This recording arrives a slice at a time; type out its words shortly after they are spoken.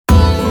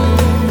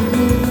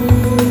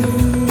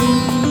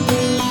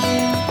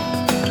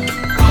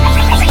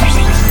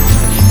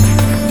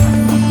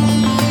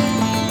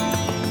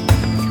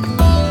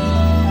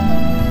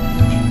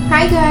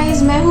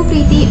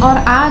और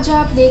आज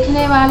आप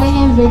देखने वाले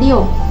हैं वीडियो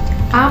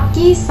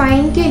आपकी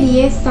साइन के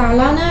लिए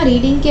सालाना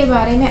रीडिंग के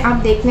बारे में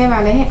आप देखने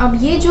वाले हैं।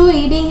 अब ये जो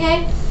रीडिंग है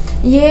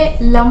ये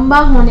लंबा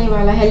होने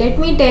वाला है, लेट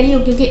मी टेल यू,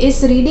 क्योंकि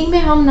इस रीडिंग में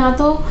हम ना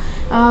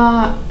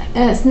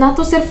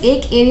तो सिर्फ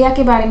एक एरिया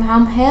के बारे में,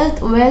 हम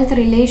health, wealth,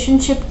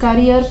 relationship,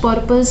 career,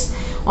 purpose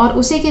और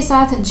उसी के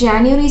साथ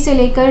जनवरी से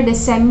लेकर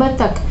दिसंबर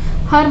तक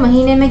हर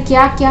महीने में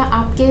क्या क्या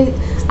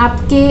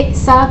आपके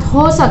साथ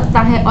हो सकता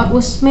है और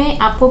उसमें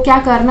आपको क्या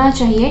करना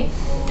चाहिए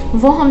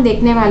वो हम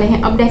देखने वाले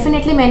हैं। अब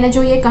डेफिनेटली मैंने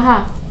जो ये कहा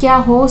क्या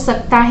हो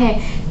सकता है,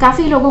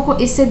 काफ़ी लोगों को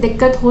इससे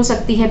दिक्कत हो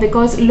सकती है,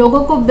 बिकॉज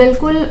लोगों को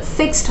बिल्कुल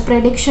फिक्स्ड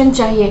प्रेडिक्शन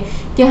चाहिए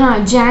कि हाँ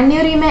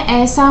जनवरी में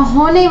ऐसा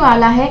होने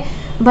वाला है,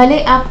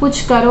 भले आप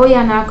कुछ करो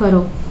या ना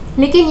करो।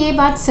 लेकिन ये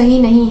बात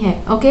सही नहीं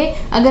है। ओके,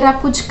 अगर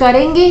आप कुछ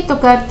करेंगे तो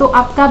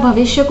आपका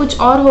भविष्य कुछ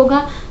और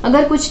होगा,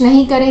 अगर कुछ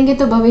नहीं करेंगे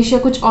तो भविष्य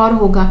कुछ और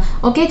होगा।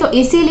 ओके, तो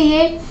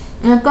इसीलिए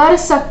कर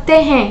सकते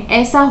हैं,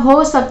 ऐसा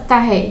हो सकता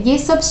है, ये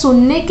सब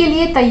सुनने के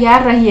लिए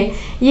तैयार रहिए।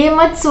 ये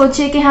मत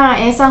सोचिए कि हाँ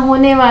ऐसा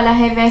होने वाला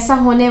है, वैसा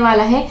होने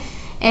वाला है।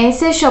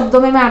 ऐसे शब्दों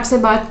में मैं आपसे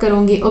बात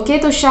करूंगी। ओके,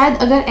 तो शायद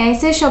अगर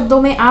ऐसे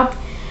शब्दों में आप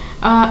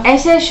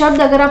ऐसे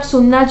शब्द अगर आप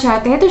सुनना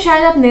चाहते हैं तो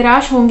शायद आप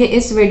निराश होंगे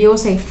इस वीडियो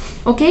से।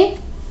 ओके,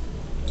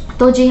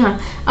 तो जी हाँ,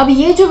 अब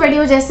ये जो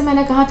वीडियो जैसे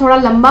मैंने कहा थोड़ा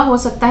लंबा हो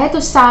सकता है, तो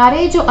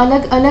सारे जो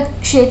अलग अलग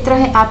क्षेत्र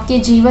है आपके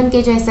जीवन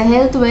के, जैसे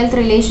हेल्थ, वेल्थ,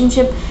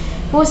 रिलेशनशिप,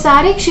 वो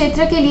सारे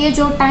क्षेत्र के लिए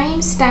जो टाइम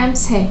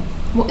स्टैम्प्स है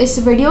वो इस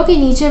वीडियो के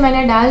नीचे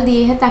मैंने डाल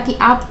दिए हैं, ताकि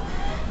आप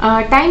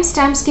टाइम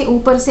स्टैम्प्स के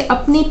ऊपर से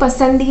अपनी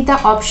पसंदीदा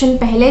ऑप्शन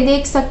पहले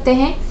देख सकते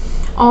हैं।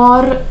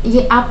 और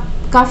ये आप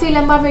काफ़ी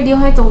लंबा वीडियो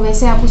है तो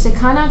वैसे आप उसे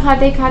खाना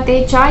खाते खाते,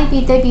 चाय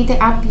पीते पीते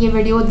आप ये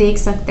वीडियो देख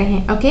सकते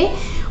हैं। ओके,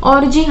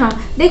 और जी हाँ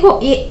देखो,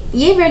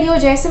 ये वीडियो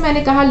जैसे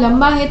मैंने कहा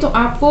लंबा है, तो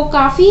आपको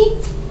काफ़ी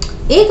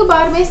एक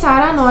बार में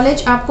सारा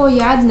नॉलेज आपको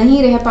याद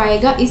नहीं रह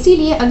पाएगा।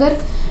 इसीलिए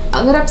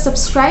अगर आप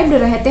सब्सक्राइब्ड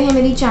रहते हैं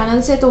मेरी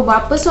चैनल से तो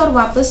वापस और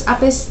वापस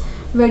आप इस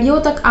वीडियो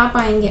तक आ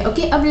पाएंगे।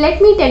 ओके, अब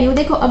लेट मी टेल यू,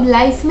 देखो अब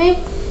लाइफ में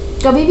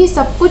कभी भी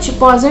सब कुछ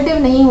पॉजिटिव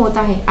नहीं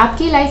होता है।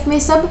 आपकी लाइफ में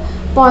सब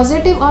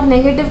पॉजिटिव और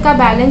नेगेटिव का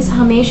बैलेंस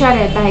हमेशा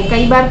रहता है।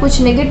 कई बार कुछ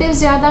नेगेटिव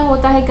ज़्यादा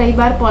होता है, कई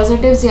बार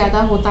पॉजिटिव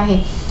ज़्यादा होता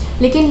है,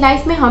 लेकिन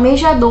लाइफ में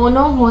हमेशा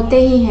दोनों होते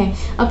ही हैं।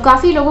 अब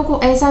काफ़ी लोगों को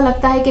ऐसा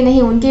लगता है कि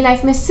नहीं उनकी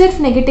लाइफ में सिर्फ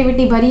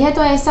नेगेटिविटी भरी है,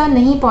 तो ऐसा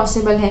नहीं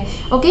पॉसिबल है।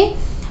 ओके,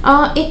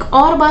 एक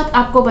और बात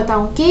आपको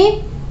बताऊं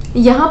कि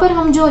यहाँ पर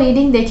हम जो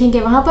रीडिंग देखेंगे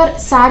वहाँ पर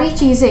सारी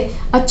चीज़ें,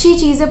 अच्छी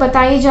चीज़ें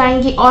बताई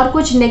जाएंगी, और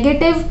कुछ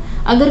नेगेटिव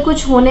अगर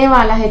कुछ होने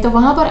वाला है तो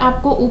वहाँ पर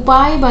आपको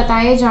उपाय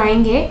बताए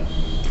जाएंगे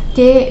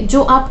कि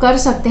जो आप कर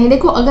सकते हैं।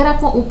 देखो अगर आप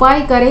वो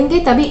उपाय करेंगे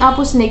तभी आप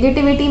उस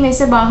नेगेटिविटी में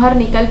से बाहर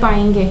निकल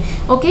पाएंगे।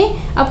 ओके,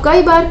 अब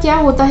कई बार क्या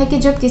होता है कि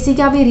जब किसी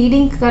का भी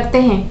रीडिंग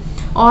करते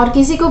हैं और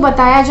किसी को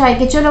बताया जाए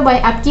कि चलो भाई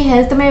आपकी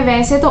हेल्थ में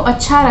वैसे तो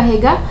अच्छा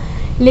रहेगा,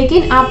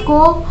 लेकिन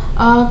आपको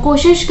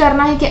कोशिश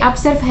करना है कि आप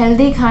सिर्फ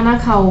हेल्दी खाना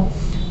खाओ,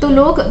 तो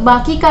लोग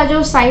बाकी का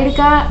जो साइड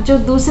का जो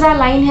दूसरा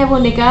लाइन है वो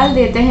निकाल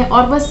देते हैं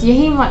और बस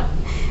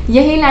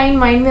यही लाइन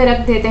माइंड में रख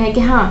देते हैं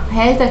कि हाँ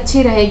हेल्थ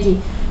अच्छी रहेगी।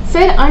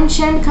 फिर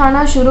अनशंड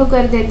खाना शुरू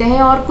कर देते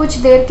हैं और कुछ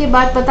देर के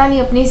बाद पता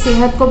नहीं अपनी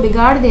सेहत को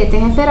बिगाड़ देते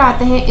हैं। फिर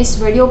आते हैं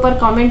इस वीडियो पर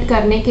कमेंट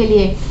करने के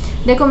लिए,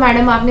 देखो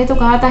मैडम आपने तो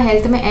कहा था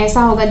हेल्थ में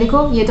ऐसा होगा,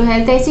 देखो ये तो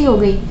हेल्थ ऐसी हो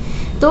गई।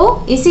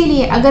 तो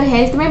इसीलिए अगर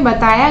हेल्थ में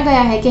बताया गया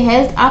है कि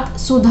हेल्थ आप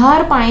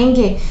सुधार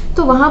पाएंगे,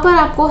 तो वहाँ पर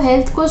आपको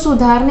हेल्थ को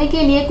सुधारने के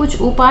लिए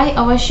कुछ उपाय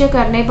अवश्य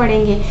करने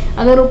पड़ेंगे।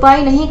 अगर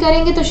उपाय नहीं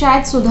करेंगे तो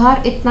शायद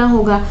सुधार इतना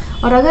होगा,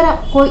 और अगर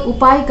आप कोई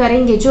उपाय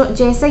करेंगे, जो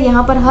जैसे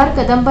यहाँ पर हर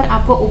कदम पर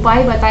आपको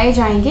उपाय बताए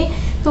जाएंगे,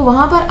 तो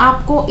वहाँ पर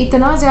आपको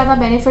इतना ज़्यादा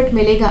बेनिफिट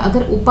मिलेगा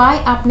अगर उपाय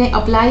आपने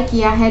अप्लाई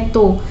किया है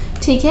तो।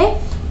 ठीक है,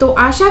 तो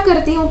आशा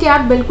करती हूँ कि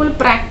आप बिल्कुल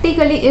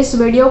प्रैक्टिकली इस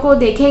वीडियो को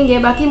देखेंगे।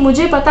 बाकी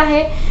मुझे पता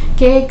है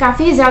कि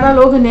काफ़ी ज़्यादा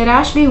लोग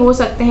निराश भी हो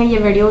सकते हैं ये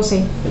वीडियो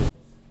से।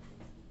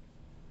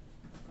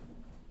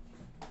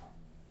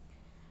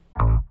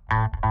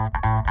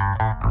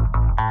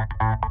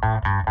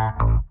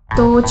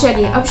 तो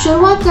चलिए अब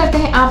शुरुआत करते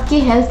हैं आपकी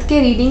हेल्थ के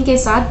रीडिंग के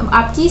साथ।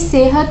 आपकी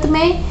सेहत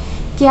में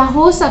क्या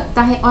हो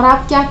सकता है और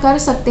आप क्या कर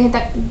सकते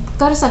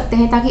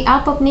हैं ताकि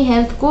आप अपनी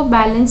हेल्थ को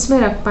बैलेंस में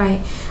रख पाए।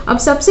 अब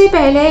सबसे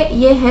पहले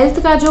ये हेल्थ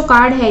का जो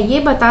कार्ड है ये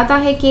बताता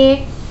है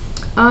कि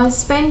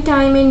स्पेंड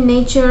टाइम इन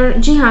नेचर।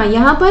 जी हाँ,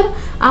 यहाँ पर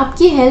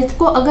आपकी हेल्थ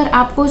को अगर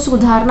आपको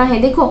सुधारना है,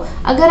 देखो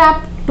अगर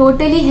आप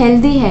टोटली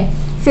हेल्दी है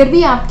फिर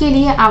भी आपके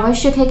लिए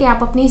आवश्यक है कि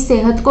आप अपनी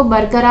सेहत को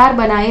बरकरार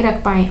बनाए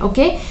रख पाएँ।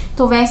 ओके,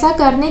 तो वैसा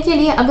करने के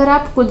लिए अगर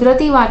आप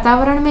कुदरती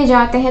वातावरण में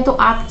जाते हैं तो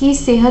आपकी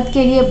सेहत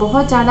के लिए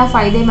बहुत ज़्यादा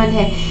फायदेमंद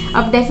है।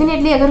 अब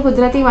डेफिनेटली अगर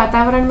कुदरती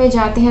वातावरण में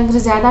जाते हैं, अगर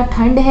ज़्यादा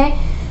ठंड है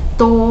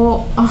तो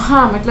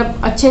हाँ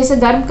मतलब अच्छे से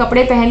गर्म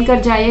कपड़े पहन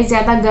कर जाइए,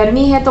 ज़्यादा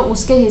गर्मी है तो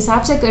उसके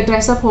हिसाब से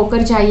ड्रेसअप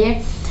होकर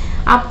जाइए।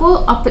 आपको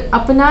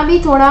अपना भी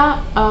थोड़ा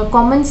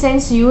कॉमन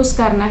सेंस यूज़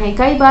करना है।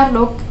 कई बार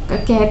लोग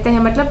कहते हैं,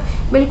 मतलब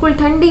बिल्कुल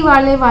ठंडी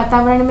वाले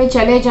वातावरण में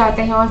चले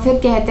जाते हैं और फिर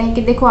कहते हैं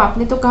कि देखो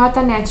आपने तो कहा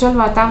था नेचुरल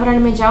वातावरण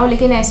में जाओ,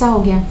 लेकिन ऐसा हो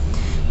गया।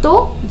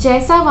 तो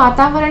जैसा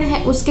वातावरण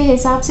है उसके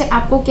हिसाब से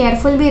आपको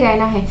केयरफुल भी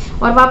रहना है।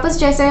 और वापस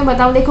जैसे मैं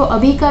बताऊँ, देखो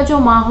अभी का जो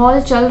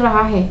माहौल चल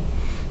रहा है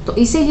तो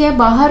इसीलिए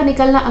बाहर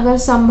निकलना अगर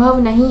संभव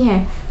नहीं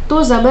है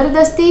तो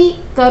ज़बरदस्ती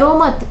करो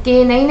मत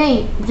कि नहीं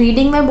नहीं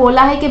रीडिंग में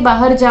बोला है कि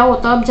बाहर जाओ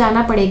तो अब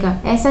जाना पड़ेगा,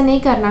 ऐसा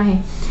नहीं करना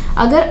है।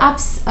 अगर आप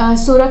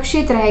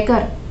सुरक्षित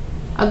रहकर,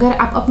 अगर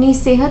आप अपनी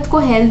सेहत को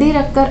हेल्दी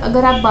रखकर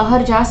अगर आप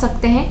बाहर जा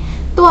सकते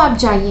हैं तो आप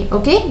जाइए।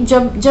 ओके,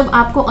 जब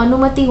आपको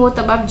अनुमति हो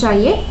तब आप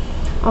जाइए।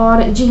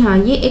 और जी हाँ,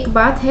 ये एक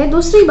बात है।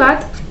 दूसरी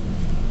बात,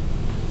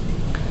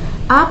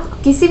 आप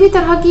किसी भी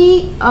तरह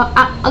की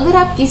अगर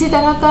आप किसी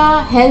तरह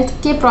का हेल्थ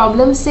के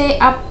प्रॉब्लम से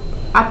आप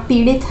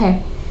पीड़ित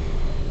हैं,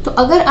 तो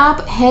अगर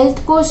आप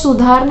हेल्थ को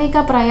सुधारने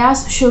का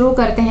प्रयास शुरू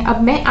करते हैं,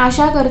 अब मैं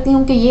आशा करती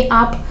हूँ कि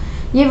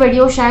ये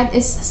वीडियो शायद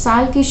इस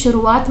साल की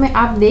शुरुआत में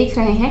आप देख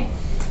रहे हैं,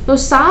 तो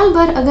साल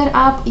भर अगर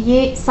आप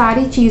ये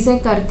सारी चीज़ें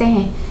करते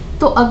हैं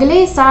तो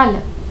अगले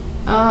साल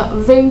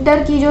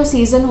विंटर की जो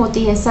सीज़न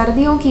होती है,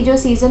 सर्दियों की जो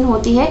सीज़न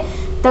होती है,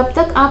 तब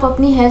तक आप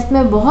अपनी हेल्थ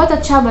में बहुत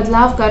अच्छा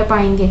बदलाव कर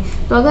पाएंगे।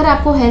 तो अगर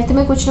आपको हेल्थ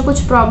में कुछ ना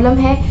कुछ प्रॉब्लम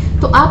है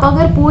तो आप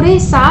अगर पूरे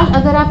साल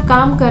अगर आप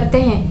काम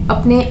करते हैं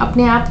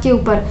अपने आप के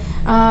ऊपर,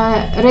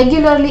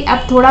 रेगुलरली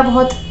आप थोड़ा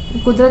बहुत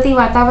कुदरती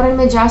वातावरण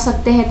में जा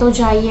सकते हैं तो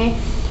जाइए।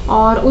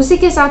 और उसी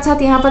के साथ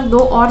साथ यहाँ पर 2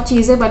 और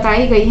चीज़ें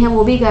बताई गई हैं,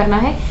 वो भी करना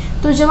है।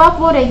 तो जब आप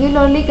वो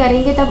रेगुलरली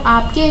करेंगे तब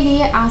आपके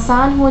लिए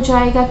आसान हो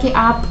जाएगा कि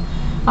आप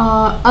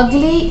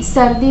अगली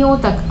सर्दियों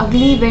तक,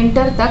 अगली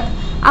विंटर तक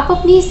आप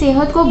अपनी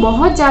सेहत को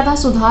बहुत ज़्यादा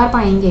सुधार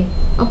पाएंगे।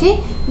 ओके,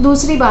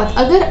 दूसरी बात,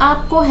 अगर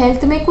आपको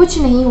हेल्थ में कुछ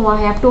नहीं हुआ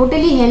है, आप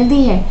टोटली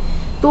हेल्दी है,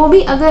 तो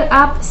भी अगर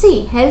आप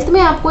हेल्थ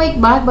में आपको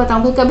एक बात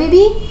बताऊंगी, कभी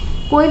भी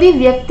कोई भी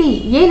व्यक्ति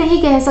ये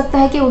नहीं कह सकता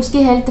है कि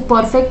उसकी हेल्थ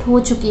परफेक्ट हो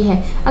चुकी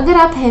है। अगर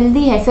आप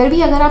हेल्दी है फिर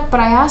भी अगर आप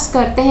प्रयास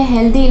करते हैं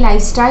हेल्दी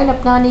लाइफस्टाइल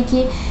अपनाने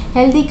की,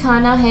 हेल्दी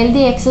खाना,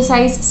 हेल्दी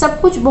एक्सरसाइज,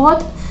 सब कुछ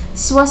बहुत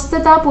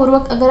स्वस्थता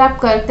पूर्वक अगर आप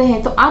करते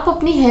हैं तो आप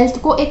अपनी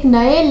हेल्थ को एक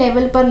नए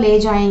लेवल पर ले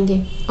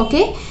जाएंगे।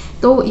 ओके,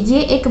 तो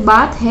ये एक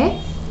बात है।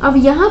 अब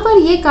यहाँ पर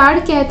ये कार्ड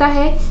कहता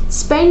है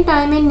spend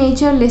time in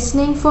nature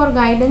listening for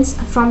guidance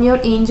from your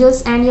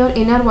angels and your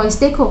inner voice.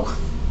 देखो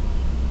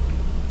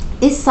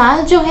इस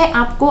साल जो है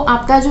आपको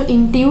आपका जो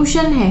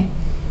इंट्यूशन है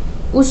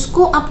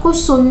उसको आपको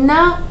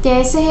सुनना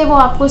कैसे है वो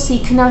आपको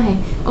सीखना है।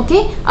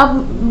 ओके,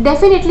 अब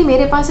डेफिनेटली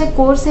मेरे पास एक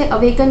कोर्स है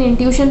अवेकन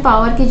इंट्यूशन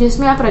पावर की,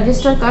 जिसमें आप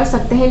रजिस्टर कर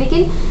सकते हैं।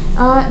 लेकिन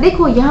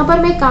देखो यहाँ पर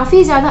मैं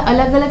काफ़ी ज़्यादा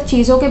अलग अलग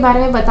चीज़ों के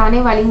बारे में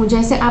बताने वाली हूँ।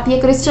 जैसे आप ये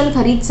क्रिस्टल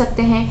खरीद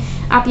सकते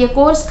हैं, आप ये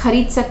कोर्स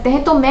खरीद सकते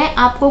हैं। तो मैं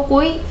आपको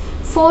कोई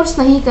फोर्स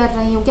नहीं कर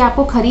रही हूँ कि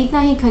आपको खरीदना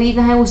ही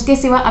खरीदना है, उसके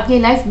सिवा आपकी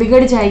लाइफ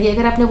बिगड़ जाएगी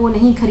अगर आपने वो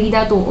नहीं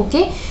खरीदा तो।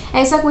 ओके,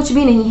 ऐसा कुछ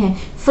भी नहीं है।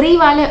 फ्री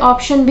वाले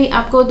ऑप्शन भी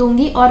आपको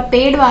दूंगी और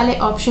पेड वाले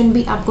ऑप्शन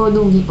भी आपको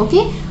दूंगी।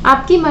 ओके,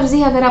 आपकी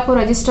मर्जी, अगर आपको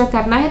रजिस्टर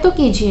करना है तो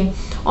कीजिए।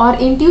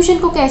 और इंट्यूशन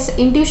को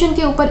कैसे, इंट्यूशन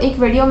के ऊपर एक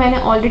वीडियो मैंने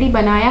ऑलरेडी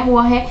बनाया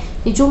हुआ है,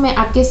 जो मैं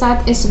आपके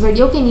साथ इस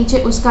वीडियो के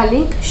नीचे उसका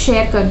लिंक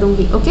शेयर कर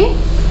दूंगी। ओके,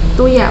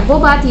 तो वो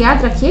बात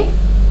याद रखिए।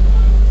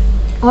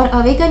 और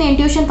अवेकन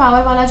इंट्यूशन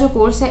पावर वाला जो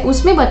कोर्स है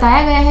उसमें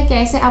बताया गया है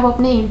कैसे आप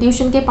अपने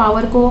इंट्यूशन के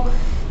पावर को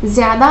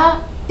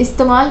ज़्यादा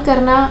इस्तेमाल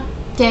करना,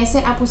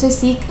 कैसे आप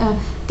उसे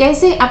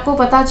कैसे आपको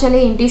पता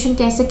चले इंट्यूशन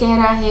कैसे कह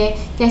रहा है,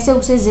 कैसे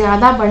उसे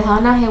ज़्यादा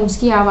बढ़ाना है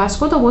उसकी आवाज़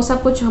को, तो वो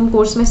सब कुछ हम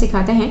कोर्स में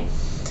सिखाते हैं।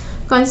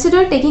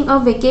 Consider taking a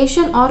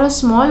vacation or a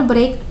small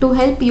break to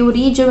help you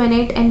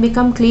rejuvenate and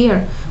become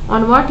clear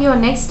on what your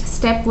next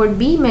step would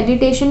be.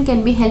 Meditation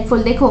can be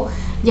helpful. देखो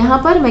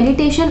यहाँ पर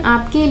मेडिटेशन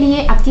आपके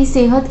लिए, आपकी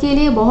सेहत के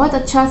लिए बहुत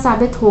अच्छा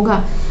साबित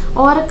होगा।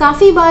 और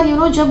काफ़ी बार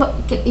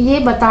जब ये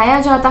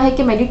बताया जाता है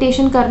कि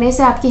मेडिटेशन करने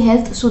से आपकी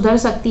हेल्थ सुधर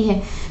सकती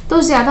है,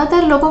 तो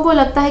ज़्यादातर लोगों को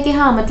लगता है कि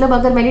हाँ, मतलब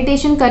अगर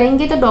मेडिटेशन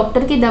करेंगे तो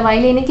डॉक्टर की दवाई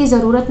लेने की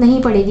ज़रूरत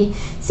नहीं पड़ेगी।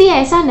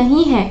 ऐसा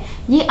नहीं है।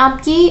 ये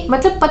आपकी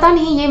मतलब पता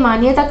नहीं ये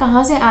मान्यता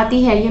कहाँ से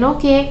आती है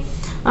कि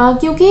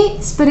क्योंकि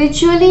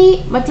स्पिरिचुअली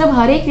मतलब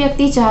हर एक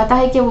व्यक्ति चाहता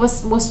है कि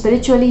वो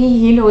स्पिरिचुअली ही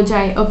हील हो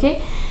जाए। ओके,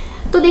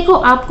 तो देखो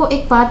आपको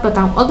एक बात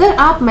बताऊं, अगर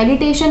आप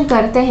मेडिटेशन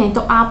करते हैं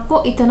तो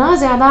आपको इतना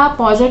ज़्यादा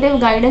पॉजिटिव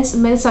गाइडेंस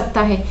मिल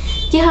सकता है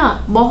कि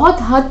हाँ,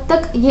 बहुत हद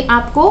तक ये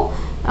आपको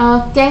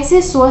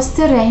कैसे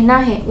स्वस्थ रहना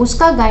है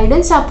उसका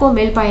गाइडेंस आपको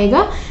मिल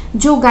पाएगा।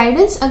 जो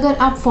गाइडेंस अगर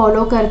आप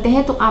फॉलो करते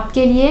हैं तो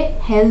आपके लिए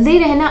हेल्दी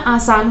रहना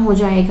आसान हो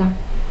जाएगा।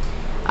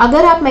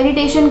 अगर आप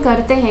मेडिटेशन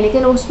करते हैं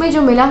लेकिन उसमें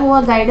जो मिला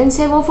हुआ गाइडेंस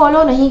है वो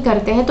फॉलो नहीं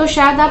करते हैं तो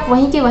शायद आप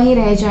वहीं के वहीं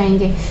रह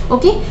जाएंगे।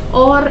 ओके,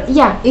 और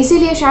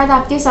इसीलिए शायद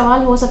आपके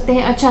सवाल हो सकते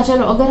हैं, अच्छा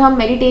चलो अगर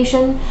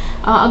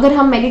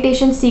हम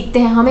मेडिटेशन सीखते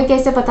हैं, हमें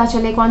कैसे पता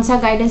चले कौन सा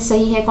गाइडेंस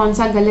सही है कौन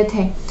सा गलत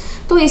है।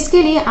 तो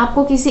इसके लिए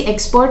आपको किसी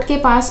एक्सपर्ट के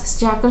पास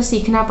जाकर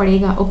सीखना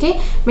पड़ेगा। ओके,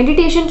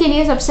 मेडिटेशन के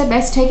लिए सबसे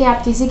बेस्ट है कि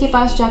आप किसी के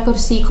पास जाकर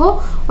सीखो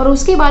और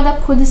उसके बाद आप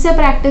खुद से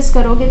प्रैक्टिस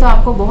करोगे तो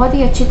आपको बहुत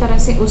ही अच्छी तरह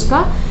से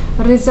उसका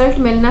रिजल्ट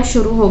मिलना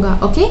शुरू होगा।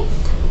 ओके,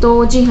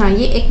 तो जी हाँ,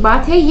 ये एक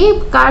बात है। ये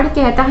कार्ड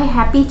कहता है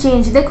हैप्पी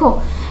चेंज। देखो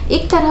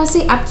एक तरह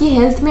से आपकी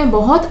हेल्थ में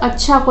बहुत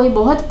अच्छा, कोई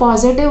बहुत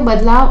पॉजिटिव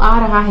बदलाव आ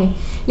रहा है।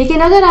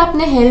 लेकिन अगर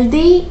आपने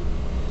हेल्दी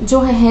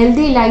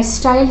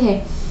लाइफस्टाइल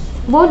है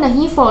वो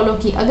नहीं फॉलो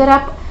की,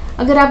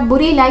 अगर आप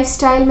बुरी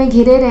लाइफस्टाइल में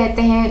घिरे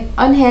रहते हैं,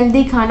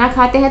 अनहेल्दी खाना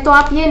खाते हैं, तो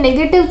आप ये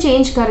नेगेटिव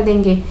चेंज कर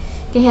देंगे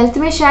कि हेल्थ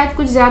में शायद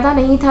कुछ ज़्यादा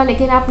नहीं था,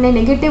 लेकिन आपने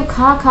नेगेटिव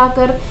खा खा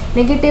कर,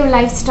 नेगेटिव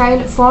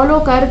लाइफस्टाइल फॉलो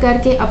कर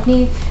करके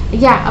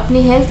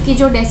अपनी हेल्थ की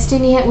जो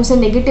डेस्टिनी है उसे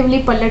नेगेटिवली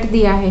पलट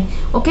दिया है।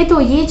 ओके, तो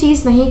ये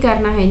चीज़ नहीं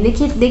करना है।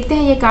 देखिए, देखते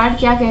हैं ये कार्ड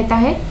क्या कहता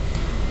है।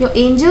 Your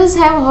angels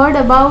have heard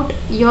about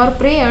your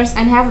prayers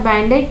and have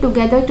बैंडेड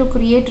together to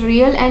create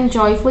real and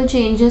joyful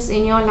changes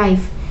in your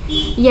life.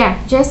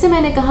 जैसे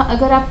मैंने कहा,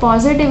 अगर आप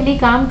पॉजिटिवली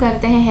काम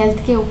करते हैं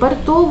हेल्थ के ऊपर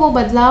तो वो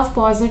बदलाव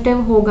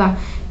पॉजिटिव होगा।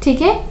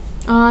 ठीक है,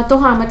 तो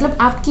हाँ, मतलब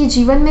आपकी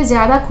जीवन में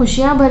ज़्यादा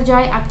खुशियाँ भर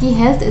जाए, आपकी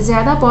हेल्थ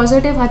ज़्यादा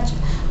पॉजिटिव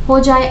हो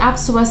जाए, आप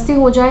स्वस्थ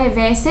हो जाए।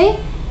 वैसे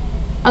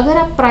अगर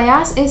आप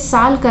प्रयास इस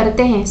साल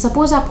करते हैं,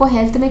 सपोज़ आपको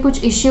हेल्थ में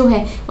कुछ इश्यू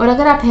है और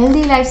अगर आप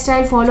हेल्दी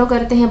लाइफस्टाइल फॉलो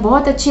करते हैं,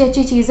 बहुत अच्छी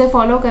अच्छी चीज़ें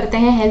फॉलो करते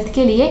हैं हेल्थ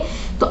के लिए,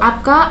 तो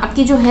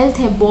आपकी जो हेल्थ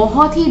है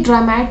बहुत ही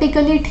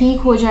ड्रामेटिकली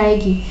ठीक हो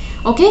जाएगी।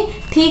 ओके,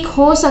 ठीक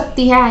हो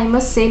सकती है, आई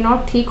मस्ट से,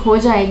 नॉट ठीक हो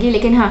जाएगी,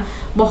 लेकिन हाँ,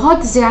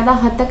 बहुत ज़्यादा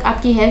हद तक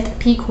आपकी हेल्थ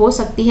ठीक हो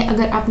सकती है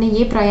अगर आपने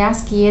ये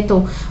प्रयास किए तो।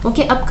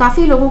 ओके, अब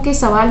काफ़ी लोगों के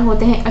सवाल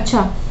होते हैं,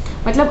 अच्छा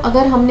मतलब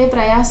अगर हमने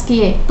प्रयास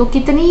किए तो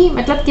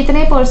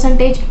कितने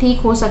परसेंटेज ठीक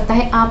हो सकता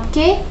है?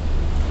 आपके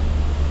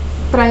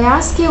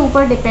प्रयास के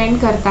ऊपर डिपेंड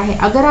करता है।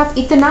 अगर आप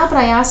इतना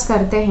प्रयास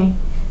करते हैं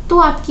तो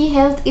आपकी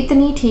हेल्थ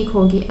इतनी ठीक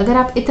होगी, अगर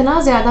आप इतना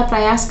ज़्यादा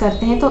प्रयास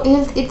करते हैं तो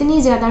हेल्थ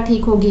इतनी ज़्यादा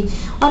ठीक होगी।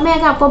 और मैं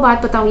अगर आपको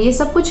बात बताऊँ, ये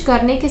सब कुछ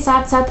करने के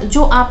साथ साथ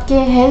जो आपके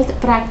हेल्थ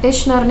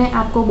प्रैक्टिशनर ने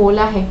आपको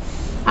बोला है,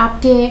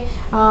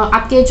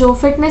 आपके जो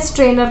फिटनेस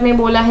ट्रेनर ने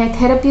बोला है,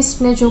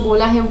 थेरेपिस्ट ने जो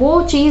बोला है,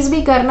 वो चीज़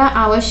भी करना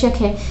आवश्यक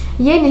है।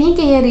 ये नहीं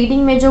कि ये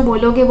रीडिंग में जो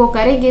बोलोगे वो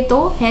करेंगे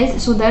तो हेल्थ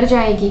सुधर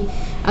जाएगी।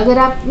 अगर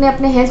आपने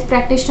अपने हेल्थ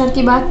प्रैक्टिशनर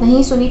की बात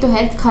नहीं सुनी तो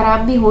हेल्थ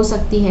ख़राब भी हो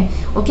सकती है।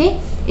 ओके,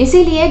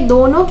 इसीलिए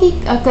दोनों की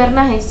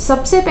करना है।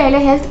 सबसे पहले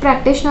हेल्थ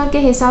प्रैक्टिशनर के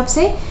हिसाब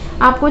से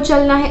आपको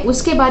चलना है,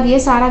 उसके बाद ये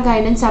सारा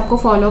गाइडेंस आपको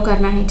फॉलो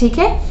करना है। ठीक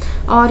है,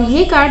 और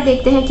ये कार्ड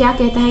देखते हैं क्या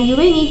कहता है। You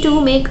will need to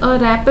make a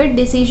rapid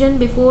decision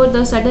before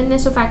the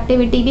suddenness of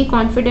activity, be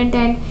confident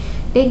and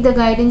take the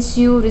guidance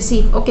you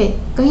receive. Okay,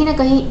 कहीं ना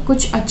कहीं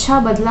कुछ अच्छा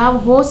बदलाव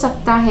हो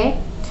सकता है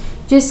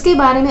जिसके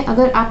बारे में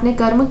अगर आपने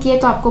कर्म किए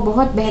तो आपको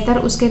बहुत बेहतर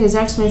उसके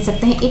रिजल्ट्स मिल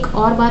सकते हैं। एक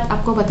और बात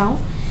आपको बताऊं,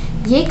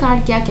 ये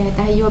कार्ड क्या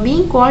कहता है। You are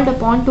being called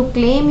upon two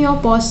claim your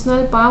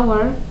personal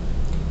power,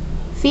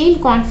 feel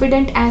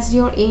confident as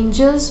your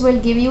angels will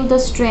give you the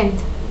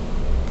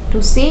strength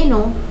to से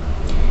नो।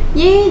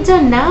 ये जो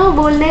ना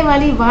बोलने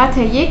वाली बात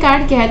है, ये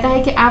कार्ड कहता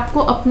है कि आपको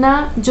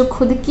अपना जो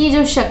खुद की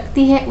जो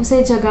शक्ति है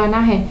उसे जगाना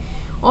है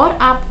और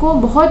आपको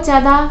बहुत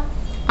ज़्यादा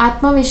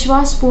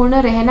आत्मविश्वास पूर्ण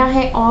रहना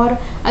है। और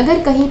अगर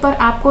कहीं पर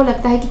आपको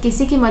लगता है कि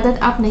किसी की मदद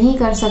आप नहीं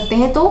कर सकते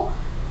हैं तो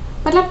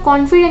मतलब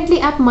कॉन्फिडेंटली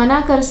आप मना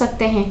कर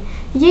सकते हैं।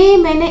 ये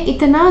मैंने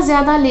इतना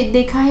ज़्यादा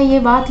देखा है ये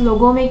बात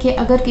लोगों में कि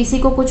अगर किसी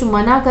को कुछ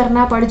मना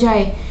करना पड़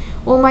जाए,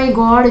 ओ माय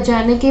गॉड,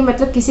 जाने कि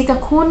मतलब किसी का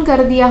खून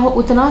कर दिया हो,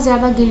 उतना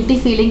ज़्यादा गिल्टी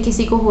फीलिंग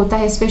किसी को होता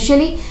है।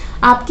 स्पेशली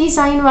आपकी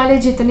साइन वाले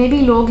जितने भी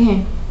लोग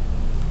हैं,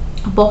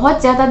 बहुत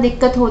ज़्यादा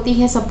दिक्कत होती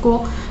है सबको।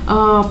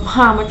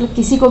 हाँ, मतलब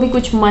किसी को भी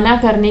कुछ मना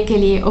करने के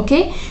लिए।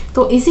 ओके,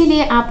 तो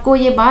इसीलिए आपको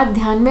ये बात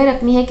ध्यान में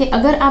रखनी है कि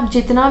अगर आप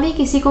जितना भी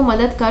किसी को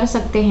मदद कर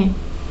सकते हैं,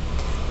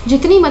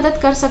 जितनी मदद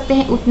कर सकते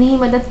हैं उतनी ही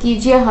मदद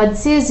कीजिए। हद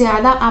से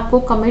ज़्यादा आपको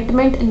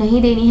कमिटमेंट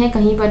नहीं देनी है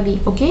कहीं पर भी।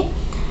 ओके,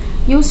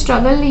 योर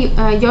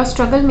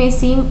स्ट्रगल में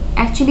सीम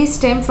actually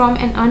stem from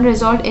N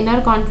unresolved inner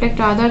conflict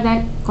rather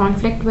than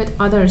conflict with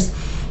others.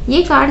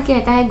 ये कार्ड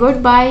कहता है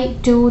good by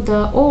two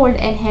the old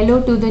and hello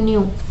to the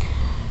new.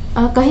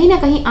 कहीं ना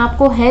कहीं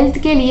आपको हेल्थ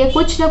के लिए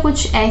कुछ ना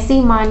कुछ ऐसी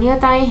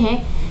मान्यताएं हैं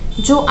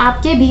जो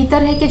आपके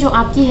भीतर है कि जो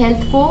आपकी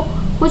हेल्थ को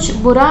कुछ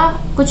बुरा,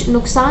 कुछ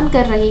नुकसान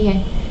कर रही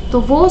है। तो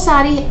वो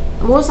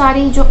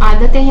सारी जो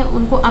आदतें हैं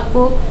उनको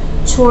आपको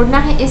छोड़ना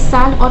है इस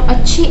साल और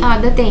अच्छी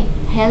आदतें,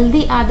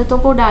 हेल्दी आदतों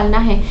को डालना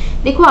है।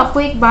 देखो, आपको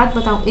एक बात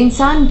बताऊं,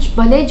 इंसान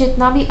भले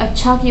जितना भी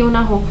अच्छा क्यों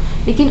ना हो,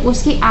 लेकिन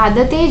उसकी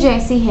आदतें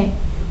जैसी है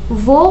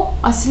वो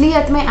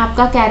असलियत में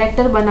आपका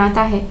कैरेक्टर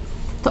बनाता है।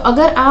 तो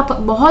अगर आप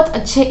बहुत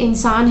अच्छे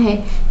इंसान हैं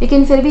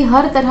लेकिन फिर भी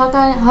हर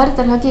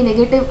तरह की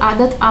नेगेटिव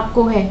आदत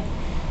आपको है,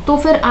 तो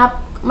फिर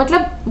आप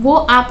मतलब वो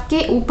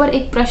आपके ऊपर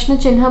एक प्रश्न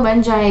चिन्ह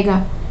बन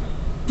जाएगा।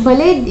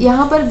 भले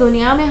यहाँ पर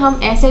दुनिया में हम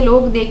ऐसे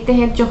लोग देखते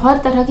हैं जो हर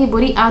तरह की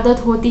बुरी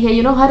आदत होती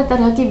है, हर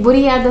तरह की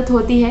बुरी आदत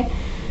होती है,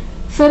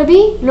 फिर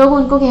भी लोग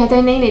उनको कहते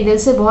हैं नहीं नहीं, दिल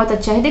से बहुत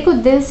अच्छा है। देखो,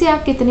 दिल से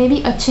आप कितने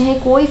भी अच्छे हैं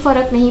कोई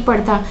फ़र्क नहीं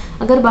पड़ता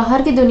अगर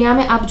बाहर की दुनिया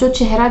में आप जो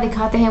चेहरा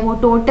दिखाते हैं वो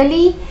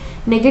टोटली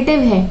नेगेटिव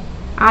है,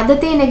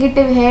 आदतें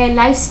नेगेटिव है,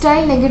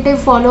 लाइफस्टाइल नेगेटिव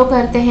फॉलो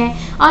करते हैं,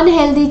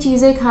 अनहेल्दी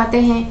चीज़ें खाते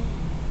हैं।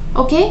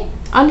 ओके,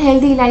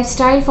 अनहेल्दी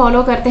लाइफस्टाइल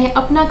फॉलो करते हैं,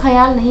 अपना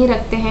ख्याल नहीं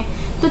रखते हैं,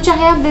 तो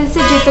चाहे आप दिल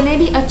से जितने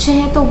भी अच्छे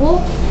हैं तो वो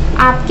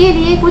आपके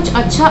लिए कुछ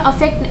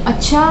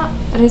अच्छा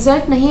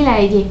रिजल्ट नहीं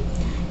लाएगी।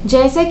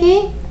 जैसे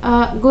कि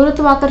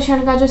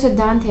गुरुत्वाकर्षण का जो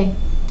सिद्धांत है,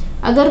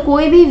 अगर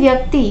कोई भी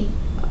व्यक्ति,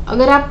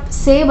 अगर आप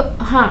सेब,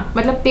 हाँ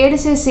मतलब पेड़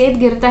से सेब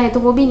गिरता है तो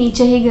वो भी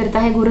नीचे ही गिरता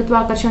है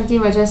गुरुत्वाकर्षण की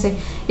वजह से।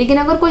 लेकिन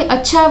अगर कोई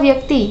अच्छा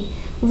व्यक्ति,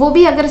 वो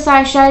भी अगर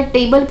शायद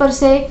टेबल पर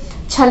से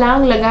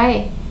छलांग लगाए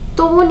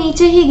तो वो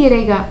नीचे ही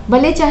गिरेगा,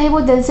 भले चाहे वो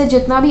दिल से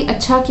जितना भी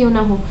अच्छा क्यों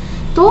ना हो।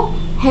 तो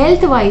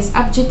हेल्थ वाइज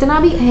आप जितना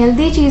भी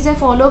हेल्दी चीज़ें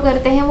फॉलो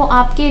करते हैं वो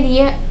आपके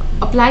लिए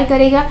अप्लाई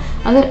करेगा।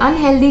 अगर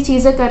अनहेल्दी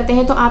चीज़ें करते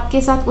हैं तो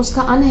आपके साथ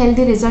उसका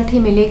अनहेल्दी रिजल्ट ही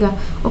मिलेगा।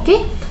 ओके,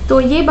 तो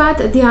ये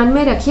बात ध्यान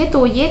में रखिए।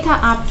 तो ये था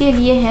आपके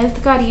लिए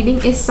हेल्थ का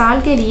रीडिंग इस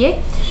साल के लिए।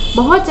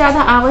 बहुत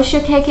ज़्यादा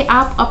आवश्यक है कि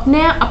आप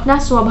अपना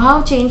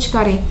स्वभाव चेंज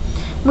करें।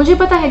 मुझे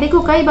पता है, देखो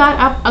कई बार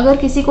आप अगर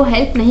किसी को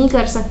हेल्प नहीं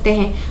कर सकते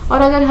हैं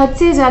और अगर हद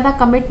से ज़्यादा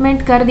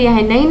कमिटमेंट कर दिया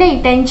है, नहीं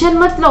नहीं टेंशन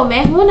मत लो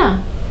मैं हूँ ना,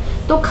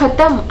 तो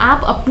ख़त्म,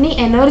 आप अपनी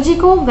एनर्जी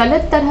को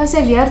गलत तरह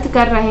से व्यर्थ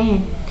कर रहे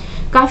हैं।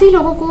 काफ़ी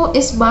लोगों को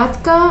इस बात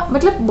का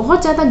मतलब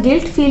बहुत ज़्यादा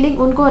गिल्ट फीलिंग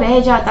उनको रह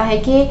जाता है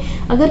कि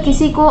अगर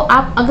किसी को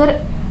आप अगर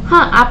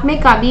हाँ आप में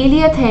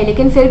काबिलियत है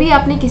लेकिन फिर भी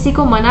आपने किसी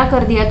को मना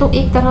कर दिया तो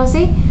एक तरह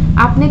से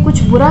आपने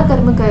कुछ बुरा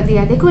कर्म कर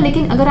दिया। देखो,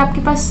 लेकिन अगर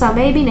आपके पास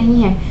समय भी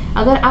नहीं है,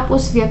 अगर आप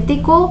उस व्यक्ति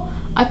को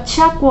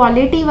अच्छा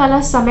क्वालिटी वाला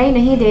समय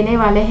नहीं देने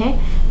वाले हैं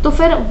तो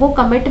फिर वो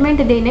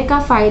कमिटमेंट देने का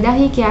फ़ायदा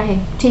ही क्या है।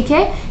 ठीक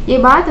है, ये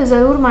बात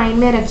ज़रूर माइंड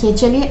में रखिए।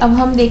 चलिए अब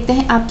हम देखते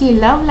हैं आपकी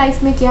लव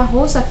लाइफ में क्या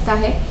हो सकता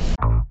है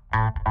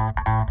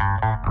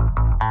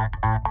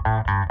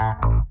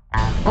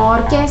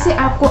और कैसे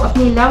आपको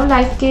अपनी लव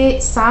लाइफ के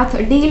साथ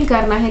डील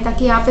करना है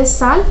ताकि आप इस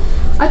साल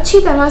अच्छी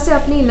तरह से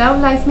अपनी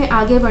लव लाइफ में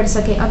आगे बढ़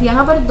सके। अब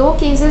यहाँ पर दो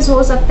केसेस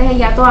हो सकते हैं,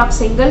 या तो आप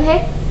सिंगल है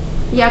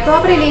या तो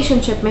आप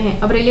रिलेशनशिप में हैं।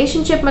 अब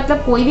रिलेशनशिप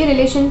मतलब कोई भी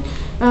relation,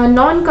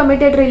 non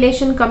committed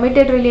relation,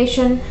 committed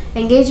relation,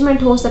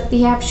 engagement हो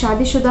सकती है, आप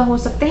शादीशुदा हो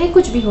सकते हैं,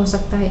 कुछ भी हो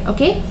सकता है।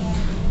 ओके,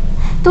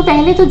 तो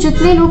पहले तो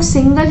जितने लोग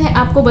सिंगल हैं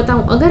आपको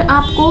बताऊं, अगर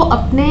आपको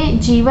अपने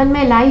जीवन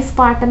में लाइफ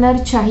पार्टनर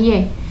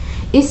चाहिए,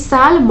 इस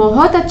साल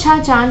बहुत अच्छा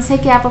चांस है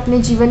कि आप अपने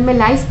जीवन में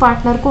लाइफ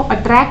पार्टनर को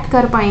अट्रैक्ट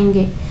कर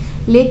पाएंगे।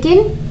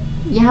 लेकिन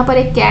यहाँ पर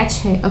एक कैच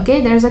है। Okay,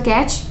 there is a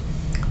catch.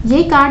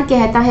 ये कार्ड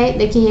कहता है,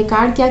 देखिए ये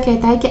कार्ड क्या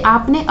कहता है कि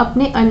आपने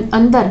अपने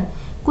अंदर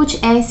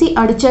कुछ ऐसी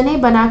अड़चनें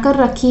बनाकर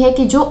रखी है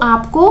कि जो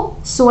आपको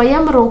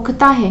स्वयं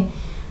रोकता है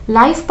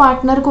लाइफ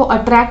पार्टनर को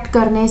अट्रैक्ट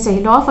करने से।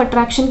 लॉ ऑफ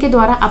अट्रैक्शन के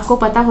द्वारा आपको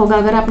पता होगा,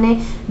 अगर आपने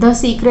द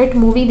सीक्रेट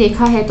मूवी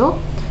देखा है तो,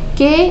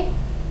 कि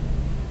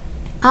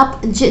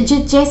आप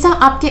जैसा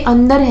आपके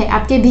अंदर है,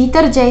 आपके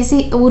भीतर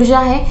जैसी ऊर्जा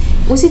है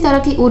उसी तरह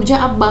की ऊर्जा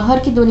आप बाहर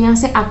की दुनिया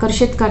से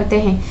आकर्षित करते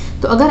हैं।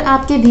 तो अगर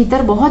आपके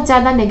भीतर बहुत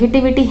ज़्यादा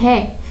नेगेटिविटी है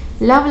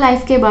लव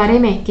लाइफ के बारे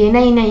में कि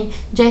नहीं नहीं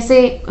जैसे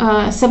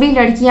सभी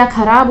लड़कियां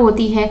खराब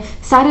होती है,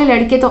 सारे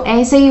लड़के तो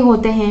ऐसे ही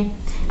होते हैं,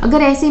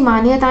 अगर ऐसी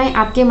मान्यताएं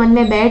आपके मन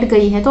में बैठ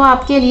गई है तो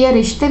आपके लिए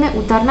रिश्ते में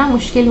उतरना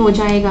मुश्किल हो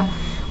जाएगा।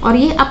 और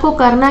ये आपको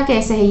करना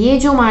कैसे है, ये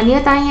जो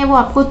मान्यताएं हैं वो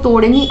आपको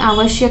तोड़नी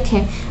आवश्यक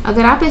है।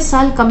 अगर आप इस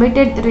साल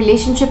कमिटेड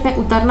रिलेशनशिप में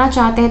उतरना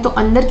चाहते हैं तो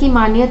अंदर की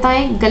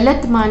मान्यताएं,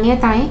 गलत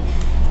मान्यताएं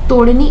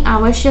तोड़नी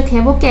आवश्यक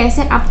है। वो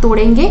कैसे आप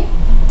तोड़ेंगे?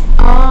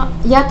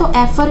 या तो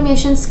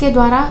एफर्मेशंस के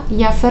द्वारा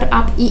या फिर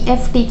आप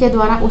EFT के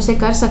द्वारा उसे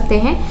कर सकते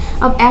हैं।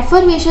 अब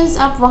एफर्मेशंस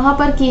आप वहाँ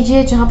पर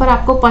कीजिए जहाँ पर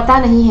आपको पता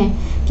नहीं है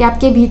कि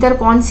आपके भीतर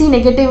कौन सी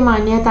नेगेटिव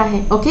मान्यता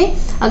है। ओके,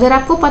 अगर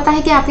आपको पता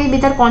है कि आपके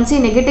भीतर कौन सी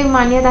नेगेटिव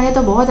मान्यता है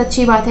तो बहुत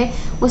अच्छी बात है,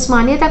 उस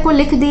मान्यता को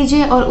लिख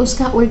दीजिए और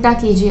उसका उल्टा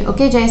कीजिए।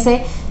 ओके,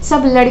 जैसे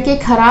सब लड़के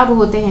खराब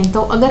होते हैं,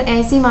 तो अगर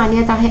ऐसी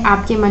मान्यता है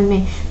आपके मन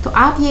में तो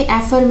आप ये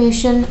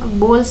एफर्मेशन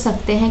बोल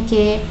सकते हैं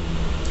कि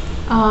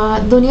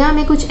दुनिया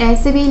में कुछ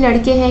ऐसे भी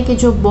लड़के हैं कि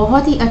जो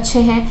बहुत ही अच्छे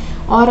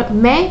हैं और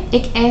मैं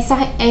एक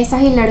ऐसा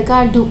ही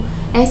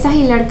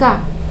लड़का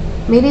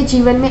मेरे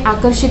जीवन में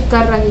आकर्षित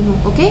कर रही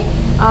हूँ। ओके,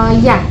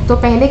 या तो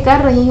पहले कर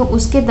रही हूँ,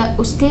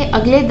 उसके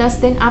अगले 10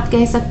 दिन आप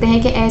कह सकते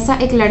हैं कि ऐसा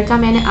एक लड़का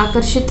मैंने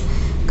आकर्षित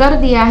कर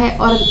दिया है।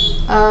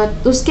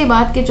 और उसके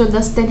बाद के जो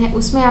 10 दिन है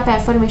उसमें आप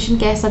एफर्मेशन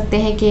कह सकते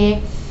हैं कि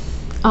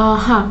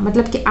हाँ,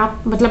 मतलब कि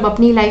आप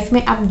अपनी लाइफ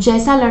में आप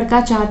जैसा लड़का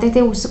चाहते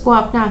थे उसको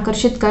आपने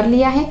आकर्षित कर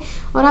लिया है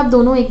और आप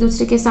दोनों एक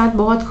दूसरे के साथ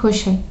बहुत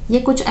खुश हैं। ये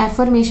कुछ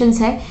एफर्मेशंस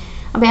है।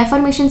 अब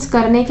एफर्मेशंस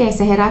करने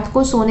कैसे है? रात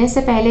को सोने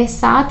से पहले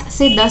 7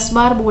 से 10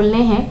 बार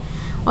बोलने हैं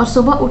और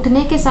सुबह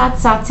उठने के साथ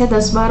 7 से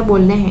 10 बार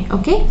बोलने हैं।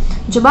 ओके,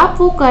 जब आप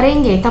वो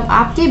करेंगे तब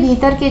आपके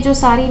भीतर के जो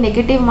सारी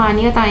नेगेटिव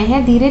मान्यताएं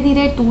हैं धीरे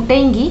धीरे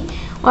टूटेंगी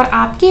और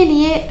आपके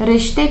लिए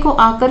रिश्ते को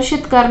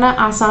आकर्षित करना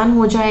आसान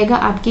हो जाएगा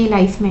आपकी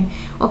लाइफ में।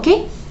 ओके,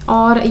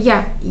 और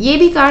ये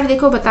भी कार्ड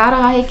देखो बता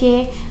रहा है कि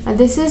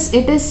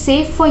it is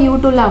safe for you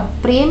to love.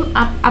 प्रेम,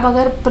 आप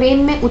अगर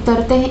प्रेम में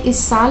उतरते हैं इस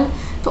साल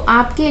तो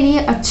आपके लिए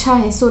अच्छा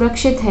है,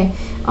 सुरक्षित है।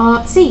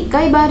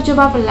 कई बार जब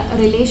आप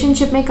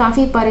रिलेशनशिप में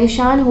काफ़ी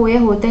परेशान हुए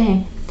होते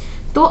हैं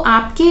तो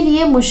आपके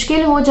लिए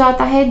मुश्किल हो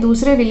जाता है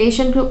दूसरे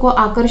रिलेशन को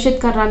आकर्षित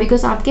करना,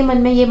 बिकॉज आपके मन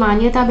में ये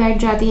मान्यता बैठ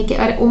जाती है कि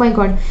अरे ओ माय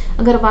गॉड,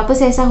 अगर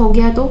वापस ऐसा हो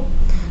गया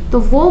तो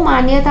वो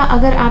मान्यता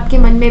अगर आपके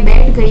मन में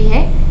बैठ गई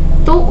है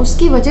तो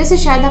उसकी वजह से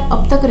शायद आप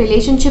अब तक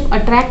रिलेशनशिप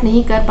अट्रैक्ट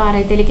नहीं कर पा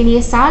रहे थे। लेकिन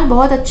ये साल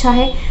बहुत अच्छा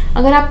है,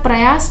 अगर आप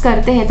प्रयास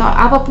करते हैं तो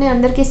आप अपने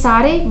अंदर के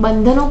सारे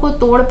बंधनों को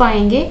तोड़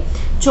पाएंगे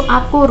जो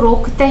आपको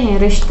रोकते हैं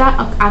रिश्ता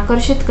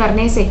आकर्षित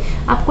करने से।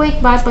 आपको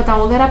एक बात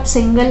बताऊं, अगर आप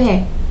सिंगल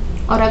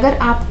हैं और अगर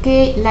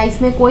आपके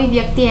लाइफ में कोई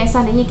व्यक्ति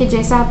ऐसा नहीं है कि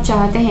जैसा आप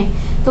चाहते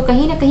हैं, तो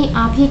कहीं ना कहीं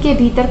आप ही के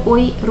भीतर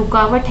कोई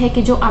रुकावट है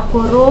कि जो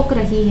आपको रोक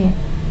रही है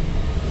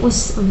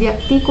उस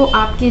व्यक्ति को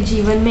आपके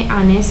जीवन में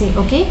आने से।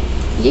 ओके,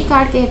 ये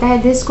कार्ड कहता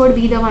है this could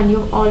be the one you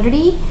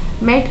already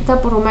met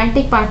the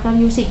romantic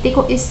partner you seek.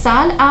 देखो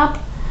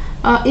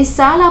इस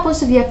साल आप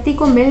उस व्यक्ति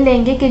को मिल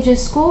लेंगे कि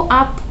जिसको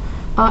आप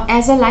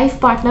एज अ लाइफ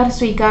पार्टनर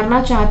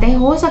स्वीकारना चाहते हैं।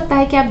 हो सकता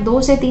है कि आप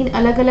 2 से 3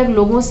 अलग अलग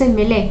लोगों से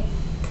मिले।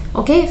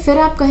 ओके, फिर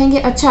आप कहेंगे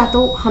अच्छा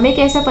तो हमें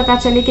कैसे पता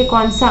चले कि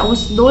कौन सा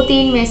उस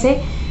 2-3 में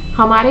से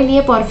हमारे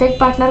लिए परफेक्ट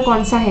पार्टनर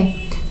कौन सा है।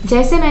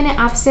 जैसे मैंने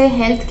आपसे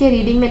हेल्थ के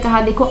रीडिंग में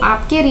कहा, देखो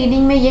आपके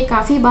रीडिंग में ये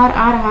काफ़ी बार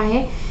आ रहा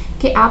है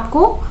कि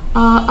आपको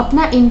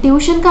अपना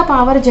इंट्यूशन का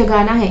पावर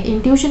जगाना है,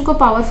 इंट्यूशन को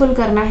पावरफुल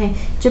करना है।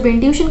 जब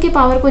इंट्यूशन की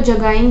पावर को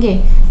जगाएंगे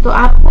तो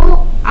आपको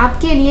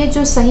आपके लिए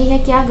जो सही है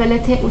क्या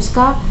गलत है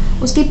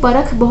उसकी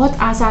परख बहुत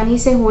आसानी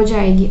से हो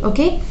जाएगी।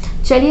 ओके,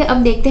 चलिए अब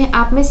देखते हैं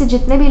आप में से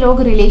जितने भी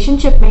लोग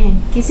रिलेशनशिप में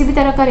हैं, किसी भी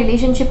तरह का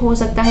रिलेशनशिप हो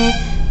सकता है,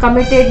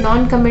 कमिटेड,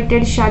 नॉन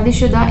कमिटेड,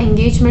 शादीशुदा,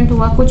 एंगेजमेंट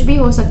हुआ, कुछ भी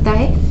हो सकता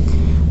है,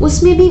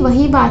 उसमें भी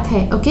वही बात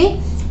है। ओके,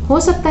 हो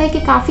सकता है कि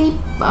काफ़ी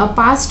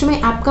पास्ट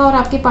में आपका और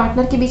आपके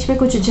पार्टनर के बीच में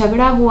कुछ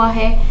झगड़ा हुआ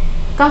है,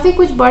 काफ़ी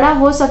कुछ बड़ा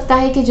हो सकता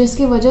है कि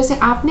जिसकी वजह से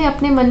आपने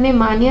अपने मन में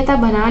मान्यता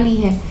बना ली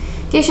है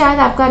कि शायद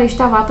आपका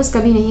रिश्ता वापस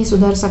कभी नहीं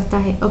सुधर सकता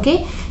है। ओके,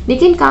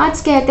 लेकिन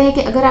कार्ड्स कहते हैं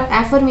कि अगर आप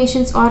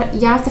एफर्मेशंस और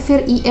या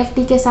फिर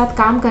EFT के साथ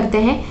काम करते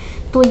हैं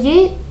तो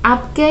ये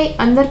आपके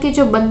अंदर के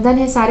जो बंधन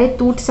है सारे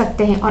टूट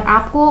सकते हैं। और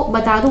आपको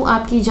बता दूं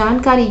आपकी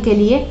जानकारी के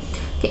लिए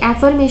कि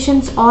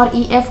एफर्मेशंस और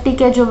EFT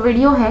का जो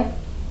वीडियो है,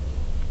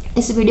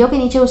 इस वीडियो के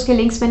नीचे उसके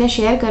लिंक्स मैंने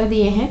शेयर कर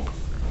दिए हैं।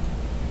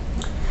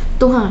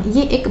 तो हाँ,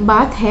 ये एक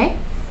बात है।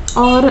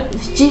 और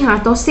जी हाँ,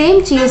 तो सेम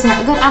चीज़ है,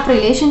 अगर आप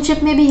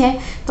रिलेशनशिप में भी है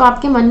तो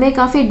आपके मन में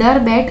काफ़ी डर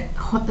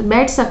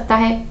बैठ सकता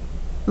है,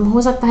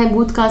 हो सकता है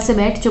भूतकाल से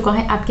बैठ चुका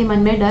है आपके मन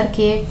में डर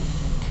के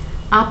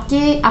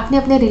आपने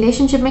अपने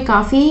रिलेशनशिप में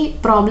काफ़ी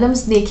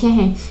प्रॉब्लम्स देखे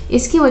हैं,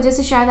 इसकी वजह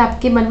से शायद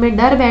आपके मन में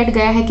डर बैठ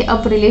गया है कि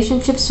अब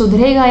रिलेशनशिप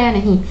सुधरेगा या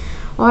नहीं।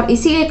 और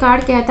इसीलिए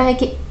कार्ड कहता है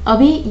कि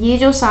अभी ये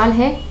जो साल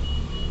है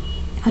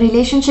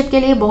रिलेशनशिप के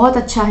लिए बहुत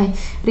अच्छा है।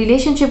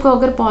 रिलेशनशिप को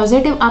अगर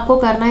पॉजिटिव आपको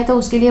करना है तो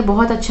उसके लिए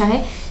बहुत अच्छा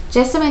है।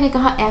 जैसे मैंने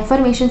कहा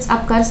एफर्मेशंस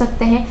आप कर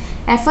सकते हैं,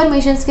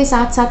 एफर्मेशंस के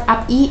साथ साथ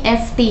आप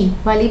EFT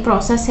वाली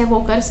प्रोसेस है वो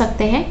कर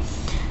सकते हैं।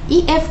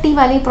 EFT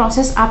वाली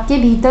प्रोसेस आपके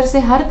भीतर से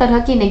हर तरह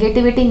की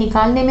नेगेटिविटी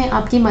निकालने में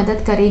आपकी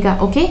मदद करेगा।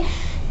 ओके,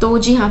 तो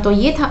जी हाँ, तो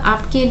ये था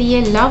आपके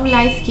लिए लव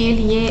लाइफ के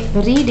लिए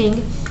रीडिंग।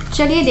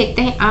 चलिए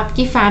देखते हैं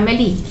आपकी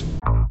फैमिली,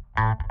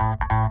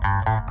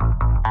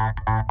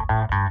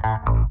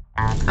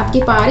 आपके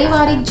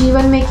पारिवारिक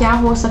जीवन में क्या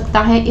हो सकता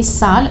है इस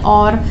साल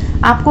और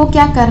आपको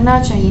क्या करना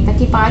चाहिए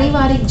ताकि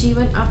पारिवारिक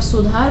जीवन आप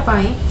सुधार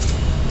पाएं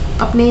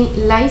अपने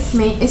लाइफ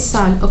में इस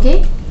साल। ओके,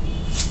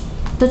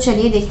 तो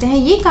चलिए देखते हैं।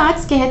 ये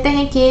कार्ड्स कहते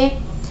हैं कि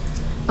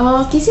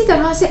किसी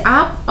तरह से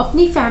आप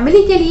अपनी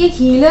फैमिली के लिए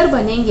हीलर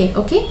बनेंगे।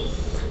 ओके,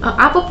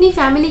 आप अपनी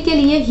फैमिली के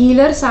लिए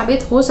हीलर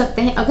साबित हो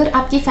सकते हैं अगर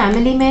आपकी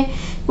फैमिली में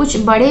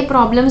कुछ बड़े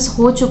प्रॉब्लम्स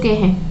हो चुके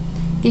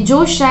हैं कि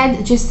जो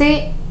शायद जिससे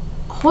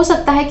हो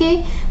सकता है कि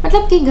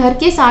मतलब कि घर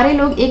के सारे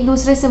लोग एक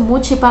दूसरे से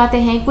मुंह छिपाते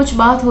हैं, कुछ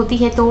बात होती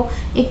है तो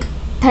एक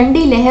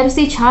ठंडी लहर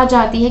सी छा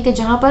जाती है कि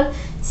जहाँ पर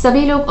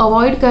सभी लोग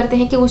अवॉइड करते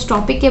हैं कि उस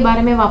टॉपिक के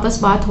बारे में वापस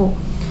बात हो।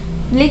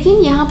 लेकिन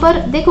यहाँ पर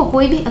देखो,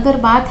 कोई भी अगर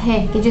बात है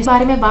कि जिस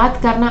बारे में बात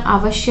करना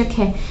आवश्यक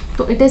है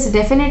तो it is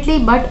definitely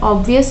but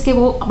obvious कि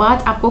वो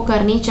बात आपको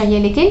करनी चाहिए,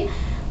 लेकिन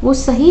वो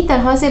सही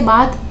तरह से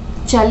बात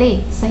चले,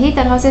 सही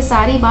तरह से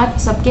सारी बात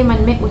सबके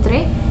मन में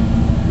उतरे,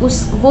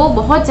 वो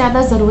बहुत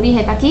ज़्यादा ज़रूरी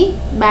है ताकि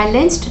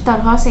बैलेंस्ड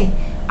तरह से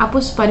आप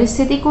उस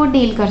परिस्थिति को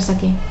डील कर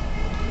सकें।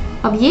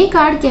 अब ये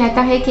कार्ड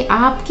कहता है कि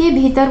आपके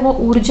भीतर वो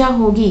ऊर्जा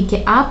होगी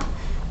कि आप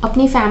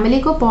अपनी फैमिली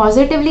को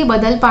पॉजिटिवली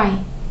बदल पाएँ,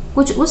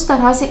 कुछ उस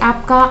तरह से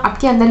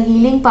आपके अंदर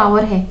हीलिंग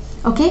पावर है।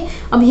 ओके,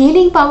 अब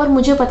हीलिंग पावर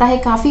मुझे पता है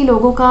काफ़ी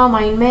लोगों का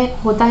माइंड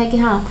में होता है कि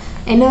हाँ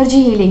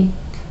एनर्जी हीलिंग,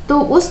 तो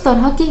उस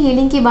तरह की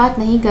हीलिंग की बात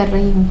नहीं कर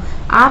रही हूँ।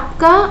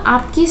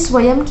 आपकी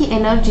स्वयं की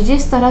एनर्जी,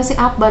 जिस तरह से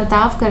आप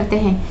बर्ताव करते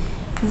हैं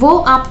वो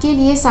आपके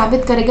लिए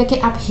साबित करेगा कि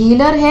आप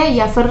हीलर है,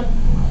 या फिर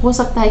हो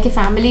सकता है कि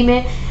फैमिली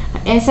में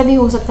ऐसा भी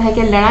हो सकता है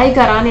कि लड़ाई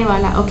कराने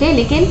वाला। ओके,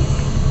 लेकिन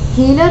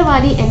हीलर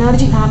वाली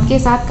एनर्जी आपके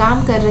साथ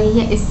काम कर रही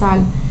है इस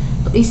साल।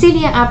 तो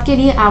इसीलिए आपके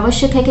लिए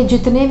आवश्यक है कि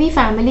जितने भी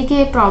फैमिली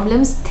के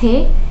प्रॉब्लम्स थे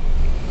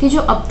कि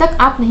जो अब तक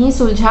आप नहीं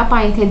सुलझा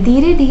पाए थे,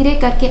 धीरे धीरे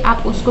करके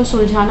आप उसको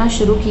सुलझाना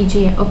शुरू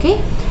कीजिए। ओके,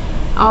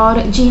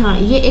 और जी हाँ,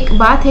 ये एक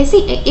बात है।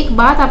 एक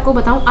बात आपको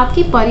बताऊं,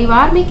 आपके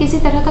परिवार में किसी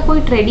तरह का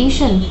कोई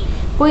ट्रेडिशन,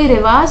 कोई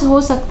रिवाज हो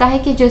सकता है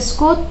कि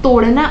जिसको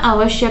तोड़ना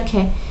आवश्यक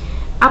है।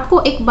 आपको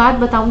एक बात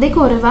बताऊं,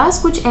 देखो रिवाज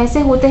कुछ ऐसे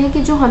होते हैं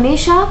कि जो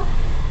हमेशा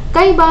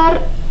कई बार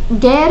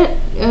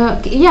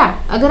या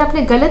अगर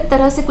आपने गलत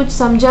तरह से कुछ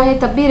समझा है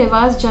तब भी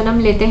रिवाज जन्म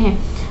लेते हैं।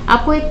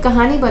 आपको एक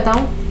कहानी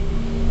बताऊं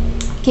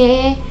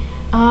कि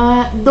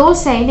 2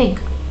 सैनिक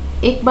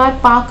एक बार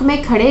पार्क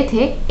में खड़े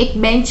थे, एक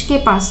बेंच के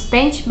पास,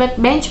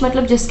 बेंच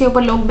मतलब जिसके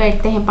ऊपर लोग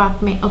बैठते हैं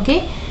पार्क में। ओके,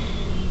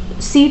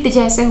 सीट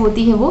जैसे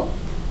होती है वो,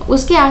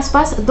 उसके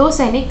आसपास 2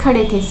 सैनिक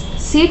खड़े थे,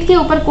 सीट के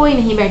ऊपर कोई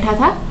नहीं बैठा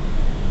था,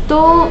 तो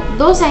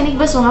 2 सैनिक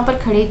बस वहाँ पर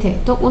खड़े थे।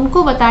 तो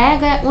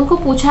उनको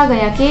पूछा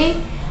गया कि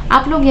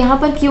आप लोग यहाँ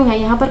पर क्यों हैं,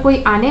 यहाँ पर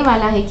कोई आने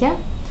वाला है क्या?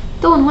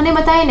 तो उन्होंने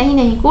बताया नहीं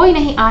नहीं कोई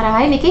नहीं आ रहा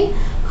है, लेकिन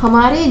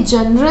हमारे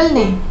जनरल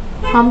ने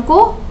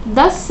हमको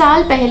 10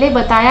 साल पहले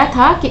बताया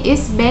था कि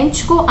इस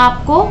बेंच को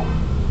आपको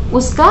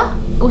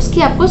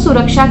उसकी आपको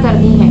सुरक्षा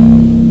करनी है।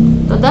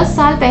 तो 10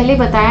 साल पहले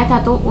बताया था।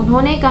 तो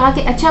उन्होंने कहा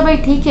कि अच्छा भाई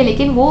ठीक है,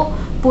 लेकिन वो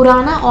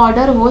पुराना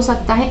ऑर्डर हो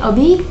सकता है,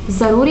 अभी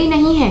ज़रूरी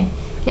नहीं है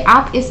कि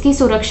आप इसकी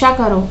सुरक्षा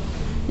करो।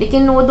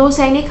 लेकिन वो 2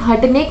 सैनिक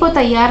हटने को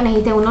तैयार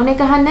नहीं थे। उन्होंने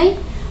कहा नहीं,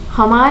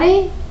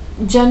 हमारे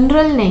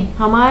जनरल ने,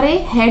 हमारे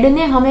हेड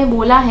ने हमें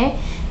बोला है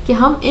कि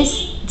हम इस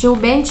जो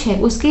बेंच है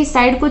उसकी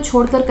साइड को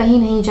छोड़कर कहीं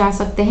नहीं जा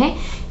सकते हैं,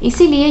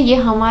 इसीलिए ये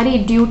हमारी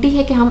ड्यूटी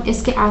है कि हम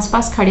इसके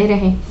आसपास खड़े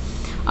रहें।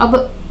 अब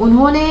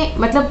उन्होंने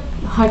मतलब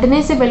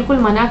हटने से बिल्कुल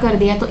मना कर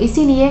दिया। तो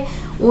इसीलिए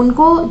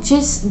उनको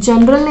जिस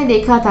जनरल ने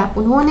देखा था,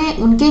 उन्होंने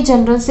उनके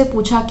जनरल से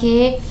पूछा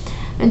कि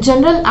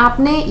जनरल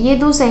आपने ये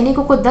 2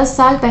 सैनिकों को 10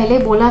 साल पहले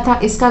बोला था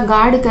इसका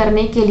गार्ड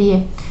करने के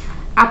लिए,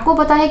 आपको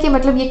पता है कि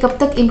मतलब ये कब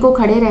तक इनको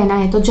खड़े रहना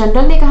है? तो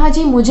जनरल ने कहा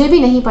जी मुझे भी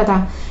नहीं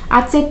पता,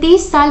 आज से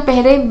 30 साल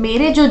पहले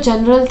मेरे जो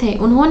जनरल थे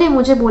उन्होंने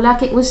मुझे बोला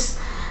कि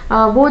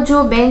वो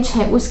जो बेंच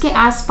है उसके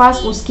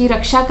आसपास उसकी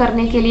रक्षा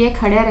करने के लिए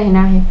खड़े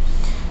रहना है।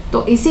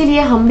 तो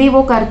इसीलिए हम भी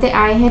वो करते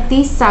आए हैं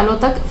 30 सालों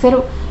तक। फिर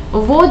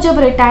वो जब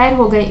रिटायर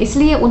हो गए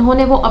इसलिए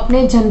उन्होंने वो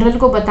अपने जनरल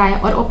को बताया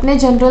और अपने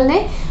जनरल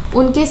ने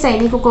उनके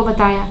सैनिकों को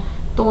बताया।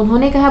 तो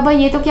उन्होंने कहा भाई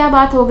ये तो क्या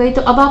बात हो गई,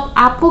 तो अब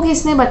आपको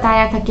किसने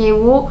बताया था कि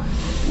वो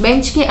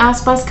बेंच के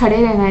आसपास खड़े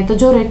रहना है? तो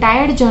जो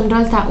रिटायर्ड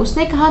जनरल था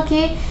उसने कहा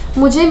कि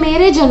मुझे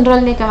मेरे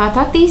जनरल ने कहा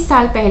था 30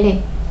 साल पहले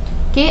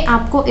कि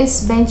आपको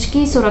इस बेंच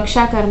की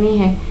सुरक्षा करनी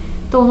है।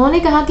 तो उन्होंने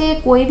कहा कि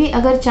कोई भी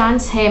अगर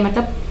चांस है,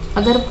 मतलब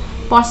अगर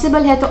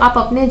पॉसिबल है तो आप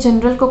अपने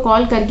जनरल को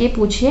कॉल करके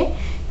पूछिए,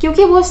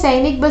 क्योंकि वो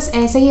सैनिक बस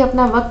ऐसे ही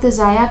अपना वक्त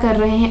ज़ाया कर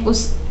रहे हैं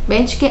उस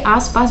बेंच के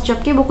आसपास,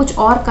 जबकि वो कुछ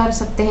और कर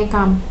सकते हैं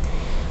काम।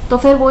 तो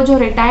फिर वो जो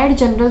रिटायर्ड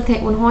जनरल थे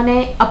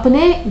उन्होंने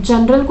अपने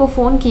जनरल को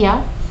फ़ोन किया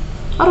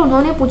और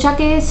उन्होंने पूछा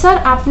कि सर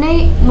आपने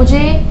मुझे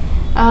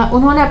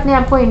उन्होंने अपने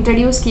आप को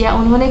इंट्रोड्यूस किया।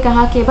 उन्होंने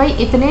कहा कि भाई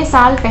इतने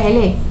साल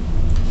पहले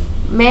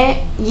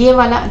मैं ये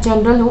वाला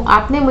जनरल हूँ,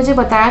 आपने मुझे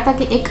बताया था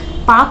कि एक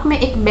पार्क में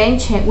एक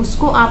बेंच है,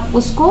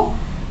 उसको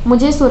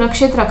मुझे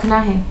सुरक्षित रखना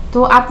है।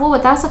 तो आप वो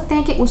बता सकते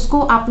हैं कि उसको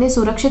आपने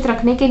सुरक्षित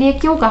रखने के लिए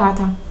क्यों कहा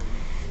था?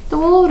 तो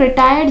वो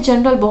रिटायर्ड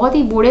जनरल बहुत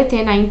ही बूढ़े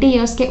थे, 90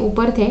 ईयर्स के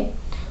ऊपर थे।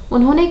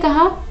 उन्होंने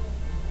कहा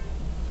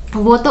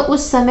वो तो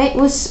उस समय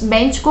उस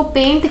बेंच को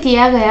पेंट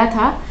किया गया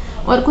था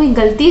और कोई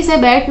गलती से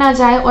बैठ ना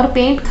जाए और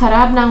पेंट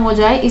खराब ना हो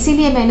जाए,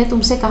 इसीलिए मैंने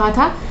तुमसे कहा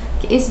था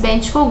कि इस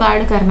बेंच को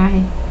गार्ड करना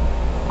है।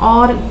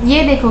 और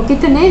ये देखो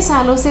कितने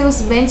सालों से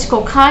उस बेंच को,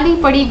 खाली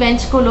पड़ी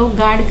बेंच को लोग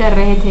गार्ड कर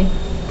रहे थे।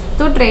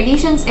 तो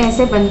ट्रेडिशंस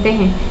ऐसे बनते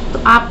हैं। तो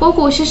आपको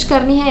कोशिश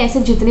करनी है ऐसे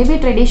जितने भी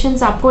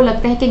ट्रेडिशंस आपको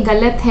लगते हैं कि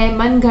गलत है,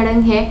 मन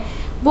गढ़ंत है,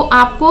 वो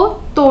आपको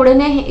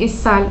तोड़ने हैं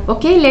इस साल।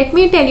 Okay, late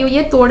me tell you,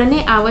 ये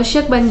तोड़ने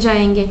आवश्यक बन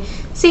जाएंगे।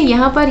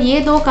 यहाँ पर ये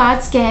 2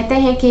 कार्ड्स कहते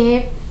हैं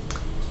कि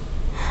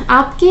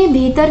आपके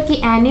भीतर की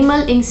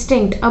एनिमल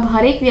इंस्टिंक्ट, अब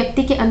हर एक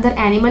व्यक्ति के अंदर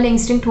एनिमल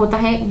इंस्टिंक्ट होता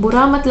है,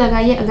 बुरा मत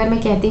लगाइए अगर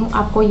मैं कहती हूँ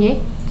आपको,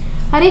 ये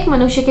हर एक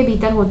मनुष्य के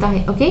भीतर होता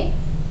है। ओके,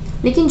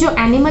 लेकिन जो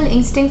एनिमल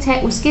इंस्टिंक्ट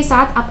है उसके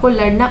साथ आपको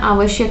लड़ना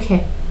आवश्यक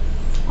है।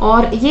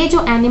 और ये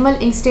जो एनिमल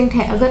इंस्टिंक्ट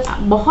है अगर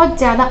बहुत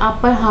ज़्यादा आप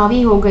पर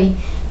हावी हो गई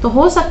तो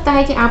हो सकता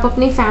है कि आप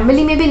अपनी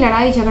फैमिली में भी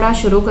लड़ाई झगड़ा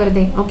शुरू कर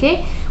दें। ओके,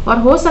 और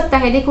हो सकता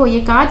है, देखो ये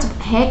कार्ड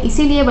है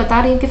इसीलिए बता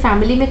रही हूँ कि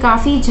फैमिली में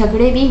काफ़ी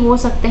झगड़े भी हो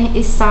सकते हैं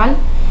इस साल।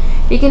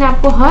 लेकिन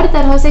आपको हर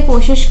तरह से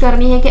कोशिश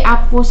करनी है कि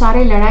आप वो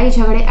सारे लड़ाई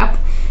झगड़े आप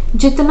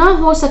जितना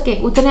हो सके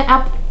उतने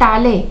आप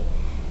टालें,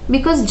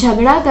 बिकॉज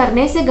झगड़ा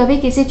करने से कभी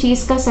किसी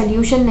चीज़ का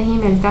सल्यूशन नहीं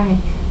मिलता है।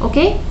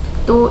 ओके,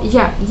 तो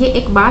ये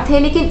एक बात है।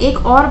 लेकिन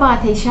एक और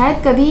बात है,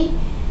 शायद कभी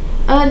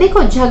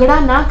देखो झगड़ा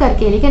ना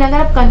करके, लेकिन अगर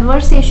आप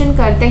कन्वर्सेशन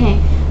करते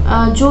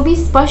हैं, जो भी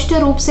स्पष्ट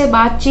रूप से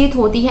बातचीत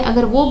होती है,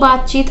 अगर वो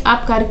बातचीत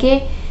आप करके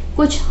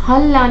कुछ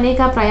हल लाने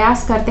का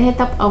प्रयास करते हैं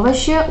तब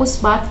अवश्य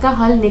उस बात का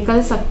हल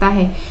निकल सकता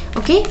है।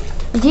 ओके,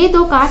 ये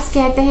 2 कार्ड्स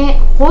कहते हैं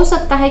हो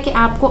सकता है कि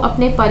आपको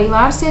अपने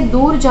परिवार से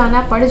दूर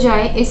जाना पड़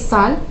जाए इस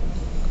साल।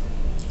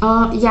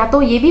 या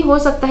तो ये भी हो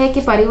सकता है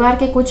कि परिवार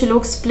के कुछ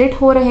लोग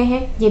स्प्लिट हो रहे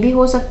हैं, ये भी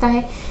हो सकता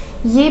है।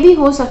 ये भी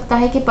हो सकता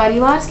है कि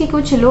परिवार के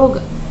कुछ लोग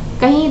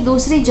कहीं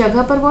दूसरी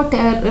जगह पर वो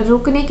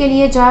रुकने के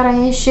लिए जा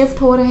रहे हैं,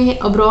 शिफ्ट हो रहे हैं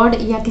अब्रॉड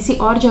या किसी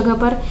और जगह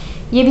पर,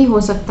 ये भी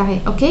हो सकता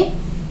है। ओके,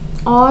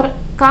 और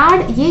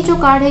ये जो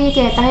कार्ड है ये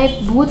कहता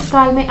है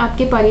भूतकाल में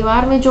आपके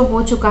परिवार में जो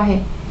हो चुका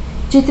है,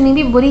 जितनी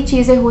भी बुरी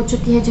चीज़ें हो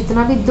चुकी है,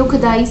 जितना भी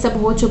दुखदायी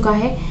सब हो चुका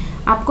है,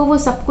 आपको वो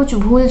सब कुछ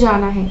भूल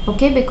जाना है।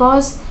 ओके,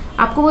 बिकॉज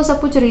आपको वो सब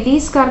कुछ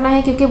रिलीज़ करना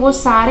है, क्योंकि वो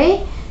सारे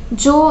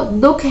जो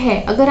दुख है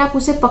अगर आप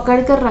उसे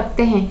पकड़ कर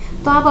रखते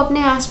हैं तो आप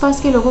अपने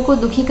आसपास के लोगों को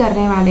दुखी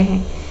करने वाले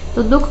हैं।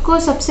 तो दुख को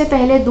सबसे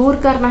पहले दूर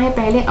करना है,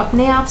 पहले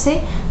अपने आप से,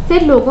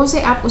 फिर लोगों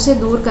से आप उसे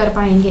दूर कर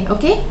पाएंगे।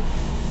 ओके,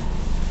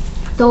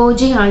 तो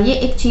जी हाँ, ये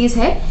एक चीज़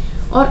है।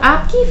 और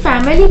आपकी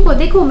फैमिली को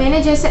देखो,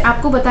 मैंने जैसे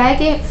आपको बताया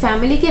कि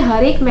फैमिली के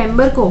हर एक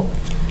मेंबर को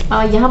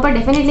यहाँ पर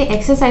डेफिनेटली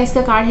एक्सरसाइज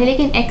का कार्ड है,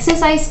 लेकिन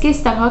एक्सरसाइज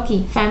किस तरह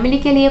की, फैमिली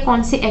के लिए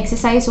कौन सी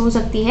एक्सरसाइज हो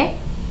सकती है?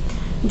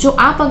 जो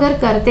आप अगर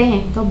करते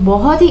हैं तो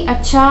बहुत ही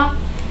अच्छा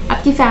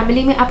आपकी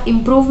फैमिली में आप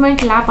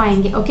इम्प्रूवमेंट ला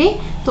पाएंगे। ओके,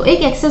 तो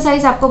एक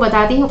एक्सरसाइज आपको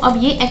बताती हूँ।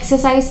 अब ये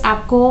एक्सरसाइज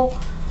आपको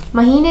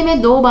महीने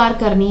में 2 बार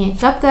करनी है।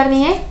 कब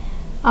करनी है?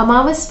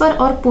 अमावस पर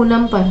और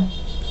पूनम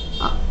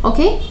पर।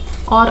 ओके,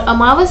 और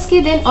अमावस के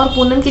दिन और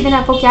पूनम के दिन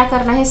आपको क्या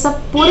करना है, सब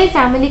पूरे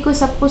फैमिली को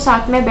सबको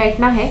साथ में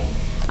बैठना है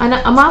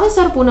अमावस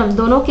और पूनम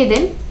दोनों के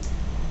दिन।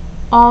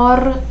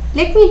 और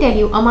लेट मी टेल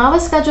यू,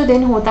 अमावस का जो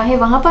दिन होता है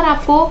वहाँ पर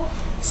आपको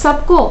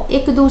सबको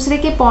एक दूसरे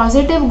के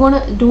पॉजिटिव गुण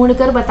ढूंढ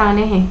कर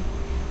बताने हैं।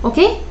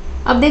 ओके,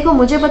 अब देखो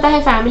मुझे पता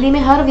है फैमिली में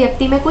हर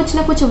व्यक्ति में कुछ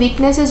ना कुछ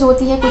वीकनेसेस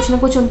होती है, कुछ ना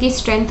कुछ उनकी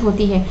स्ट्रेंथ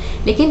होती है,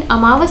 लेकिन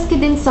अमावस के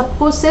दिन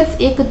सबको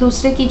सिर्फ एक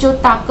दूसरे की जो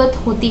ताकत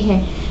होती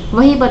है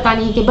वही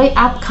बतानी है कि भाई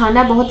आप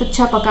खाना बहुत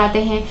अच्छा पकाते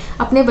हैं।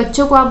 अपने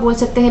बच्चों को आप बोल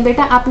सकते हैं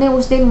बेटा आपने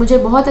उस दिन मुझे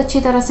बहुत अच्छी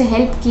तरह से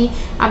हेल्प की।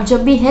 आप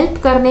जब भी हेल्प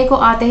करने को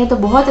आते हैं तो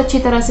बहुत अच्छी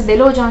तरह से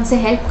दिलो जान से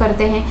हेल्प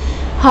करते हैं।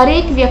 हर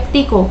एक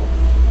व्यक्ति को,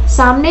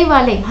 सामने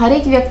वाले हर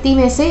एक व्यक्ति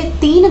में से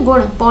 3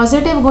 गुण,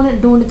 पॉजिटिव गुण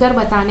ढूंढ कर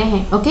बताने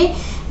हैं। ओके,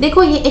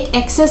 देखो ये एक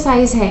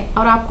एक्सरसाइज है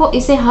और आपको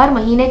इसे हर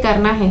महीने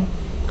करना है।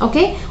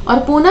 ओके, और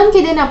पूनम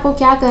के दिन आपको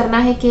क्या करना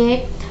है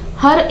कि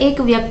हर एक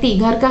व्यक्ति,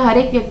 घर का हर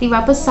एक व्यक्ति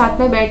वापस साथ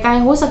में बैठता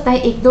है। हो सकता है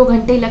 1-2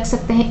 घंटे लग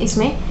सकते हैं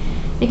इसमें,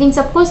 लेकिन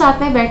सबको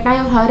साथ में बैठना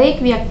है और हर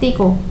एक व्यक्ति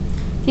को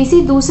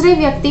किसी दूसरे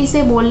व्यक्ति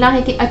से बोलना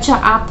है कि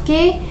अच्छा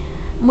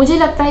मुझे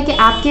लगता है कि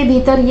आपके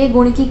भीतर ये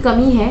गुण की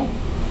कमी है।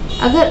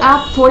 अगर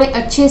आप थोड़े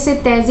अच्छे से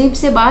तहजीब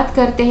से बात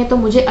करते हैं तो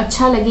मुझे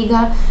अच्छा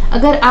लगेगा।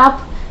 अगर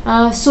आप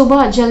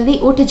सुबह जल्दी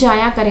उठ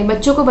जाया करें,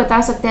 बच्चों को बता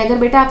सकते हैं अगर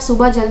बेटा आप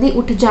सुबह जल्दी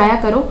उठ जाया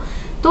करो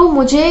तो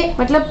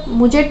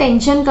मुझे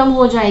टेंशन कम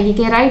हो जाएगी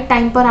कि राइट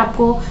टाइम पर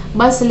आपको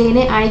बस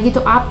लेने आएगी तो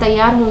आप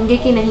तैयार होंगे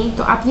कि नहीं।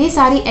 तो आप ये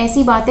सारी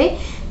ऐसी बातें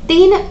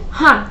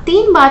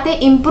 3 बातें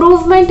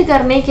इम्प्रूवमेंट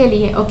करने के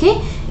लिए, ओके,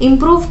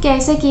 इम्प्रूव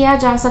कैसे किया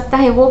जा सकता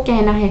है वो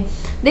कहना है।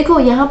 देखो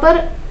यहाँ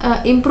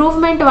पर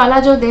इम्प्रूवमेंट वाला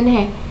जो दिन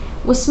है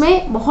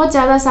उसमें बहुत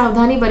ज़्यादा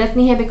सावधानी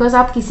बरतनी है, बिकॉज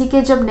आप किसी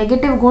के जब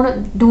नेगेटिव गुण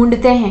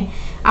ढूंढते हैं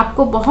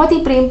आपको बहुत ही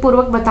प्रेम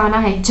पूर्वक बताना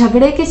है,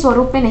 झगड़े के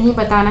स्वरूप में नहीं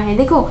बताना है।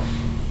 देखो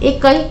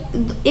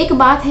एक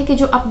बात है कि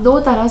जो आप 2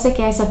 तरह से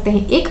कह सकते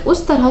हैं। एक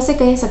उस तरह से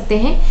कह सकते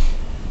हैं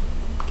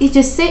कि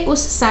जिससे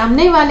उस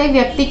सामने वाले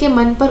व्यक्ति के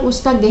मन पर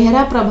उसका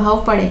गहरा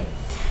प्रभाव पड़े,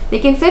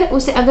 लेकिन फिर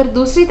उसे अगर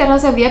दूसरी तरह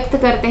से व्यक्त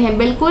करते हैं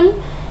बिल्कुल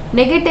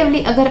नेगेटिवली,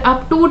 अगर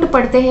आप टूट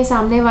पड़ते हैं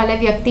सामने वाले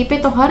व्यक्ति पे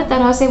तो हर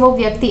तरह से वो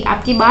व्यक्ति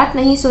आपकी बात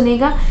नहीं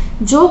सुनेगा,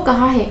 जो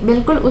कहा है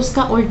बिल्कुल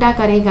उसका उल्टा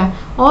करेगा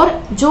और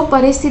जो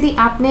परिस्थिति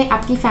आपने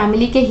आपकी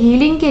फैमिली के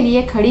हीलिंग के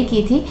लिए खड़ी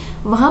की थी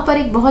वहाँ पर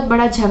एक बहुत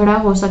बड़ा झगड़ा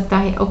हो सकता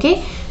है। ओके,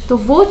 तो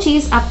वो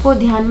चीज़ आपको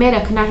ध्यान में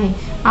रखना है।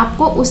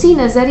 आपको उसी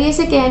नज़रिए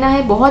से कहना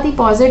है, बहुत ही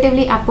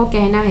पॉजिटिवली आपको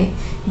कहना है।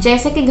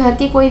 जैसे कि घर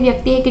के कोई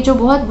व्यक्ति है कि जो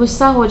बहुत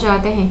गुस्सा हो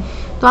जाते हैं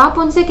तो आप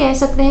उनसे कह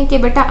सकते हैं कि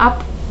बेटा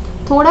आप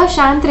थोड़ा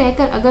शांत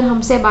रहकर अगर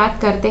हमसे बात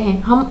करते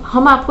हैं,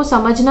 हम आपको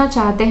समझना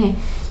चाहते हैं,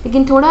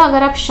 लेकिन थोड़ा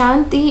अगर आप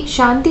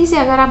शांति से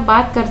अगर आप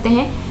बात करते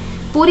हैं,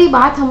 पूरी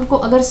बात हमको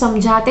अगर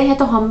समझाते हैं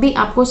तो हम भी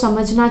आपको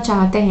समझना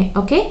चाहते हैं।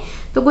 ओके,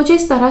 तो कुछ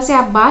इस तरह से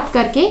आप बात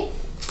करके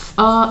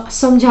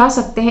समझा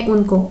सकते हैं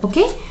उनको।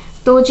 ओके,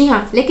 तो जी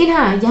हाँ, लेकिन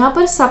हाँ यहाँ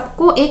पर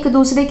सबको एक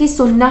दूसरे की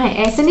सुनना है।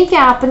 ऐसे नहीं कि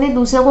आपने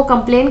दूसरे को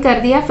कंप्लेन कर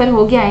दिया फिर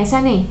हो गया, ऐसा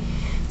नहीं।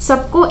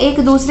 सबको एक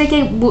दूसरे के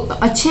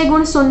अच्छे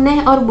गुण सुनने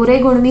हैं और बुरे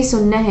गुण भी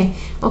सुनने हैं।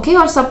 ओके,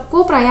 और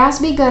सबको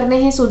प्रयास भी करने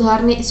हैं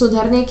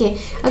सुधरने के।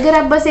 अगर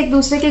आप बस एक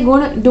दूसरे के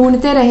गुण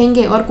ढूंढते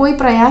रहेंगे और कोई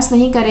प्रयास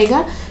नहीं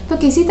करेगा तो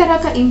किसी तरह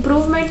का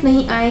इम्प्रूवमेंट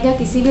नहीं आएगा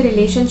किसी भी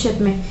रिलेशनशिप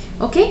में।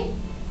 ओके,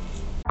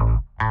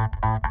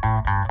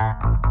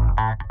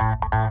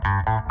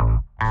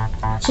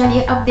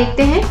 चलिए अब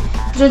देखते हैं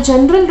जो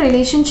जनरल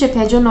रिलेशनशिप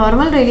है, जो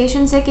नॉर्मल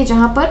रिलेशंस है कि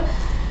जहाँ पर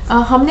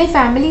हमने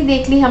फैमिली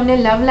देख ली, हमने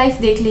लव लाइफ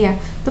देख लिया,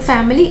 तो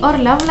फैमिली और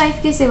लव लाइफ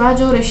के सिवा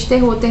जो रिश्ते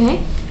होते हैं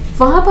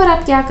वहाँ पर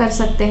आप क्या कर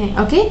सकते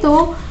हैं। ओके,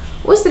 तो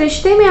उस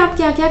रिश्ते में आप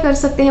क्या क्या कर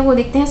सकते हैं वो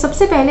देखते हैं।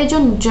 सबसे पहले जो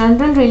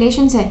जनरल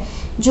रिलेशंस है,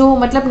 जो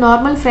मतलब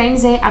नॉर्मल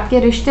फ्रेंड्स है, आपके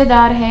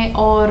रिश्तेदार हैं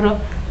और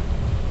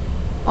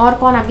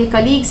कौन, आपके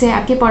कलीग्स हैं,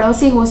 आपके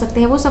पड़ोसी हो सकते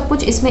हैं, वो सब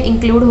कुछ इसमें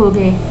इंक्लूड हो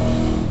गए।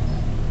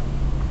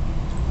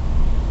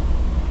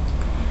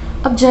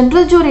 अब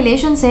जनरल जो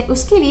रिलेशंस है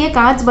उसके लिए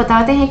कार्ड्स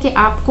बताते हैं कि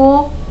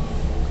आपको,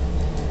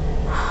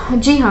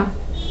 जी हाँ,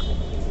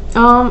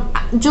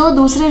 जो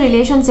दूसरे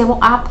रिलेशंस है वो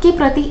आपके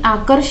प्रति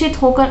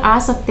आकर्षित होकर आ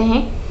सकते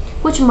हैं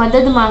कुछ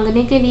मदद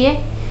मांगने के लिए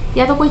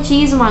या तो कोई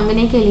चीज़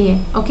मांगने के लिए।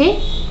 ओके,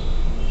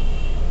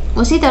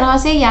 उसी तरह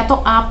से या तो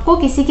आपको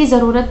किसी की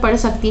ज़रूरत पड़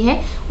सकती है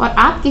और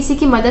आप किसी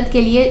की मदद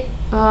के लिए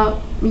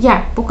या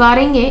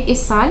पुकारेंगे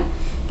इस साल,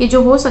 कि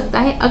जो हो सकता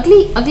है।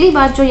 अगली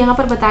बात जो यहाँ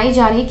पर बताई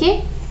जा रही है कि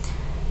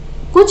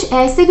कुछ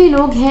ऐसे भी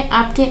लोग हैं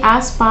आपके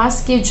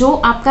आसपास के जो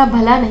आपका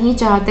भला नहीं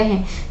चाहते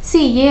हैं।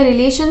 ये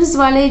रिलेशंस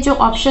वाले जो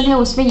ऑप्शन है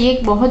उसमें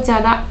ये बहुत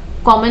ज़्यादा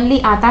कॉमनली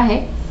आता है,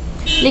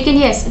 लेकिन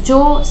यस,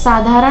 जो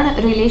साधारण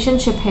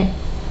रिलेशनशिप है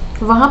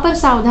वहाँ पर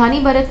सावधानी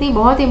बरतनी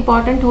बहुत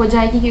इंपॉर्टेंट हो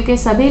जाएगी, क्योंकि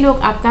सभी लोग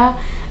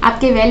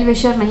आपके वेल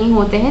विशर नहीं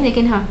होते हैं।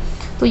 लेकिन हाँ,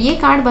 तो ये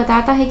कार्ड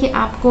बताता है कि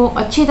आपको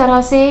अच्छी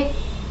तरह से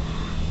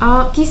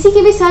किसी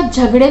के भी साथ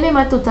झगड़े में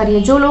मत उतरिए।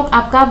 जो लोग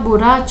आपका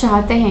बुरा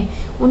चाहते हैं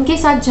उनके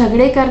साथ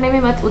झगड़े करने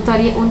में मत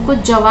उतरिए, उनको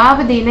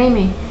जवाब देने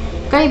में।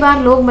 कई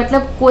बार लोग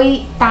मतलब कोई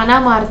ताना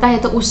मारता है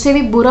तो उससे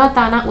भी बुरा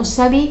ताना,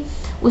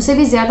 उससे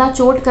भी ज़्यादा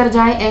चोट कर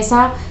जाए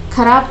ऐसा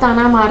खराब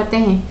ताना मारते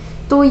हैं।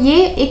 तो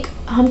ये एक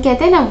हम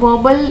कहते हैं ना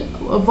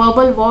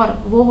वर्बल वॉर,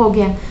 वो हो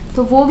गया।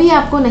 तो वो भी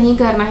आपको नहीं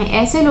करना है,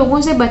 ऐसे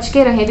लोगों से बच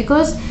के रहें।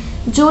 बिकॉज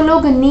जो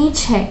लोग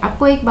नीच है,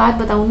 आपको एक बात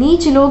बताऊं,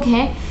 नीच लोग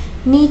हैं,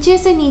 नीचे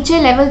से नीचे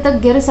लेवल तक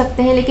गिर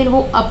सकते हैं, लेकिन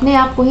वो अपने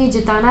आप को ही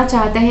जिताना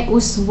चाहते हैं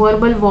उस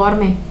वर्बल वॉर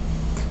में।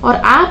 और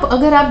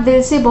अगर आप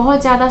दिल से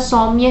बहुत ज़्यादा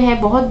सौम्य है,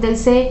 बहुत दिल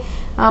से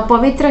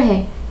पवित्र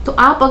है, तो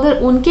आप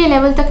अगर उनके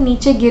लेवल तक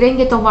नीचे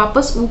गिरेंगे तो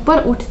वापस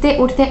ऊपर उठते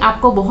उठते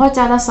आपको बहुत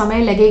ज़्यादा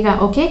समय लगेगा।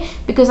 ओके,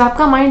 बिकॉज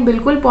आपका माइंड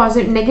बिल्कुल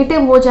पॉजिटिव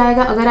नेगेटिव हो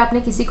जाएगा अगर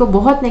आपने किसी को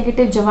बहुत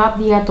नेगेटिव जवाब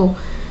दिया तो।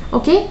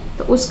 ओके,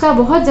 तो उसका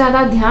बहुत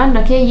ज़्यादा ध्यान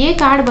रखें। ये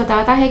कार्ड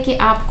बताता है कि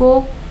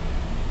आपको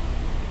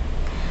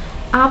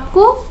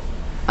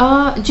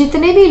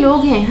जितने भी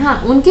लोग हैं, हाँ,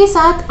 उनके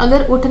साथ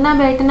अगर उठना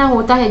बैठना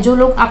होता है, जो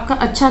लोग आपका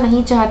अच्छा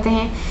नहीं चाहते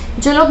हैं,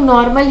 जो लोग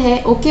नॉर्मल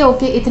है,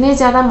 ओके इतने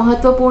ज़्यादा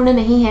महत्वपूर्ण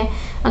नहीं है,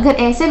 अगर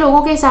ऐसे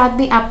लोगों के साथ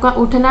भी आपका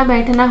उठना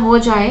बैठना हो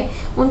जाए,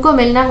 उनको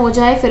मिलना हो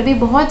जाए, फिर भी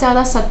बहुत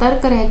ज़्यादा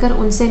सतर्क रहकर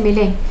उनसे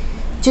मिलें।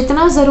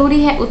 जितना ज़रूरी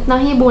है उतना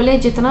ही बोलें,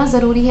 जितना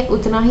ज़रूरी है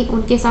उतना ही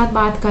उनके साथ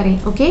बात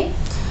करें। ओके,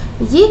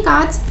 ये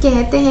कार्ड्स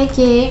कहते हैं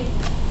कि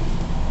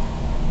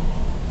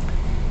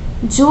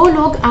जो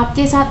लोग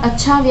आपके साथ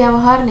अच्छा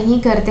व्यवहार नहीं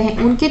करते हैं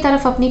उनकी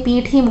तरफ अपनी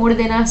पीठ ही मोड़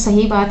देना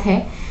सही बात है।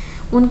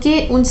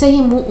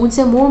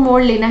 उनसे मुंह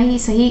मोड़ लेना ही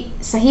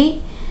सही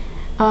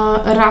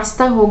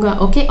रास्ता होगा।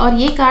 ओके, और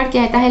ये कार्ड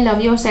कहता है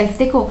लव योर सेल्फ।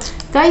 देखो,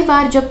 कई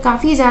बार जब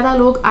काफ़ी ज़्यादा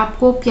लोग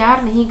आपको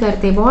प्यार नहीं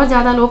करते, बहुत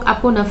ज़्यादा लोग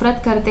आपको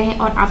नफरत करते हैं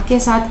और आपके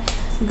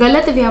साथ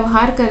गलत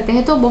व्यवहार करते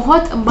हैं, तो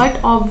बहुत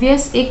बट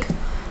ऑब्वियस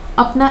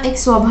अपना एक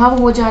स्वभाव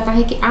हो जाता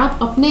है कि आप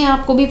अपने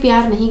आप को भी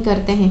प्यार नहीं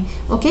करते हैं।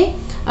 ओके,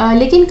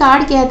 लेकिन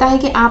कार्ड कहता है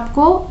कि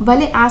आपको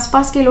भले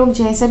आसपास के लोग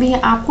जैसे भी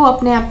हैं, आपको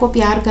अपने आप को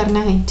प्यार करना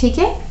है। ठीक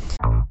है,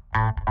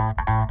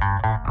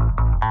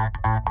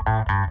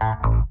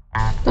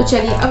 तो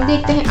चलिए अब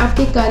देखते हैं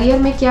आपके करियर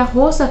में क्या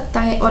हो सकता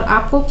है और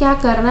आपको क्या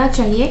करना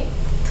चाहिए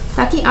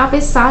ताकि आप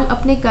इस साल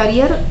अपने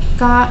करियर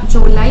का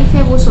जो लाइफ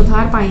है वो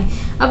सुधार पाएं।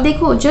 अब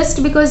देखो,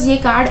 जस्ट बिकॉज ये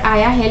कार्ड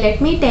आया है,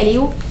 लेट मी टेल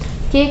यू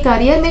कि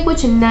करियर में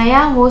कुछ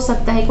नया हो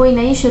सकता है, कोई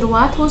नई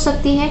शुरुआत हो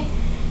सकती है,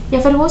 या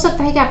फिर हो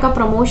सकता है कि आपका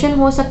प्रमोशन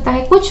हो सकता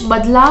है, कुछ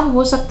बदलाव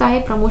हो सकता है,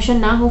 प्रमोशन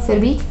ना हो फिर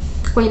भी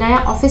कोई नया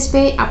ऑफिस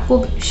पे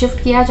आपको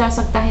शिफ्ट किया जा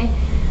सकता है,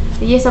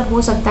 ये सब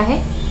हो सकता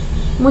है।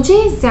 मुझे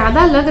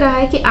ज़्यादा लग रहा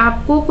है कि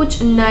आपको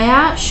कुछ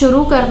नया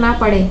शुरू करना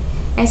पड़े,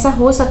 ऐसा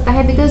हो सकता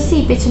है। बिकॉज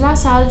पिछला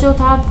साल जो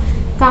था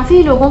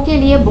काफ़ी लोगों के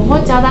लिए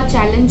बहुत ज़्यादा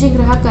चैलेंजिंग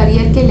रहा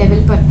करियर के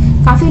लेवल पर।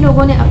 काफ़ी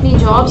लोगों ने अपनी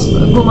जॉब्स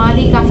गुमा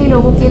दी, काफ़ी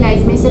लोगों की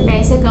लाइफ में से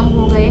पैसे कम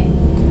हो गए।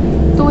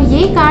 तो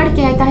ये कार्ड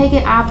कहता है कि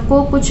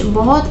आपको कुछ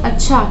बहुत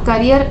अच्छा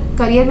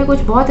करियर में कुछ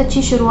बहुत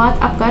अच्छी शुरुआत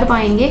आप कर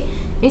पाएंगे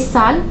इस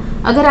साल।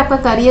 अगर आपका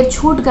करियर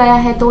छूट गया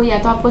है तो, या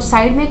तो आपको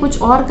साइड में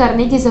कुछ और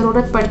करने की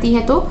ज़रूरत पड़ती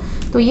है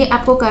तो ये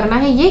आपको करना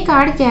है। ये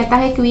कार्ड कहता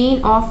है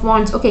क्वीन ऑफ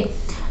वॉन्ड्स। ओके,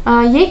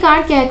 ये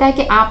कार्ड कहता है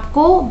कि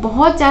आपको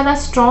बहुत ज़्यादा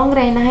स्ट्रॉन्ग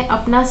रहना है,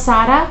 अपना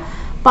सारा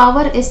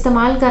पावर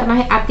इस्तेमाल करना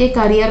है आपके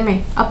करियर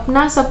में,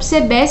 अपना सबसे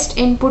बेस्ट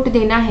इनपुट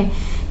देना है।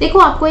 देखो,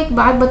 आपको एक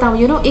बात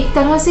बताऊँ, एक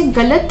तरह से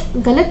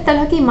गलत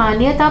तरह की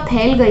मान्यता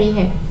फैल गई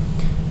है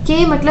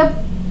कि मतलब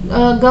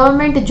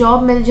गवर्नमेंट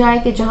जॉब मिल जाए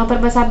कि जहाँ पर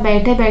बस आप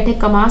बैठे बैठे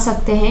कमा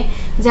सकते हैं,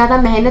 ज़्यादा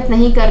मेहनत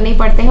नहीं करनी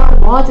पड़ते हैं और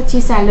बहुत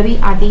अच्छी सैलरी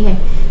आती है।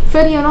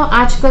 फिर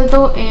आजकल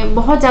तो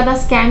बहुत ज़्यादा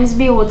स्कैम्स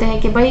भी होते हैं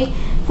कि भाई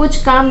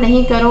कुछ काम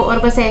नहीं करो और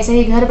बस ऐसे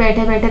ही घर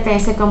बैठे बैठे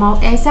पैसे कमाओ।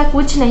 ऐसा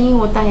कुछ नहीं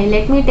होता है।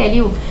 Late me tell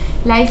you,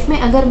 life में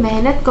अगर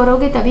मेहनत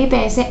करोगे तभी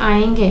पैसे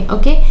आएंगे।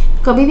 ओके,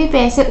 कभी भी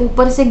पैसे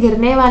ऊपर से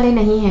गिरने वाले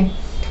नहीं हैं।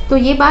 तो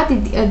ये बात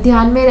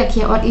ध्यान में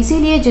रखिए, और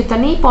इसीलिए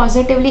जितनी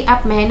पॉजिटिवली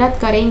आप मेहनत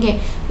करेंगे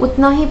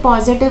उतना ही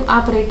पॉजिटिव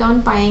आप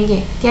रिटर्न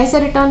पाएंगे। कैसे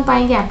रिटर्न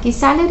पाएंगे? आपकी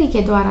सैलरी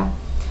के द्वारा।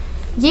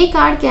 ये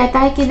कार्ड कहता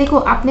है कि देखो,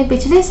 आपने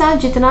पिछले साल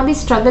जितना भी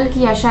स्ट्रगल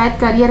किया शायद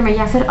करियर में,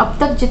 या फिर अब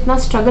तक जितना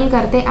स्ट्रगल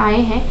करते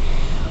आए हैं,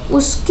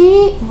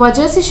 उसकी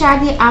वजह से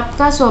शायद ये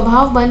आपका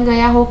स्वभाव बन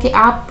गया हो कि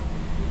आप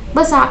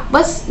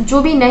बस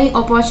जो भी नई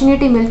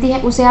अपॉर्चुनिटी मिलती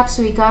है उसे आप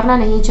स्वीकारना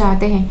नहीं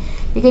चाहते हैं।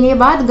 लेकिन ये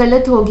बात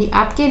गलत होगी।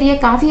 आपके लिए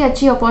काफ़ी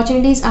अच्छी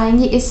अपॉर्चुनिटीज़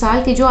आएंगी इस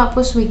साल की जो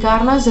आपको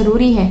स्वीकारना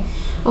ज़रूरी है।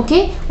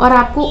 ओके, और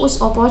आपको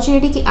उस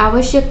अपॉर्चुनिटी की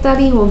आवश्यकता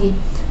भी होगी।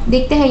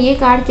 देखते हैं ये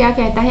कार्ड क्या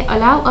कहता है।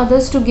 Allow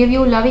others to give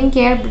you loving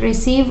care,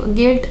 receive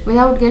guilt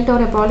without guilt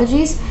और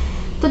अपॉलॉजीज।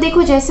 तो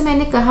देखो, जैसे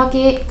मैंने कहा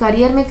कि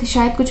करियर में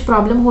शायद कुछ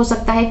प्रॉब्लम हो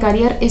सकता है,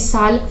 करियर इस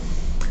साल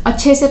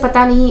अच्छे से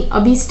पता नहीं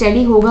अभी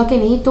स्टडी होगा कि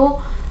नहीं। तो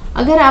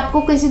अगर आपको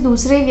किसी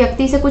दूसरे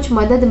व्यक्ति से कुछ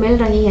मदद मिल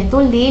रही है तो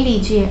ले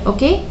लीजिए।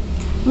 ओके,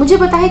 मुझे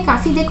पता है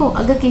काफ़ी, देखो,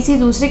 अगर किसी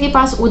दूसरे के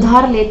पास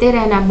उधार लेते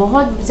रहना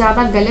बहुत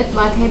ज़्यादा गलत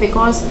बात है।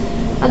 बिकॉज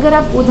अगर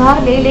आप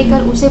उधार ले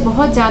लेकर उसे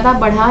बहुत ज़्यादा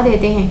बढ़ा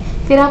देते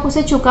हैं, फिर आप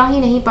उसे चुका ही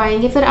नहीं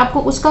पाएंगे, फिर आपको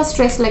उसका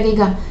स्ट्रेस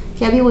लगेगा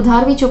कि अभी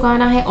उधार भी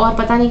चुकाना है और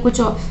पता नहीं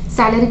कुछ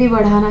सैलरी भी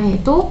बढ़ाना है।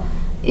 तो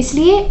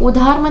इसलिए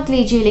उधार मत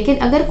लीजिए। लेकिन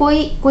अगर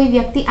कोई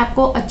व्यक्ति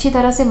आपको अच्छी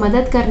तरह से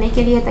मदद करने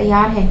के लिए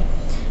तैयार है,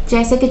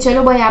 जैसे कि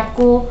चलो भाई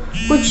आपको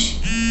कुछ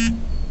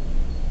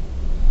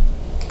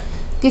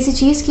किसी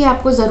चीज़ की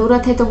आपको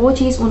ज़रूरत है तो वो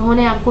चीज़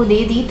उन्होंने आपको दे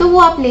दी तो वो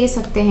आप ले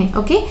सकते हैं,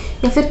 ओके।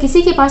 या फिर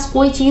किसी के पास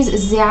कोई चीज़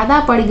ज़्यादा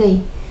पड़ गई,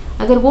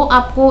 अगर वो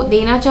आपको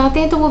देना चाहते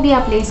हैं तो वो भी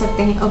आप ले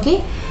सकते हैं, ओके।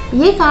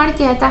 ये कार्ड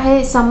कहता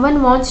है someone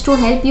wants to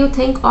help you,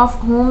 think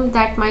of home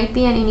that might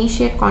be N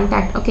initiate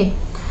contact, okay.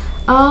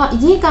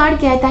 ये कार्ड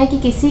कहता है कि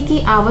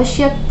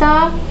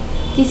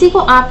किसी को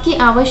आपकी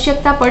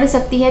आवश्यकता पड़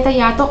सकती है, तो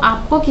या तो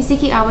आपको किसी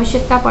की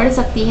आवश्यकता पड़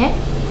सकती है,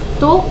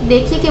 तो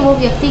देखिए कि वो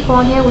व्यक्ति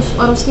कौन है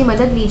और उसकी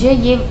मदद लीजिए।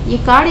 ये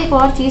कार्ड एक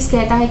और चीज़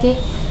कहता है कि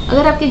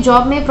अगर आपके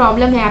जॉब में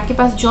प्रॉब्लम है, आपके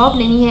पास जॉब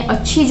नहीं है,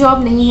 अच्छी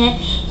जॉब नहीं है,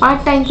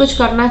 पार्ट टाइम कुछ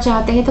करना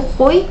चाहते हैं, तो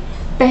कोई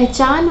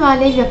पहचान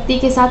वाले व्यक्ति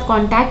के साथ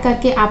कांटेक्ट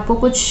करके आपको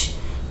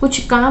कुछ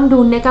काम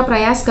ढूंढने का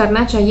प्रयास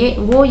करना चाहिए,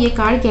 वो ये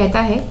कार्ड कहता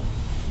है।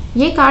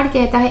 ये कार्ड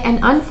कहता है N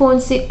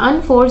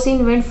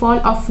unforeseen windfall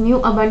of new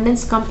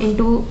abundance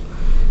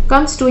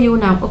comes to you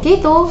now, okay.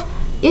 तो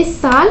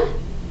इस साल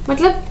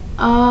मतलब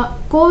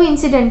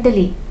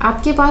कोइंसिडेंटली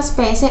आपके पास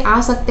पैसे आ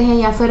सकते हैं,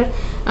 या फिर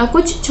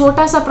कुछ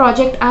छोटा सा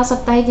प्रोजेक्ट आ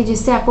सकता है कि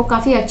जिससे आपको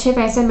काफ़ी अच्छे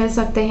पैसे मिल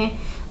सकते हैं,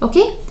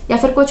 ओके। या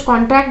फिर कुछ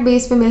कॉन्ट्रैक्ट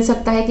बेस पे मिल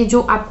सकता है कि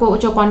जो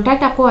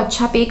कॉन्ट्रैक्ट आपको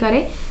अच्छा पे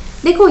करे।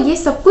 देखो ये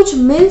सब कुछ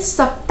मिल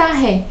सकता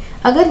है,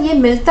 अगर ये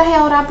मिलता है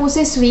और आप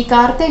उसे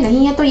स्वीकारते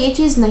नहीं है तो ये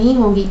चीज़ नहीं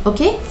होगी,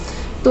 ओके।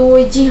 तो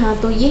जी हाँ,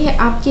 तो ये है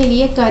आपके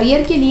लिए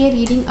करियर के लिए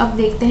रीडिंग। अब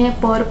देखते हैं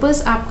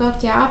पर्पस आपका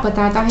क्या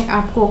बताता है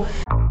आपको।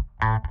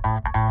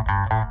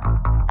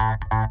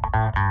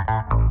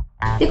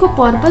 देखो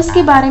पर्पस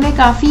के बारे में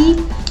काफ़ी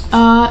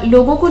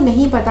लोगों को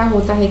नहीं पता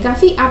होता है।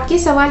 काफ़ी आपके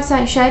सवाल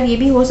शायद ये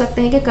भी हो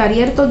सकते हैं कि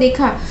करियर तो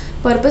देखा,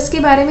 पर्पस के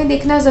बारे में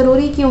देखना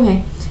ज़रूरी क्यों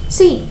है।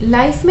 सी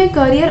लाइफ में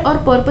करियर और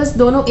पर्पस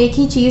दोनों एक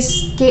ही चीज़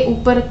के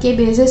ऊपर के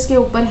बेसिस के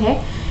ऊपर है,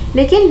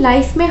 लेकिन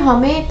लाइफ में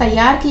हमें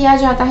तैयार किया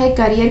जाता है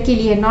करियर के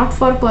लिए, नॉट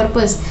फॉर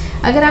पर्पस।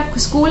 अगर आप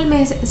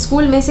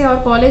स्कूल में से और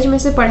कॉलेज में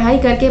से पढ़ाई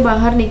करके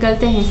बाहर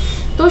निकलते हैं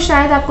तो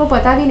शायद आपको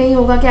पता भी नहीं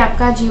होगा कि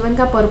आपका जीवन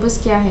का पर्पस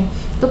क्या है।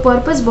 तो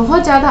पर्पस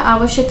बहुत ज़्यादा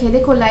आवश्यक है।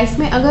 देखो लाइफ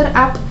में अगर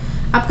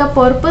आपका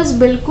पर्पस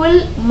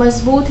बिल्कुल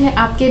मजबूत है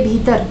आपके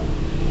भीतर,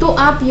 तो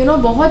आप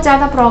बहुत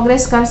ज़्यादा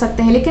प्रोग्रेस कर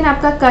सकते हैं। लेकिन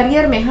आपका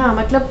करियर में, हाँ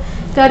मतलब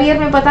करियर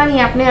में पता नहीं,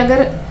 आपने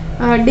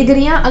अगर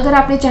डिग्रियां अगर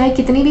आपने चाहे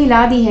कितनी भी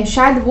ला दी है,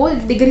 शायद वो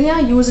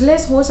डिग्रियां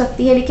यूजलेस हो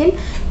सकती है, लेकिन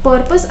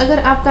पर्पस अगर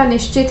आपका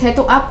निश्चित है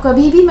तो आप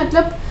कभी भी,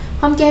 मतलब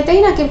हम कहते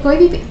हैं ना कि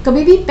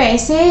कभी भी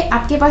पैसे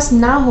आपके पास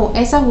ना हो,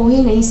 ऐसा हो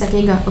ही नहीं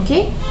सकेगा,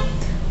 ओके।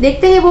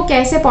 देखते हैं वो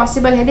कैसे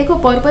पॉसिबल है। देखो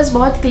पर्पस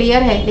बहुत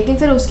क्लियर है, लेकिन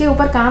फिर उसके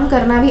ऊपर काम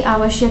करना भी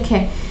आवश्यक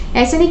है।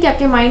 ऐसे नहीं कि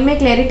आपके माइंड में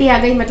क्लैरिटी आ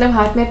गई मतलब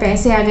हाथ में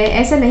पैसे आ गए,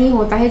 ऐसा नहीं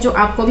होता है, जो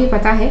आपको भी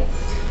पता है।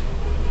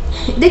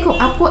 देखो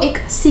आपको एक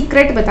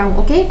सीक्रेट बताऊं,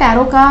 ओके।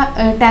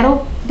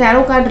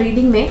 टैरो कार्ड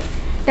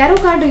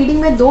रीडिंग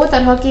में दो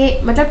तरह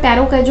के, मतलब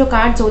टैरो के जो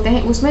कार्ड्स होते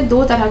हैं उसमें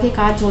दो तरह के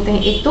कार्ड्स होते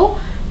हैं। एक तो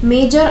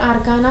मेजर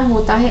आर्काना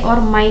होता है और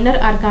माइनर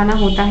आर्काना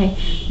होता है।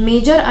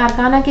 मेजर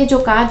आर्काना के जो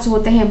कार्ड्स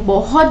होते हैं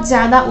बहुत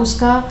ज़्यादा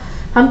उसका,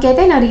 हम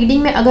कहते हैं ना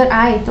रीडिंग में अगर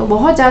आए तो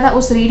बहुत ज़्यादा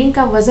उस रीडिंग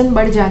का वजन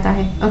बढ़ जाता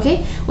है, ओके।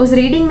 उस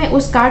रीडिंग में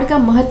उस कार्ड का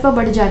महत्व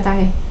बढ़ जाता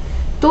है।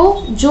 तो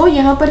जो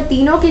यहाँ पर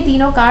तीनों के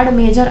तीनों कार्ड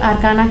मेजर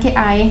आर्काना के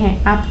आए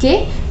हैं आपके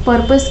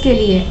पर्पस के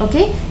लिए,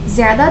 ओके।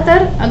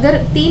 ज़्यादातर अगर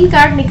 3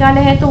 कार्ड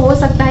निकाले हैं तो हो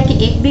सकता है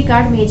कि एक भी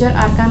कार्ड मेजर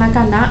आर्काना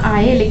का ना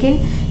आए, लेकिन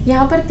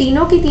यहाँ पर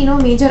तीनों के तीनों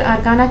मेजर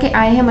आर्काना के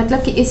आए हैं।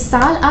 मतलब कि इस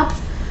साल आप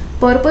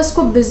पर्पस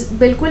को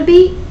बिल्कुल भी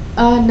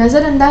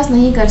नज़रअंदाज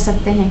नहीं कर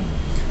सकते हैं।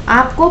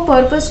 आपको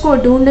पर्पस को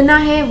ढूंढना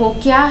है, वो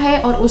क्या है,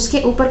 और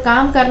उसके ऊपर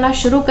काम करना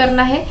शुरू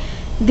करना है,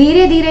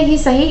 धीरे धीरे ही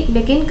सही,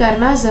 लेकिन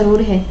करना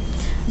ज़रूर है।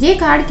 ये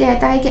कार्ड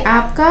कहता है कि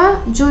आपका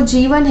जो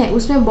जीवन है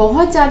उसमें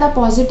बहुत ज़्यादा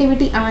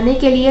पॉजिटिविटी आने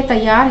के लिए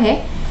तैयार है,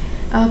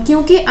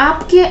 क्योंकि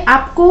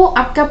आपको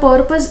आपका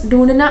पर्पस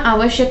ढूंढना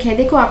आवश्यक है।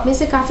 देखो आप में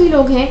से काफ़ी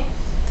लोग हैं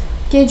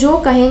कि जो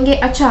कहेंगे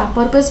अच्छा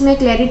पर्पस में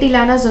क्लैरिटी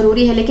लाना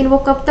ज़रूरी है, लेकिन वो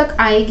कब तक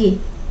आएगी।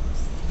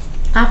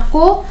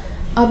 आपको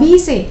अभी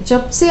से,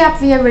 जब से आप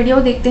यह वीडियो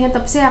देखते हैं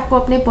तब से आपको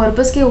अपने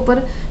पर्पस के ऊपर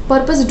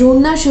पर्पस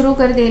ढूंढना शुरू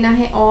कर देना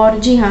है। और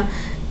जी हाँ,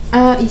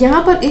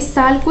 यहाँ पर इस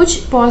साल कुछ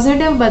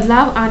पॉजिटिव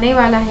बदलाव आने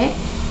वाला है,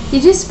 कि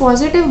जिस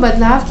पॉजिटिव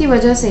बदलाव की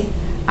वजह से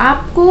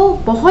आपको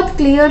बहुत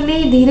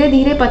क्लियरली धीरे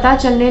धीरे पता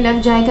चलने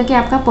लग जाएगा कि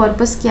आपका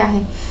पर्पस क्या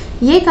है।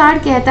 ये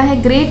कार्ड कहता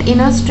है great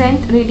inner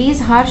strength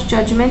release harsh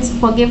judgements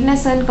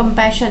forgiveness and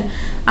compassion.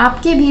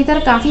 आपके भीतर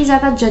काफ़ी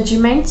ज़्यादा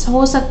जजमेंट्स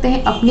हो सकते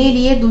हैं अपने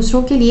लिए,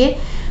 दूसरों के लिए,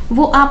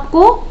 वो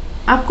आपको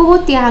वो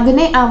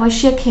त्यागने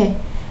आवश्यक है,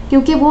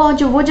 क्योंकि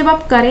वो जब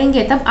आप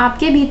करेंगे तब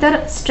आपके भीतर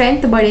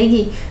स्ट्रेंथ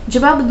बढ़ेगी।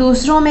 जब आप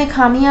दूसरों में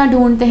खामियां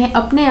ढूंढते हैं,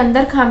 अपने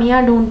अंदर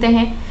खामियां ढूंढते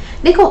हैं,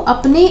 देखो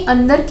अपने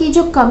अंदर की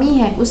जो कमी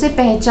है उसे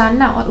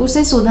पहचानना और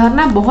उसे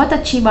सुधारना बहुत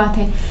अच्छी बात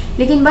है,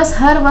 लेकिन बस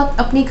हर वक्त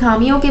अपनी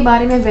खामियों के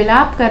बारे में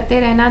विलाप करते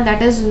रहना,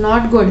 दैट इज़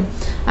नॉट गुड,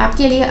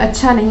 आपके लिए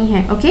अच्छा नहीं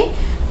है, ओके।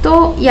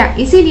 तो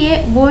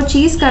इसीलिए वो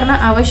चीज़ करना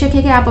आवश्यक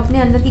है कि आप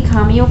अपने अंदर की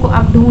खामियों को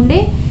आप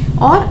ढूंढें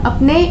और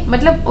अपने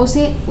मतलब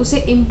उसे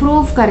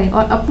इम्प्रूव करें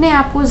और अपने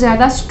आप को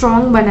ज़्यादा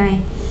स्ट्रॉन्ग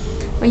बनाएं।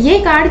 ये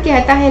कार्ड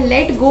कहता है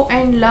let go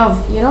and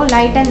love, you know,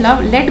 light and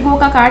love. Let go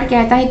का कार्ड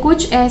कहता है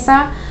कुछ ऐसा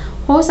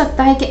हो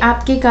सकता है कि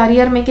आपके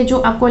करियर में कि जो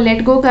आपको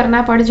लेट गो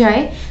करना पड़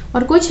जाए,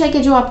 और कुछ है कि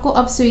जो आपको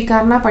अब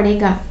स्वीकारना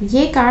पड़ेगा।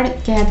 ये कार्ड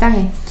कहता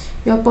है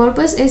your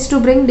purpose is to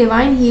bring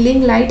divine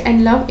healing light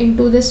and love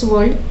into this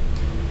world.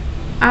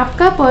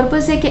 आपका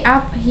पर्पस है कि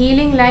आप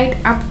हीलिंग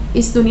लाइट आप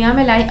इस दुनिया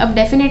में लाए। अब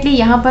डेफिनेटली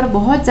यहाँ पर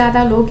बहुत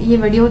ज़्यादा लोग ये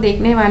वीडियो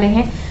देखने वाले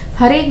हैं,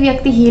 हर एक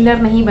व्यक्ति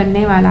हीलर नहीं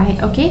बनने वाला है,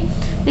 ओके।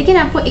 लेकिन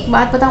आपको एक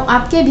बात बताऊँ,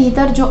 आपके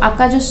भीतर जो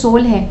आपका जो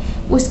सोल है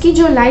उसकी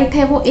जो लाइट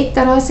है वो एक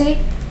तरह से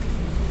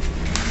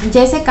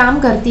जैसे काम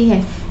करती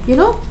है, यू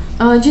नो।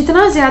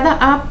 जितना ज़्यादा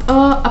आप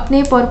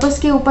अपने पर्पस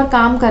के ऊपर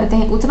काम करते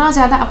हैं उतना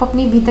ज़्यादा आप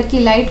अपनी भीतर की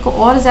लाइट को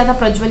और ज़्यादा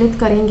प्रज्वलित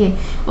करेंगे,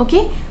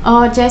 ओके।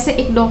 जैसे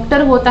एक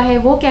डॉक्टर होता है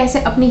वो कैसे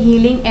अपनी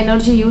हीलिंग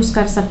एनर्जी यूज़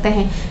कर सकते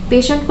हैं,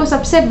 पेशेंट को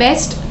सबसे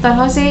बेस्ट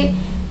तरह से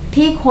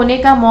ठीक होने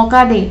का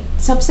मौका दे,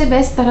 सबसे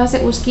बेस्ट तरह से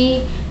उसकी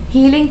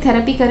हीलिंग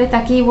थेरेपी करे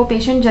ताकि वो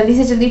पेशेंट जल्दी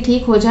से जल्दी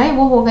ठीक हो जाए,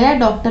 वो हो गया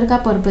डॉक्टर का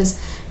पर्पस।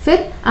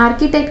 फिर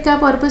आर्किटेक्ट का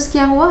पर्पस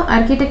क्या हुआ?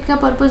 आर्किटेक्ट का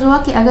पर्पस हुआ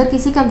कि अगर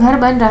किसी का घर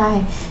बन रहा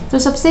है तो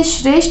सबसे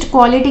श्रेष्ठ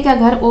क्वालिटी का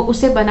घर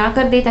उसे बना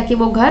कर दे ताकि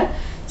वो घर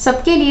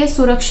सबके लिए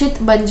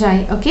सुरक्षित बन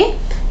जाए, ओके।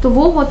 तो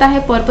वो होता है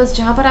पर्पस,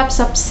 जहाँ पर आप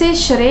सबसे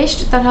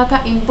श्रेष्ठ तरह का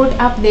इनपुट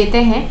आप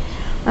देते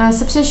हैं,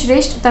 सबसे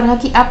श्रेष्ठ तरह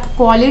की आप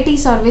क्वालिटी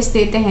सर्विस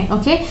देते हैं,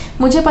 ओके।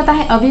 मुझे पता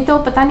है अभी तो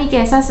पता नहीं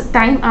कैसा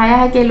टाइम आया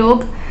है कि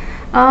लोग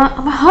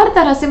हर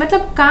तरह से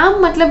मतलब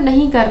काम मतलब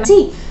नहीं करना।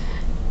 सी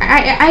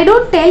आई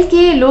डोंट टेल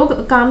कि लोग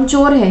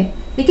कामचोर है,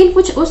 लेकिन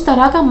कुछ उस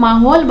तरह का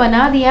माहौल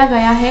बना दिया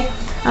गया है,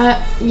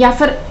 या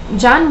फिर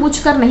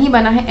जानबूझकर नहीं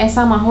बना है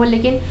ऐसा माहौल,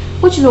 लेकिन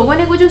कुछ लोगों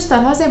ने कुछ उस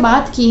तरह से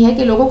बात की है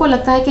कि लोगों को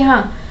लगता है कि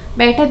हाँ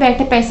बैठे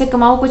बैठे पैसे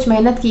कमाओ कुछ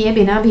मेहनत किए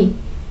बिना भी।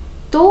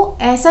 तो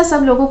ऐसा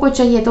सब लोगों को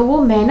चाहिए, तो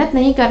वो मेहनत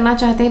नहीं करना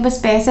चाहते, बस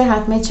पैसे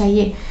हाथ में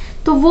चाहिए,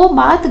 तो वो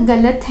बात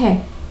गलत है।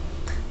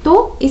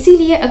 तो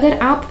इसीलिए अगर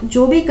आप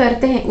जो भी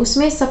करते हैं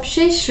उसमें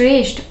सबसे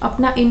श्रेष्ठ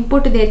अपना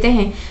इनपुट देते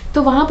हैं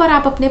तो वहाँ पर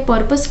आप अपने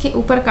पर्पस के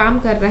ऊपर काम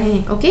कर रहे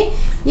हैं, ओके।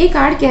 ये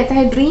कार्ड कहता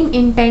है ड्रीम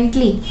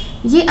इंटेंटली।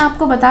 ये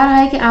आपको बता रहा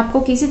है कि आपको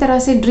किसी तरह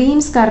से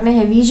ड्रीम्स करने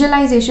हैं,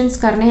 विजुअलाइजेशंस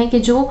करने हैं कि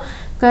जो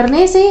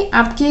करने से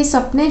आपके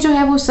सपने जो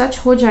है वो सच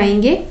हो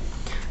जाएंगे।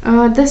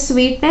 द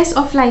स्वीटनेस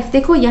ऑफ लाइफ,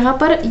 देखो यहाँ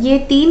पर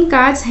ये 3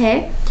 कार्ड्स है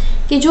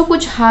कि जो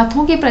कुछ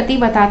हाथों के प्रति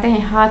बताते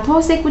हैं,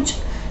 हाथों से कुछ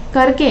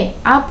करके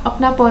आप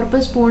अपना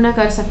पर्पस पूर्ण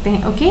कर सकते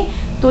हैं, ओके।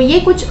 तो ये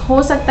कुछ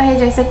हो सकता है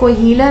जैसे कोई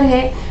हीलर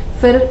है,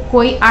 फिर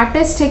कोई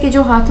आर्टिस्ट है कि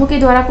जो हाथों के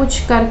द्वारा कुछ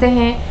करते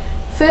हैं,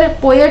 फिर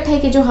पोएट है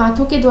कि जो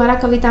हाथों के द्वारा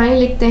कविताएं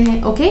लिखते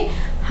हैं, ओके।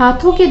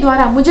 हाथों के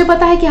द्वारा, मुझे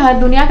पता है कि हर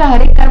दुनिया का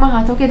हर एक कर्म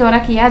हाथों के द्वारा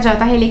किया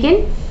जाता है,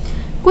 लेकिन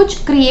कुछ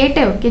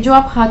क्रिएटिव कि जो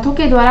आप हाथों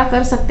के द्वारा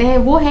कर सकते हैं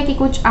वो है कि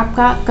कुछ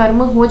आपका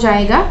कर्म हो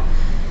जाएगा,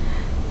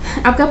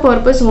 आपका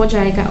पर्पस हो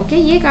जाएगा, ओके।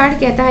 ये कार्ड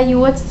कहता है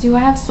you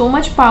have so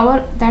much power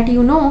that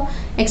you know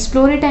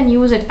explore it and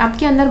use it.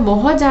 आपके अंदर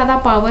बहुत ज़्यादा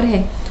पावर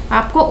है,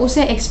 आपको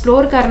उसे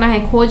एक्सप्लोर करना है,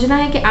 खोजना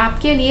है कि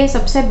आपके लिए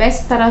सबसे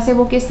बेस्ट तरह से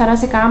वो किस तरह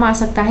से काम आ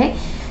सकता है।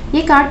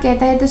 ये कार्ड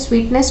कहता है the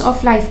sweetness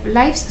of life,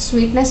 lives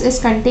sweetness is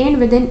contained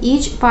with in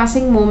each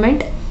passing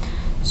moment,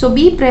 so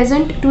be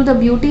present to the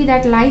beauty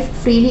that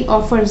life freely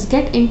offers,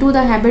 get in to the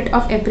habit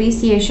of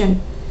appreciation,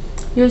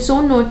 you will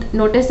Son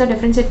notice the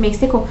difference it makes.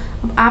 देखो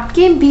अब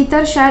आपके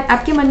भीतर शायद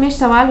आपके मन में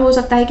सवाल हो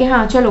सकता है कि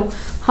हाँ चलो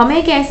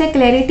हमें कैसे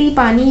क्लैरिटी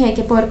पानी है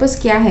कि पर्पस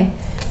क्या है।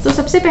 तो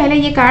सबसे पहले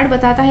ये कार्ड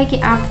बताता है कि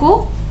आपको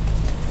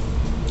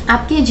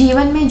आपके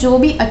जीवन में जो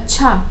भी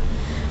अच्छा,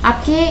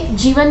 आपके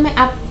जीवन में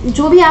आप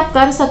जो भी आप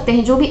कर सकते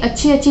हैं, जो भी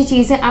अच्छी अच्छी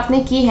चीज़ें आपने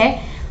की है,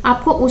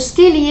 आपको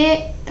उसके लिए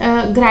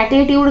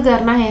ग्रैटिट्यूड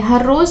करना है।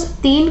 हर रोज़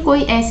 3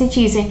 कोई ऐसी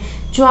चीज़ें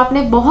जो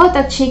आपने बहुत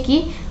अच्छी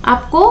की,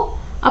 आपको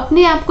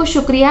अपने आप को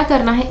शुक्रिया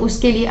करना है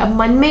उसके लिए। अब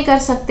मन में कर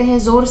सकते हैं,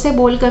 ज़ोर से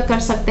बोल कर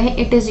सकते हैं,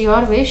 इट इज़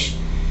योर विश।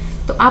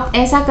 तो आप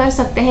ऐसा कर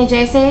सकते हैं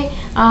जैसे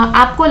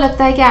आपको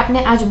लगता है कि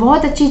आपने आज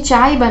बहुत अच्छी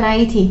चाय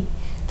बनाई थी,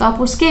 तो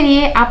आप उसके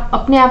लिए आप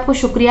अपने आप को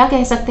शुक्रिया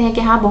कह सकते हैं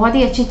कि हाँ बहुत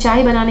ही अच्छी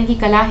चाय बनाने की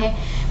कला है।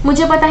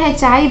 मुझे पता है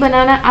चाय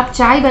बनाना, आप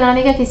चाय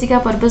बनाने का किसी का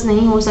पर्पस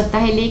नहीं हो सकता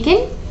है,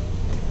 लेकिन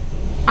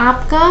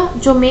आपका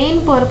जो मेन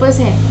पर्पस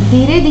है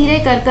धीरे धीरे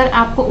कर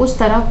आपको उस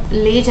तरफ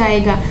ले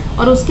जाएगा।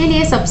 और उसके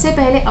लिए सबसे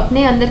पहले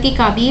अपने अंदर की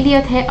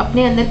काबिलियत है,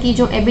 अपने अंदर की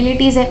जो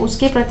एबिलिटीज़ है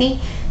उसके प्रति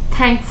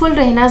थैंकफुल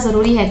रहना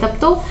ज़रूरी है। तब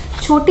तो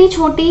छोटी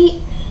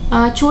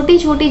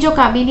छोटी जो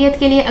काबिलियत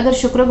के लिए अगर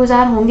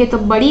शुक्रगुजार होंगे तो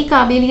बड़ी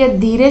काबिलियत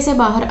धीरे से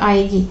बाहर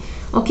आएगी,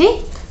 ओके।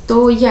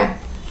 तो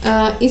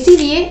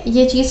इसीलिए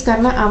ये चीज़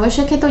करना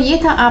आवश्यक है। तो ये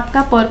था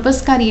आपका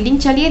पर्पस का रीडिंग।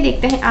 चलिए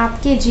देखते हैं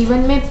आपके जीवन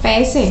में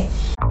पैसे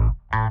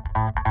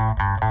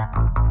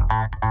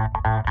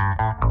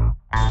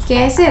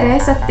कैसे रह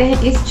सकते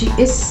हैं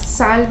इस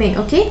साल में,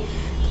 ओके।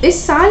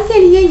 इस साल के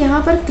लिए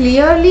यहाँ पर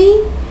क्लियरली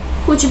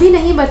कुछ भी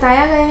नहीं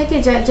बताया गया है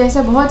कि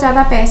जैसे बहुत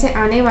ज़्यादा पैसे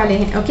आने वाले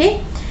हैं, ओके।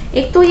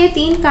 एक तो ये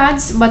 3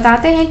 कार्ड्स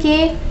बताते हैं कि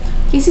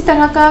किसी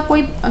तरह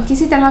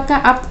का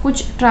आप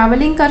कुछ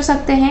ट्रैवलिंग कर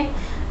सकते हैं,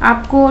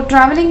 आपको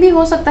ट्रैवलिंग भी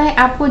हो सकता है।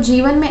 आपको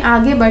जीवन में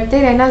आगे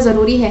बढ़ते रहना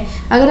ज़रूरी है।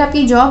 अगर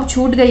आपकी जॉब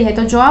छूट गई है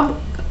तो जॉब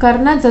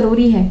करना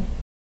ज़रूरी है,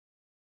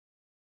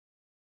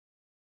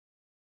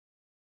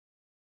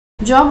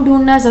 जॉब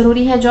ढूंढना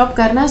ज़रूरी है, जॉब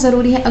करना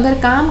ज़रूरी है। अगर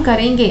काम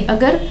करेंगे,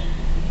 अगर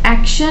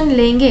एक्शन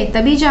लेंगे,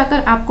 तभी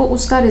जाकर आपको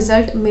उसका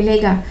रिजल्ट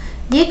मिलेगा।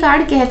 ये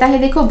कार्ड कहता है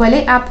देखो,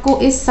 भले आपको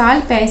इस साल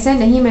पैसे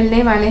नहीं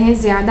मिलने वाले हैं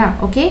ज़्यादा,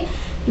 ओके,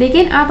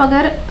 लेकिन आप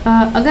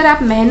अगर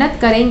आप मेहनत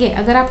करेंगे,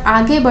 अगर आप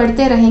आगे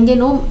बढ़ते रहेंगे,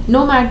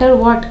 नो मैटर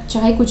व्हाट,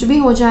 चाहे कुछ भी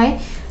हो जाए,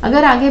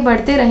 अगर आगे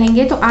बढ़ते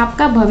रहेंगे तो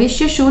आपका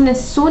भविष्य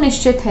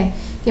सुनिश्चित है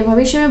कि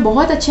भविष्य में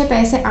बहुत अच्छे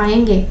पैसे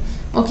आएंगे।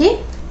 ओके,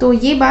 तो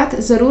ये बात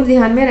ज़रूर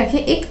ध्यान में रखें।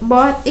 एक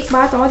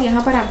बात और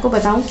यहाँ पर आपको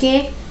बताऊँ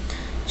कि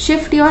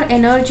shift your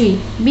energy,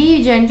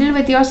 B gentle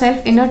with your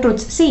self, inner truth.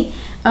 C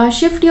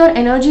shift your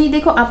energy.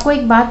 देखो, आपको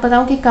एक बात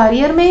बताऊं कि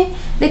करियर में,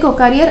 देखो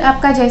करियर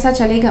आपका जैसा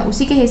चलेगा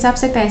उसी के हिसाब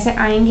से पैसे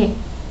आएंगे।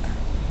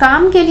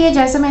 काम के लिए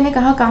जैसे मैंने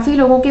कहा, काफ़ी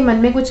लोगों के मन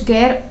में कुछ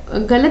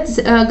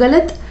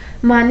गलत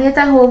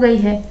मान्यता हो गई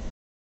है।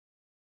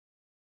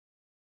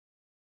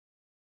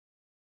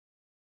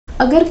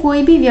 अगर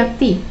कोई भी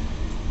व्यक्ति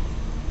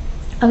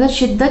अगर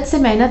शिद्दत से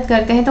मेहनत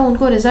करते हैं तो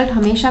उनको रिजल्ट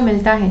हमेशा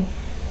मिलता है।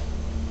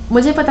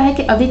 मुझे पता है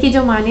कि अभी की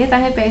जो मान्यता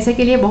है पैसे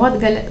के लिए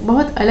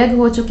बहुत अलग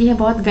हो चुकी है,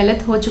 बहुत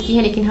गलत हो चुकी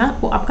है, लेकिन हाँ,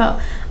 वो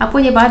आपको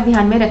ये बात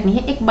ध्यान में रखनी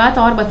है। एक बात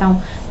और बताऊं,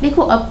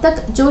 देखो अब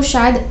तक जो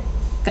शायद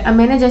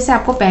मैंने जैसे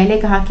आपको पहले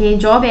कहा कि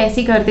जॉब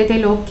ऐसी करते थे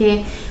लोग के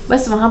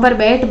बस वहाँ पर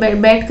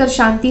बैठ कर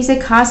शांति से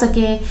खा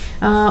सके,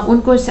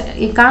 उनको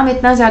काम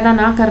इतना ज़्यादा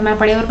ना करना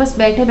पड़े और बस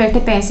बैठे बैठे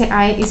पैसे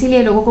आए,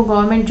 इसीलिए लोगों को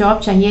गवर्नमेंट जॉब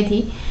चाहिए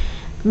थी।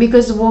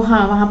 बिकॉज़ वो,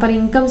 हाँ, वहाँ पर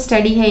इनकम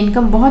स्टडी है,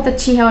 इनकम बहुत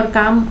अच्छी है और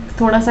काम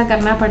थोड़ा सा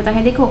करना पड़ता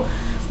है। देखो,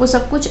 वो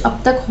सब कुछ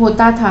अब तक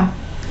होता था,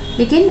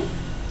 लेकिन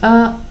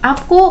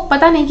आपको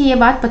पता नहीं कि ये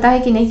बात पता है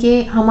कि नहीं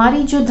कि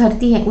हमारी जो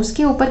धरती है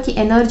उसके ऊपर की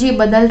एनर्जी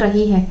बदल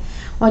रही है,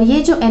 और ये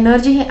जो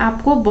एनर्जी है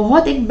आपको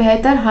बहुत एक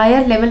बेहतर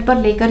हायर लेवल पर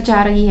लेकर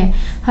जा रही है।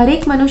 हर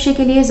एक मनुष्य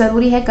के लिए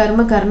ज़रूरी है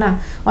कर्म करना,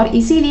 और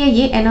इसीलिए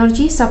ये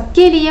एनर्जी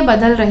सबके लिए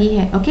बदल रही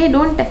है। ओके,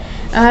 डोंट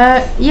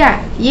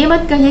ये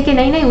मत कहिए कि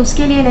नहीं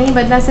उसके लिए नहीं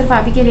बदला, सिर्फ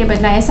आप ही के लिए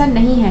बदला, ऐसा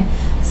नहीं है।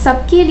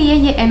 सबके लिए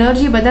ये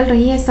एनर्जी बदल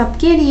रही है,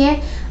 सबके लिए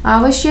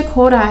आवश्यक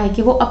हो रहा है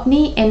कि वो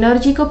अपनी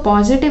एनर्जी को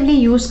पॉजिटिवली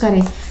यूज़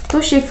करें।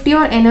 तो शिफ्ट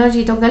योर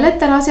एनर्जी, तो गलत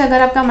तरह से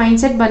अगर आपका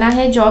माइंडसेट बना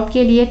है जॉब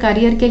के लिए,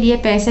 करियर के लिए,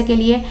 पैसे के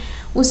लिए,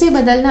 उसे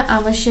बदलना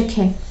आवश्यक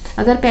है।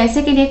 अगर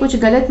पैसे के लिए कुछ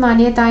गलत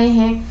मान्यताएं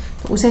हैं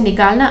तो उसे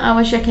निकालना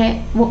आवश्यक है,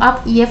 वो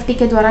आप EFT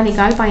के द्वारा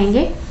निकाल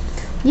पाएंगे।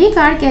 ये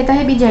कार्ड कहता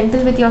है बी जेंटल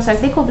विथ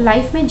योरसेल्फ। देखो,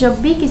 लाइफ में जब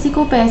भी किसी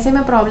को पैसे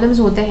में प्रॉब्लम्स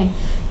होते हैं,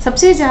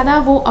 सबसे ज़्यादा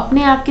वो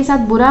अपने आप के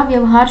साथ बुरा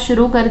व्यवहार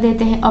शुरू कर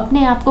देते हैं,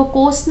 अपने आप को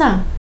कोसना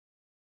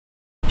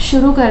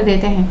शुरू कर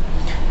देते हैं।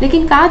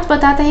 लेकिन कार्ड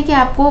बताते हैं कि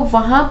आपको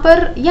वहाँ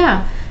पर,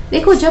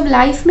 देखो, जब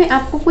लाइफ में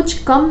आपको कुछ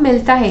कम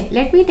मिलता है,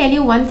 late me tell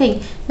you one thing,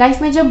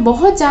 life में जब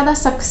बहुत ज़्यादा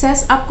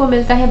सक्सेस आपको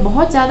मिलता है,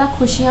 बहुत ज़्यादा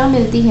खुशियाँ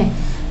मिलती हैं,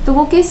 तो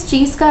वो किस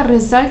चीज़ का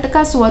रिजल्ट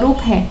का स्वरूप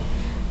है?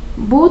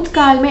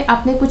 भूतकाल में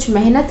आपने कुछ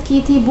मेहनत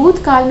की थी,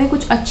 भूतकाल में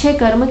कुछ अच्छे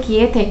कर्म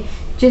किए थे,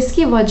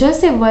 जिसकी वजह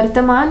से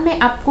वर्तमान में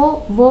आपको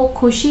वो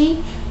खुशी,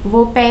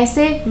 वो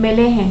पैसे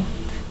मिले हैं।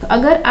 तो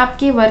अगर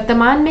आपके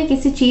वर्तमान में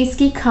किसी चीज़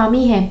की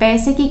खामी है,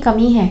 पैसे की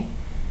कमी है,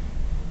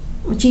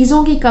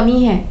 चीज़ों की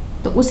कमी है,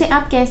 तो उसे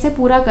आप कैसे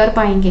पूरा कर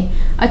पाएंगे?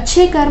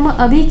 अच्छे कर्म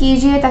अभी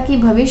कीजिए ताकि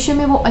भविष्य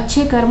में वो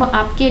अच्छे कर्म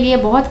आपके लिए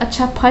बहुत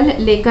अच्छा फल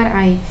लेकर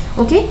आए।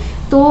 ओके,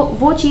 तो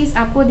वो चीज़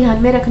आपको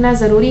ध्यान में रखना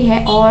ज़रूरी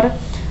है। और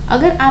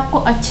अगर आपको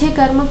अच्छे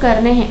कर्म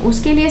करने हैं,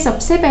 उसके लिए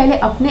सबसे पहले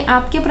अपने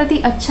आप के प्रति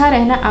अच्छा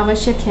रहना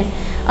आवश्यक है।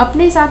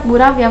 अपने साथ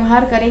बुरा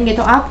व्यवहार करेंगे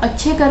तो आप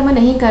अच्छे कर्म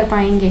नहीं कर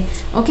पाएंगे।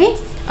 ओके,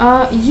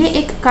 ये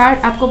एक कार्ड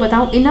आपको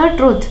बताऊं, इनर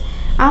ट्रूथ।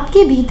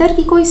 आपके भीतर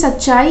की कोई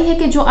सच्चाई है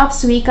कि जो आप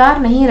स्वीकार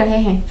नहीं रहे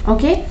हैं।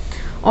 ओके,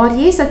 और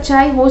ये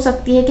सच्चाई हो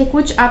सकती है कि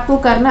कुछ आपको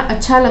करना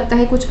अच्छा लगता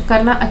है, कुछ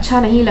करना अच्छा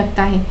नहीं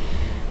लगता है।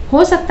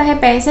 हो सकता है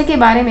पैसे के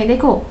बारे में,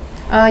 देखो,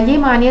 ये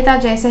मान्यता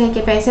जैसे है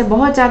कि पैसे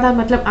बहुत ज़्यादा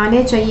मतलब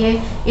आने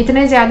चाहिए,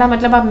 इतने ज़्यादा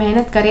मतलब आप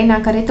मेहनत करें ना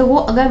करें, तो वो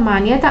अगर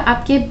मान्यता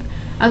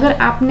अगर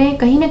आपने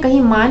कहीं ना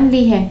कहीं मान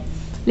ली है,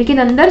 लेकिन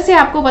अंदर से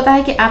आपको पता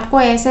है कि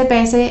आपको ऐसे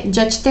पैसे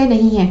जचते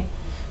नहीं हैं,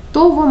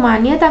 तो वो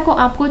मान्यता को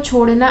आपको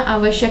छोड़ना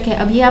आवश्यक है।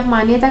 अब ये आप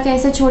मान्यता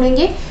कैसे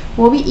छोड़ेंगे?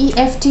 वो भी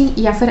EFT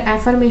या फिर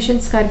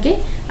एफर्मेशंस करके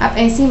आप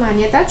ऐसी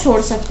मान्यता छोड़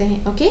सकते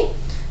हैं। ओके,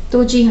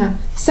 तो जी हाँ,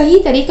 सही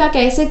तरीका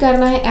कैसे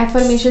करना है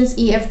एफर्मेशंस,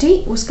 EFT,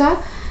 उसका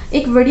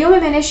एक वीडियो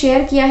में मैंने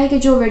शेयर किया है कि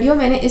जो वीडियो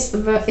मैंने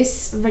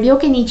इस वीडियो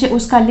के नीचे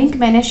उसका लिंक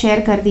मैंने शेयर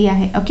कर दिया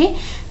है। ओके,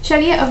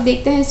 चलिए अब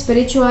देखते हैं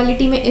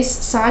स्पिरिचुअलिटी में इस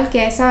साल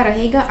कैसा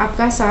रहेगा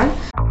आपका साल।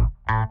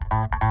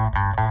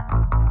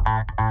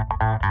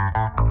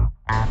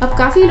 अब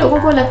काफ़ी लोगों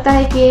को लगता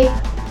है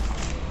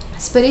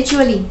कि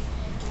स्पिरिचुअली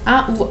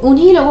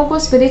उन्हीं लोगों को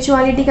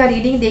स्पिरिचुअलिटी का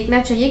रीडिंग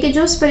देखना चाहिए कि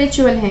जो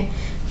स्पिरिचुअल हैं।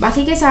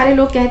 बाकी के सारे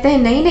लोग कहते हैं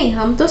नहीं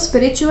हम तो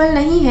स्पिरिचुअल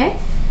नहीं हैं,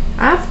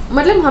 आप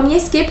मतलब हम ये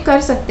स्किप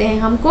कर सकते हैं,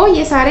 हमको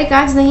ये सारे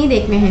कार्ड्स नहीं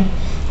देखने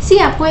हैं।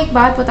 आपको एक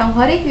बात बताऊं,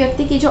 हर एक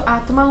व्यक्ति की जो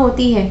आत्मा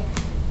होती है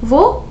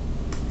वो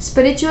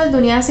स्पिरिचुअल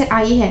दुनिया से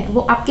आई है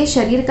वो आपके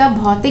शरीर का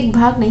भौतिक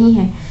भाग नहीं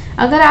है।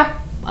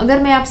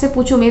 अगर मैं आपसे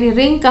पूछूं मेरी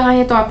रिंग कहाँ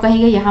है तो आप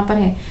कहेंगे यहाँ पर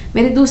है,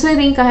 मेरी दूसरी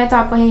रिंग कहाँ है तो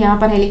आप कहेंगे यहाँ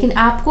पर है। लेकिन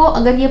आपको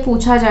अगर ये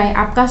पूछा जाए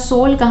आपका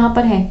सोल कहाँ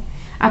पर है,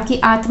 आपकी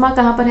आत्मा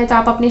कहाँ पर है, तो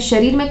आप अपने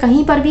शरीर में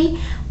कहीं पर भी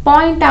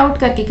पॉइंट आउट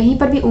करके, कहीं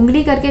पर भी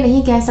उंगली करके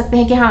नहीं कह सकते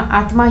हैं कि हाँ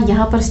आत्मा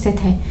यहाँ पर स्थित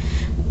है।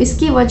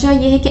 इसकी वजह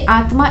यह है कि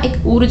आत्मा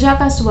एक ऊर्जा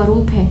का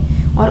स्वरूप है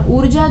और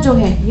ऊर्जा जो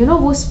है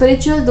वो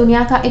स्पिरिचुअल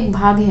दुनिया का एक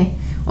भाग है।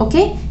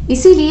 ओके,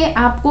 इसीलिए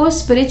आपको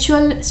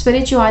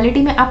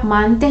स्पिरिचुअलिटी में आप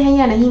मानते हैं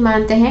या नहीं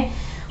मानते हैं,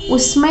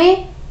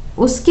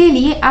 उसके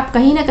लिए आप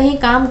कहीं ना कहीं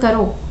काम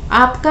करो,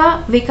 आपका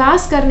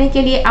विकास करने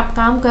के लिए आप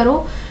काम करो,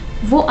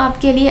 वो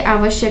आपके लिए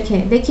आवश्यक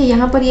है। देखिए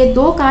यहाँ पर ये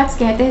 2 कार्ड्स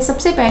कहते हैं।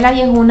 सबसे पहला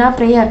ये होना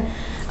प्रेयर,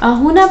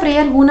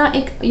 होना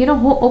एक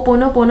हो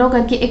ओपोनोपोनो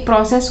करके एक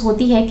प्रोसेस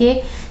होती है कि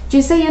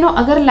जिससे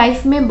अगर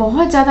लाइफ में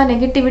बहुत ज़्यादा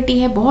नेगेटिविटी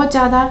है, बहुत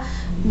ज़्यादा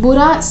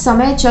बुरा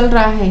समय चल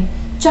रहा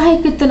है, चाहे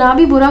कितना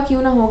भी बुरा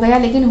क्यों ना हो गया,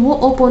 लेकिन हो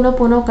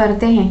ओपोनोपोनो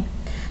करते हैं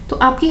तो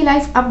आपकी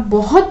लाइफ आप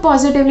बहुत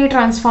पॉजिटिवली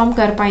ट्रांसफॉर्म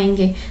कर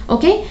पाएंगे।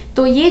 ओके,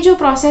 तो ये जो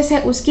प्रोसेस है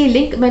उसकी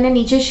लिंक मैंने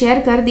नीचे शेयर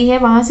कर दी है,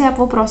 वहाँ से आप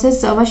वो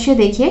प्रोसेस अवश्य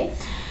देखिए।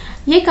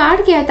 ये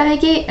कार्ड कहता है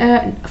कि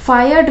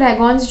फायर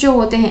ड्रैगन्स जो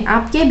होते हैं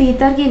आपके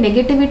भीतर की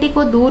नेगेटिविटी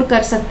को दूर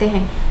कर सकते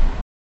हैं।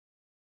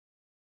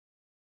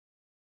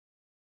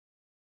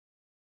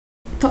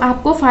 तो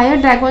आपको फायर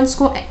ड्रैगन्स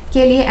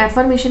के लिए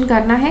एफर्मेशन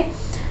करना है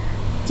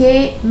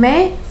कि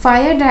मैं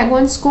फायर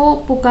ड्रैगन्स को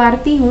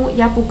पुकारती हूँ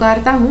या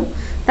पुकारता हूँ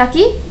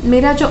ताकि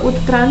मेरा जो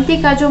उत्क्रांति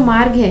का जो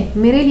मार्ग है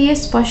मेरे लिए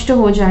स्पष्ट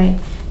हो जाए।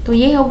 तो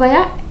ये हो गया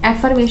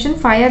एफर्मेशन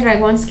फायर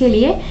ड्रैगन्स के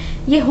लिए।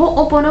 ये हो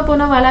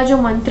ओपोनोपोनो वाला जो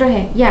मंत्र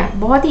है या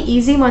बहुत ही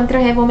इजी मंत्र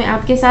है, वो मैं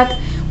आपके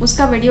साथ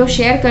उसका वीडियो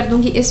शेयर कर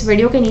दूंगी इस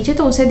वीडियो के नीचे,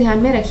 तो उसे ध्यान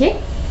में रखिए।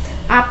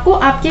 आपको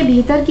आपके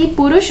भीतर की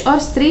पुरुष और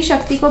स्त्री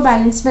शक्ति को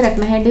बैलेंस में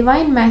रखना है,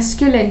 डिवाइन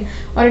मैस्कुलिन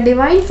और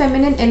डिवाइन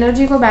फेमिनिन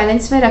एनर्जी को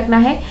बैलेंस में रखना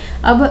है।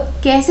 अब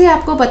कैसे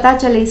आपको पता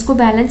चले इसको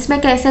बैलेंस में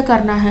कैसे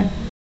करना है,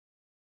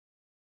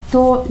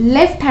 तो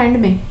लेफ्ट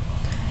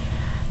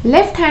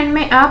हैंड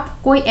में आप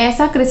कोई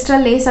ऐसा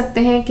क्रिस्टल ले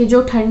सकते हैं कि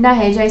जो ठंडा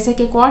है, जैसे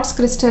कि क्वार्ट्ज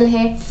क्रिस्टल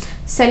है,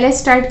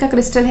 सेलेस्टाइट का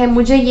क्रिस्टल है।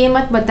 मुझे ये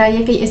मत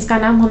बताइए कि इसका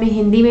नाम हमें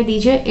हिंदी में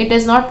दीजिए, it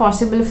is not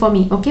possible for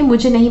me. Okay,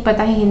 मुझे नहीं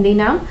पता है हिंदी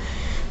नाम,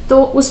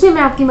 तो उसमें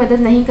मैं आपकी मदद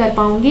नहीं कर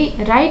पाऊंगी।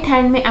 राइट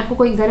हैंड में आपको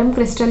कोई गर्म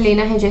क्रिस्टल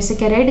लेना है, जैसे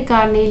कि रेड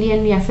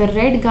कार्नेलियन या फिर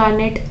रेड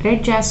गार्नेट,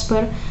 रेड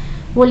जैस्पर,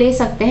 वो ले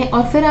सकते हैं।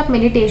 और फिर आप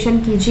मेडिटेशन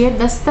कीजिए,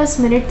 10-10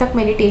 मिनट तक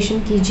मेडिटेशन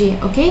कीजिए।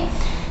 ओके,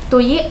 तो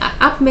ये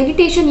आप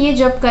मेडिटेशन ये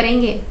जब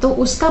करेंगे तो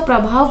उसका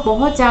प्रभाव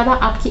बहुत ज़्यादा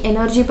आपकी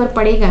एनर्जी पर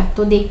पड़ेगा।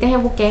 तो देखते हैं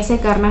वो कैसे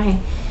करना है।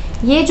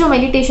 ये जो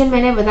मेडिटेशन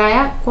मैंने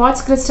बताया,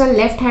 क्वार्ट्ज क्रिस्टल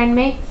लेफ्ट हैंड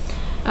में,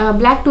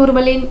 ब्लैक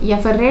टूरमलिन या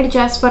फिर रेड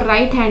जैस्पर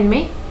राइट हैंड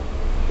में,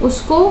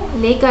 उसको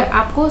लेकर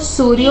आपको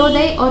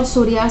सूर्योदय और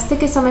सूर्यास्त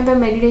के समय पर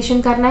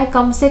मेडिटेशन करना है,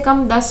 कम से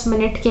कम 10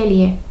 मिनट के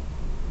लिए।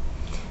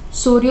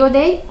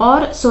 सूर्योदय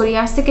और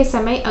सूर्यास्त के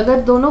समय,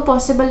 अगर दोनों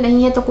पॉसिबल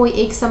नहीं है तो कोई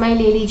एक समय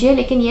ले लीजिए,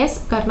 लेकिन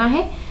यस करना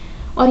है।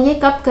 और ये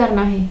कब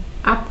करना है,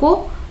 आपको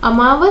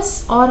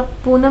अमावस और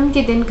पूनम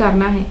के दिन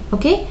करना है।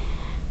 ओके,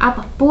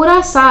 आप पूरा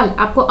साल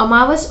आपको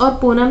अमावस और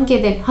पूनम के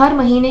दिन, हर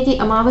महीने की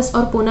अमावस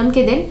और पूनम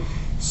के दिन,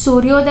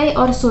 सूर्योदय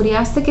और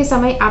सूर्यास्त के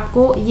समय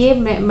आपको ये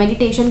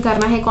मेडिटेशन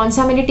करना है। कौन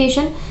सा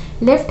मेडिटेशन?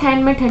 लेफ्ट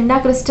हैंड में ठंडा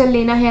क्रिस्टल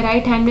लेना है,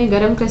 राइट हैंड में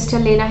गर्म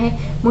क्रिस्टल लेना है।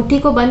 मुट्ठी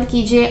को बंद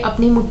कीजिए,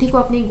 अपनी मुट्ठी को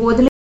अपनी गोद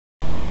में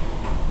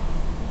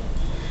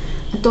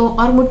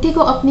और मुट्ठी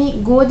को अपनी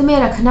गोद में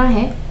रखना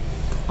है।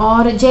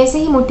 और जैसे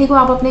ही मुट्ठी को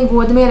आप अपने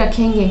गोद में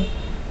रखेंगे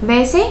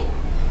वैसे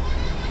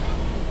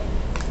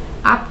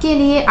आपके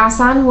लिए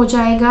आसान हो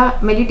जाएगा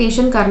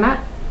मेडिटेशन करना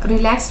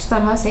रिलैक्स्ड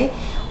तरह से।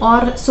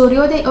 और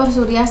सूर्योदय और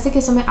सूर्यास्त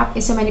के समय आप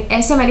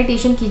ऐसे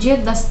मेडिटेशन कीजिए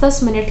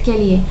 10-10 मिनट के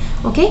लिए।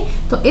 ओके,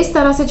 तो इस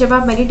तरह से जब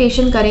आप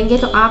मेडिटेशन करेंगे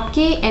तो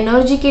आपके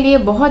एनर्जी के लिए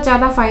बहुत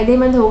ज़्यादा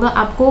फायदेमंद होगा,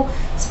 आपको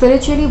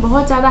स्पिरिचुअली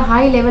बहुत ज़्यादा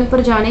हाई लेवल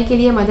पर जाने के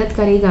लिए मदद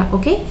करेगा।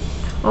 ओके,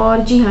 और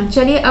जी हाँ,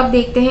 चलिए अब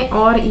देखते हैं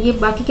और ये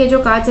बाकी के जो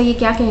कार्ड्स हैं ये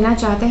क्या कहना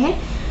चाहते हैं।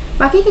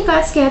 बाकी के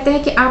कार्ड्स कहते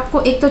हैं कि आपको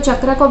एक तो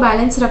चक्र को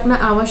बैलेंस रखना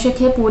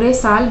आवश्यक है पूरे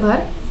साल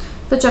भर।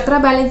 तो चक्र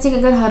बैलेंसिंग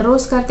अगर हर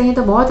रोज़ करते हैं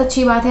तो बहुत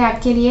अच्छी बात है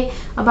आपके लिए।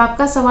 अब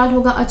आपका सवाल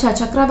होगा, अच्छा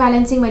चक्र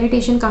बैलेंसिंग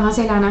मेडिटेशन कहाँ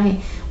से लाना है?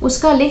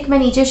 उसका लिंक मैं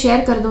नीचे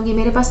शेयर कर दूंगी।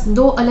 मेरे पास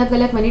 2 अलग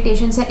अलग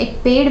मेडिटेशन है, एक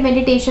पेड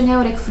मेडिटेशन है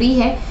और एक फ्री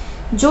है।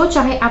 जो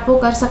चाहे आप वो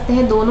कर सकते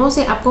हैं, दोनों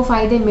से आपको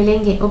फ़ायदे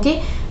मिलेंगे। ओके,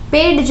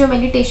 पेड जो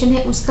मेडिटेशन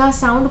है उसका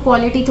साउंड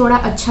क्वालिटी थोड़ा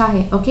अच्छा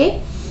है। ओके,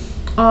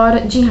 और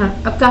जी हाँ,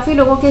 अब काफ़ी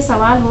लोगों के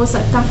सवाल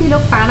काफ़ी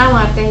लोग ताना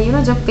मारते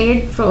हैं जब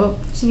पेड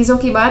चीज़ों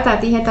की बात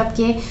आती है तब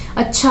कि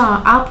अच्छा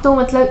आप तो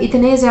मतलब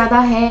इतने ज़्यादा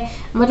है,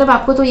 मतलब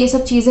आपको तो ये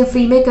सब चीज़ें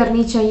फ्री में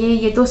करनी चाहिए,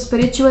 ये तो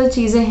स्पिरिचुअल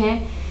चीज़ें हैं।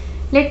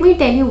 Late me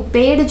tell you,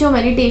 paid जो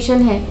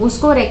मेडिटेशन है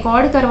उसको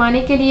रिकॉर्ड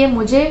करवाने के लिए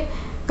मुझे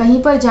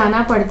कहीं पर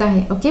जाना पड़ता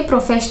है। ओके,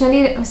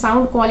 प्रोफेशनली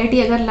साउंड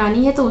क्वालिटी अगर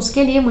लानी है तो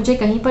उसके लिए मुझे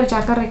कहीं पर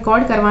जाकर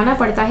रिकॉर्ड करवाना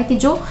पड़ता है, कि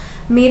जो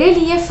मेरे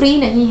लिए फ्री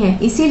नहीं है,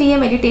 इसीलिए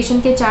मेडिटेशन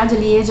के चार्ज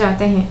लिए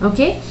जाते हैं।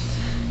 ओके,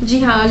 जी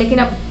हाँ, लेकिन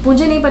अब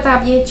मुझे नहीं पता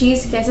आप ये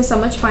चीज़ कैसे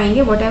समझ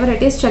पाएंगे, वॉट एवर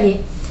इट इज़। चलिए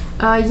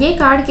ये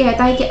कार्ड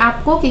कहता है कि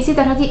आपको किसी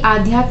तरह की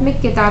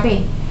आध्यात्मिक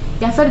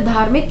किताबें या फिर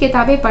धार्मिक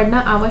किताबें पढ़ना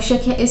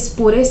आवश्यक है इस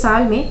पूरे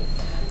साल में।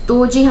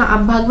 तो जी हाँ, आप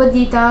भगवत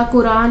गीता,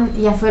 कुरान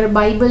या फिर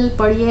बाइबल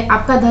पढ़िए,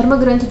 आपका धर्म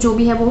ग्रंथ जो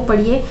भी है वो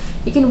पढ़िए,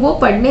 लेकिन वो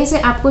पढ़ने से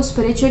आपको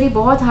स्पिरिचुअली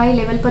बहुत हाई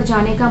लेवल पर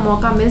जाने का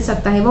मौका मिल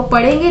सकता है। वो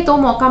पढ़ेंगे तो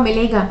मौका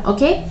मिलेगा,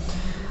 ओके।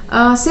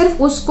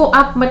 सिर्फ उसको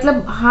आप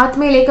मतलब हाथ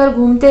में लेकर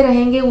घूमते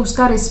रहेंगे,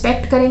 उसका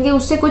रिस्पेक्ट करेंगे,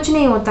 उससे कुछ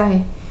नहीं होता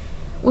है।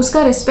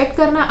 उसका रिस्पेक्ट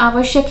करना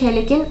आवश्यक है,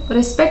 लेकिन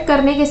रिस्पेक्ट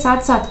करने के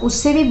साथ साथ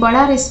उससे भी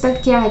बड़ा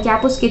रिस्पेक्ट क्या है कि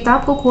आप उस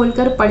किताब को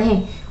खोलकर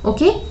पढ़ें,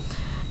 ओके।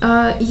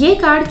 ये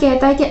कार्ड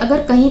कहता है कि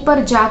अगर कहीं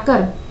पर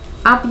जाकर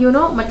आप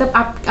मतलब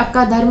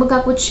आपका धर्म का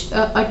कुछ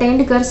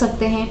अटेंड कर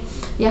सकते हैं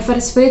या फिर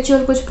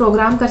स्पिरिचुअल कुछ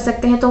प्रोग्राम कर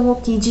सकते हैं तो वो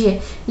कीजिए।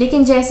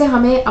 लेकिन जैसे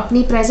हमें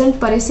अपनी प्रेजेंट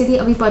परिस्थिति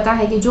अभी पता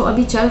है कि जो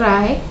अभी चल रहा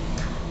है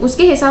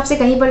उसके हिसाब से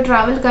कहीं पर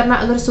ट्रैवल करना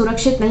अगर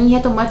सुरक्षित नहीं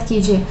है तो मत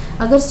कीजिए।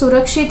 अगर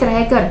सुरक्षित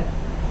रहकर,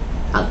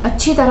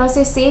 अच्छी तरह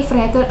से सेफ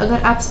रहकर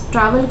अगर आप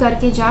ट्रैवल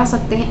करके जा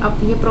सकते हैं अब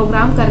ये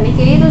प्रोग्राम करने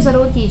के लिए तो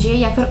ज़रूर कीजिए,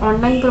 या फिर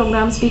ऑनलाइन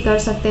प्रोग्राम्स भी कर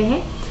सकते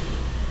हैं।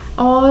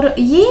 और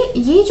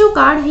ये जो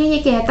कार्ड है ये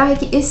कहता है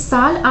कि इस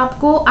साल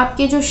आपको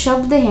आपके जो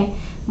शब्द हैं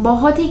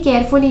बहुत ही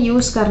केयरफुली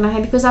यूज़ करना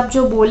है, बिकॉज आप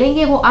जो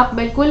बोलेंगे वो आप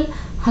बिल्कुल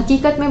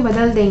हकीकत में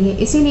बदल देंगे,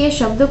 इसीलिए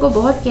शब्द को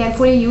बहुत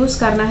केयरफुली यूज़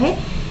करना है।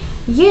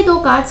 ये दो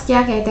कार्ड्स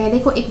क्या कहते हैं,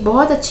 देखो एक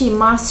बहुत अच्छी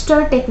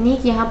मास्टर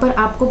टेक्निक यहाँ पर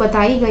आपको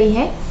बताई गई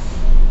है।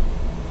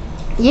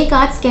 ये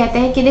कार्ड्स कहते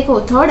हैं कि देखो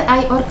थर्ड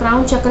आई और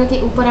क्राउन चक्र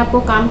के ऊपर आपको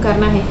काम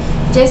करना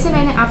है। जैसे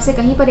मैंने आपसे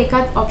कहीं पर एक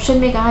आध ऑप्शन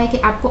में कहा है कि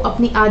आपको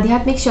अपनी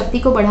आध्यात्मिक शक्ति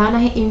को बढ़ाना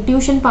है,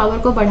 इंट्यूशन पावर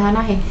को बढ़ाना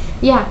है,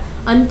 या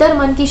अंतर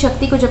मन की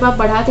शक्ति को जब आप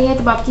बढ़ाते हैं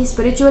तब आपकी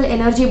स्पिरिचुअल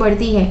एनर्जी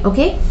बढ़ती है,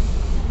 ओके।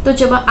 तो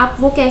जब आप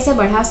वो कैसे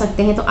बढ़ा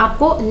सकते हैं, तो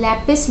आपको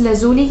लैपिस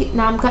लजूली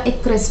नाम का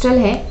एक क्रिस्टल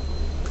है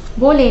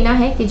वो लेना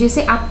है कि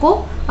जिसे आपको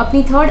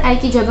अपनी थर्ड आई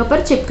की जगह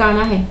पर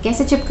चिपकाना है।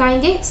 कैसे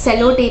चिपकाएंगे,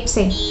 सेलो टेप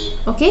से,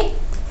 ओके।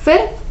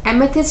 फिर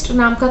एमेथिस्ट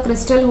नाम का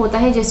क्रिस्टल होता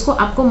है जिसको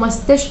आपको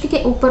मस्तिष्क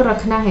के ऊपर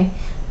रखना है,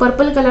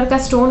 पर्पल कलर का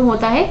स्टोन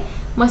होता है,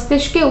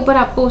 मस्तिष्क के ऊपर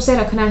आपको उसे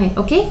रखना है,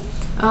 ओके।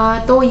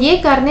 तो ये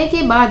करने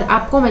के बाद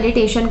आपको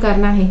मेडिटेशन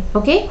करना है,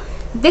 ओके।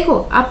 देखो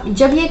आप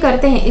जब ये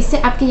करते हैं इससे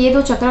आपके ये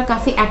दो चक्र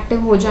काफ़ी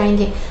एक्टिव हो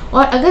जाएंगे,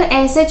 और अगर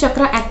ऐसे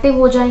चक्र एक्टिव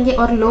हो जाएंगे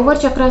और लोअर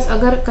चक्र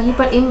अगर कहीं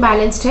पर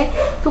इम्बैलेंस्ड है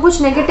तो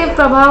कुछ नेगेटिव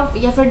प्रभाव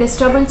या फिर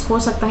डिस्टर्बेंस हो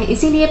सकता है।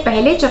 इसीलिए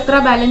पहले चक्र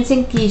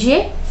बैलेंसिंग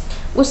कीजिए,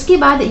 उसके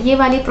बाद ये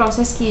वाली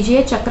प्रोसेस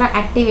कीजिए चक्र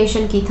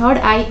एक्टिवेशन की, थर्ड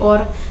आई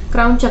और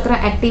क्राउन चक्र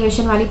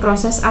एक्टिवेशन वाली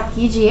प्रोसेस आप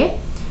कीजिए।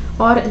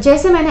 और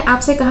जैसे मैंने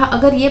आपसे कहा,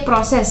 अगर ये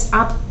प्रोसेस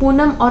आप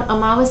पूनम और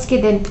अमावस के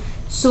दिन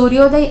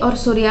सूर्योदय और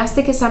सूर्यास्त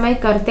के समय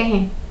करते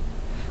हैं,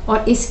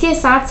 और इसके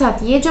साथ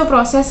साथ ये जो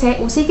प्रोसेस है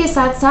उसी के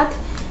साथ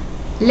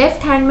साथ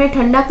लेफ्ट हैंड में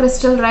ठंडा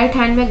क्रिस्टल, राइट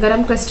हैंड में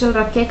गर्म क्रिस्टल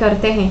रख के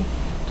करते हैं,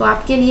 तो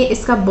आपके लिए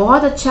इसका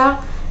बहुत अच्छा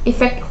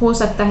इफेक्ट हो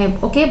सकता है,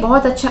 ओके।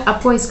 बहुत अच्छा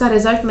आपको इसका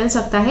रिजल्ट मिल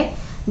सकता है।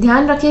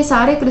 ध्यान रखिए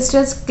सारे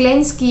क्रिस्टल्स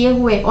क्लेंस किए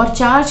हुए और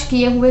चार्ज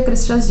किए हुए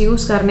क्रिस्टल्स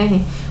यूज़ करने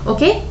हैं,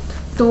 ओके।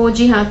 तो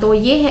जी हाँ, तो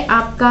ये है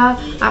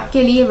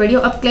आपके लिए वीडियो।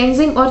 अब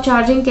क्लेंजिंग और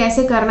चार्जिंग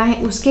कैसे करना है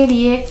उसके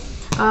लिए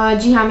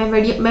जी हाँ,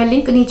 मैं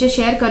लिंक नीचे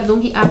शेयर कर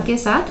दूंगी आपके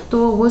साथ, तो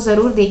वो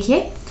ज़रूर देखिए।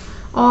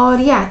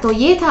 और तो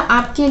ये था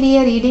आपके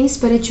लिए रीडिंग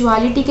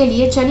स्पिरिचुअलिटी के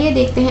लिए। चलिए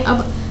देखते हैं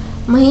अब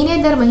महीने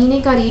दर महीने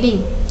का रीडिंग,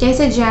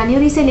 जैसे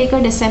जनवरी से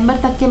लेकर दिसंबर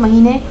तक के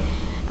महीने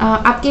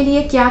आपके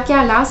लिए क्या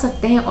क्या ला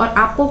सकते हैं और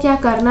आपको क्या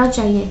करना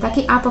चाहिए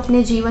ताकि आप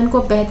अपने जीवन को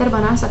बेहतर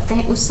बना सकते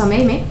हैं उस समय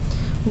में,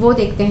 वो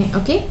देखते हैं,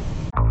 ओके।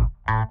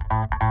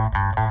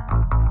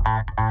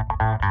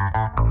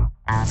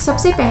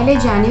 सबसे पहले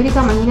जनवरी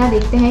का महीना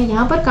देखते हैं।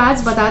 यहाँ पर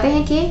कार्ड्स बताते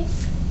हैं कि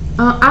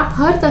आप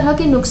हर तरह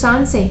के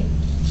नुकसान से,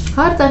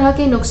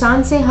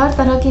 हर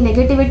तरह की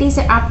नेगेटिविटी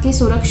से आपकी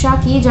सुरक्षा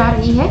की जा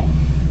रही है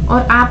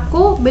और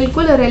आपको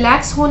बिल्कुल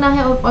रिलैक्स होना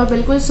है और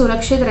बिल्कुल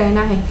सुरक्षित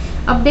रहना है।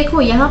 अब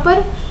देखो यहाँ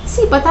पर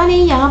पता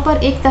नहीं, यहाँ पर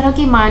एक तरह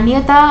की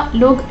मान्यता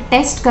लोग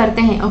टेस्ट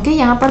करते हैं, ओके।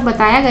 यहाँ पर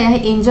बताया गया है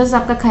एंजल्स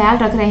आपका ख्याल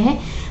रख रहे हैं,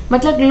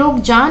 मतलब लोग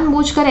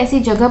जानबूझकर ऐसी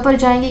जगह पर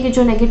जाएंगे कि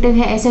जो नेगेटिव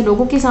है, ऐसे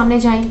लोगों के सामने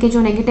जाएंगे कि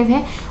जो नेगेटिव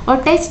है, और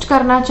टेस्ट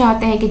करना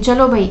चाहते हैं कि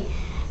चलो भाई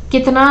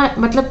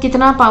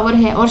कितना पावर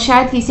है, और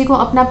शायद किसी को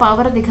अपना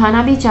पावर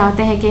दिखाना भी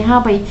चाहते हैं कि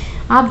हाँ भाई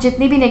आप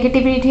जितनी भी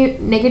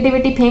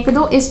नेगेटिविटी फेंक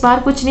दो, इस बार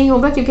कुछ नहीं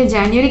होगा, क्योंकि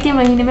जनवरी के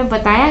महीने में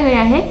बताया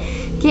गया है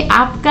कि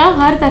आपका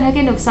हर तरह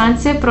के नुकसान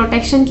से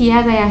प्रोटेक्शन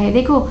किया गया है।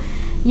 देखो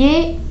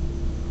ये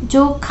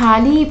जो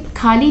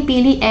खाली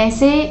पीली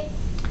ऐसे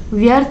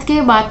व्यर्थ के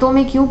बातों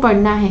में क्यों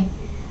पड़ना है,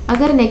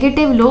 अगर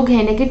नेगेटिव लोग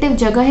हैं, नेगेटिव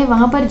जगह है,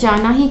 वहाँ पर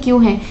जाना ही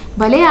क्यों है।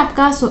 भले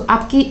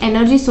आपकी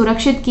एनर्जी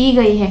सुरक्षित की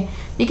गई है,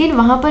 लेकिन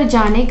वहाँ पर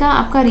जाने का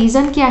आपका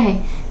रीज़न क्या है,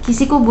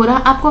 किसी को बुरा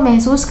आपको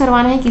महसूस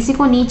करवाना है, किसी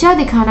को नीचा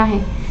दिखाना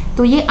है,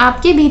 तो ये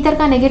आपके भीतर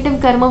का नेगेटिव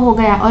कर्म हो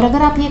गया। और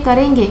अगर आप ये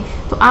करेंगे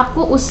तो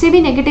आपको उससे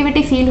भी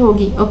नेगेटिविटी फील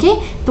होगी, ओके।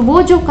 तो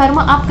वो जो कर्म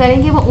आप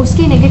करेंगे वो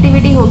उसकी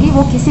नेगेटिविटी होगी,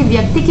 वो किसी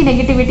व्यक्ति की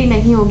नेगेटिविटी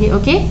नहीं होगी,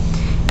 ओके।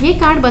 ये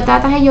कार्ड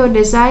बताता है your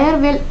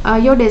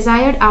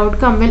desired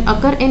outcome will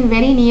occur in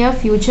very near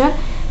future,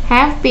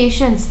 have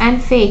patience and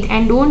faith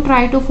and don't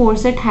try to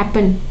force it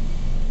happen.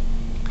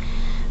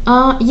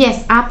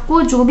 Yes,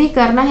 आपको जो भी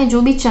करना है,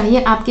 जो भी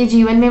चाहिए आपके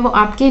जीवन में, वो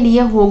आपके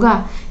लिए होगा,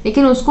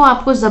 लेकिन उसको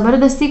आपको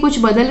ज़बरदस्ती कुछ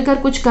बदल कर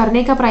कुछ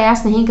करने का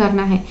प्रयास नहीं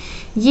करना है।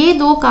 ये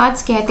 2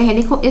 कार्ड्स कहते हैं,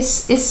 देखो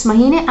इस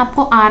महीने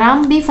आपको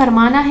आराम भी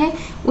फरमाना है,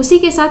 उसी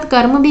के साथ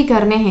कर्म भी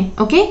करने हैं।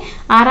 ओके,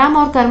 आराम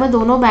और कर्म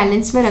दोनों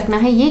बैलेंस में रखना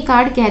है। ये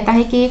कार्ड कहता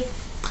है कि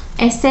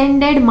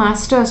एसेंडेड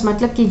मास्टर्स,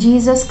 मतलब कि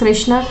जीसस,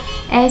 कृष्ण,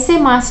 ऐसे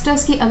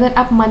मास्टर्स की अगर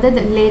आप मदद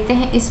लेते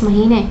हैं इस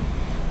महीने,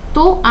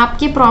 तो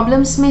आपके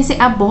प्रॉब्लम्स में से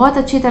आप बहुत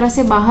अच्छी तरह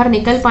से बाहर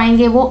निकल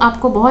पाएंगे, वो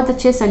आपको बहुत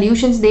अच्छे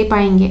सॉल्यूशंस दे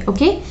पाएंगे।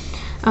 ओके,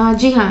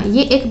 जी हाँ,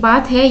 ये एक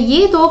बात है।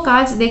 ये 2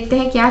 कार्ड्स देखते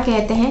हैं क्या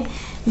कहते हैं।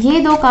 ये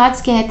 2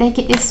 कार्ड्स कहते हैं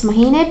कि इस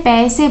महीने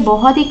पैसे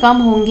बहुत ही कम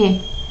होंगे,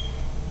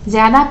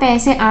 ज़्यादा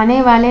पैसे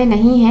आने वाले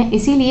नहीं हैं,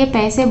 इसीलिए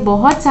पैसे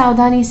बहुत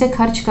सावधानी से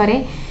खर्च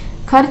करें।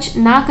 खर्च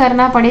ना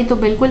करना पड़े तो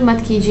बिल्कुल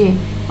मत कीजिए,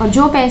 और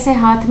जो पैसे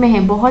हाथ में है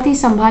बहुत ही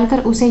संभाल कर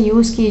उसे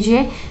यूज़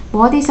कीजिए,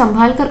 बहुत ही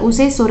संभाल कर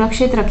उसे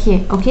सुरक्षित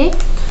रखिए। ओके,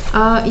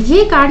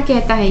 ये कार्ड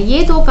कहता है,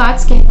 ये 2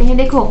 कार्ड्स कहते हैं,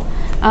 देखो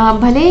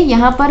भले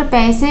यहाँ पर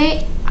पैसे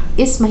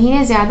इस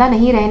महीने ज़्यादा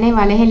नहीं रहने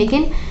वाले हैं,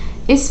 लेकिन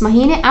इस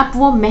महीने आप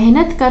वो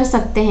मेहनत कर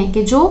सकते हैं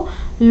कि जो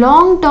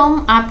लॉन्ग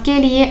टर्म आपके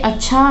लिए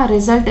अच्छा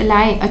रिजल्ट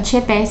लाए, अच्छे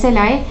पैसे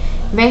लाए,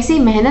 वैसी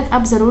मेहनत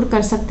आप ज़रूर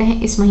कर सकते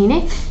हैं इस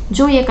महीने,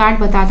 जो ये कार्ड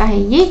बताता है।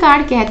 ये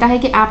कार्ड कहता है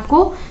कि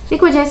आपको,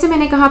 देखो जैसे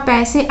मैंने कहा,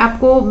 पैसे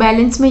आपको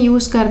बैलेंस में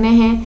यूज़ करने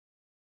हैं,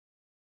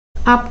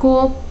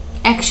 आपको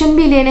एक्शन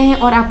भी लेने हैं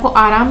और आपको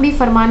आराम भी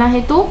फरमाना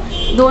है, तो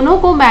दोनों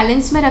को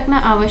बैलेंस में रखना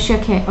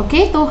आवश्यक है।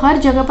 ओके, तो हर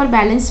जगह पर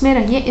बैलेंस में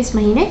रहिए इस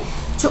महीने,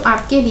 जो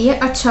आपके लिए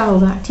अच्छा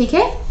होगा। ठीक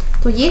है,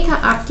 तो ये था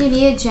आपके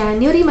लिए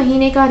जनवरी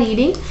महीने का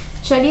रीडिंग।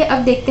 चलिए अब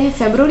देखते हैं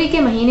फरवरी के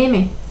महीने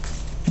में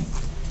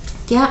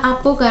क्या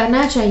आपको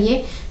करना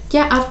चाहिए,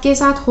 क्या आपके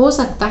साथ हो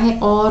सकता है,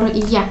 और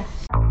या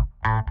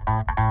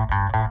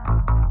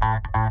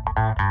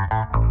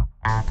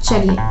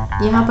चलिए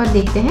यहाँ पर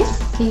देखते हैं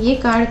कि ये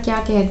कार्ड क्या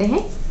कहते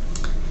हैं।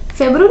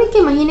 फरवरी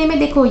के महीने में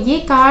देखो, ये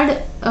कार्ड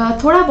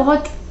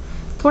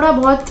थोड़ा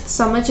बहुत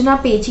समझना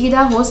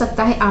पेचीदा हो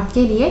सकता है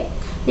आपके लिए।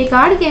 ये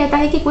कार्ड कहता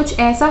है कि कुछ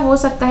ऐसा हो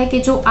सकता है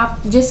कि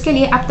जिसके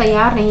लिए आप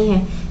तैयार नहीं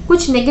हैं,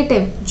 कुछ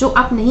नेगेटिव जो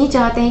आप नहीं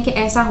चाहते हैं कि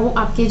ऐसा हो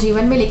आपके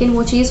जीवन में, लेकिन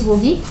वो चीज़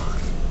होगी।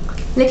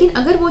 लेकिन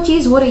अगर वो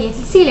चीज़ हो रही है,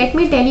 see let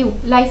me tell you,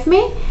 life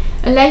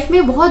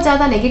में बहुत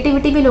ज़्यादा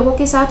नेगेटिविटी भी लोगों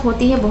के साथ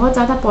होती है, बहुत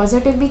ज़्यादा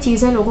पॉजिटिव भी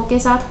चीज़ें लोगों के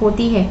साथ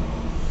होती है,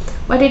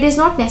 but it is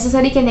not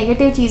necessary कि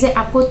नेगेटिव चीज़ें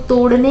आपको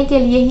तोड़ने के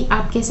लिए ही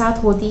आपके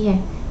साथ होती है।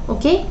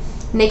 ओके,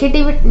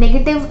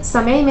 नेगेटिव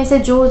समय में से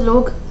जो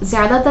लोग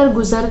ज़्यादातर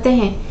गुजरते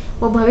हैं,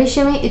 वो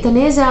भविष्य में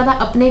इतने ज़्यादा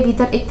अपने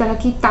भीतर एक तरह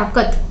की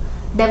ताकत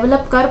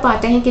डेवलप कर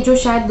पाते हैं कि जो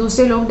शायद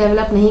दूसरे लोग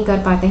डेवलप नहीं कर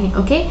पाते हैं।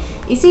 ओके,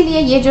 इसीलिए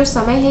ये जो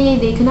समय है ये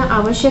देखना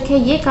आवश्यक है।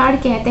 ये कार्ड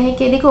कहते हैं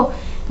कि देखो,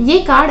 ये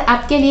कार्ड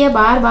आपके लिए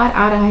बार बार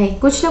आ रहा है,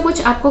 कुछ ना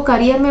कुछ आपको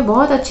करियर में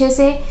बहुत अच्छे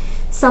से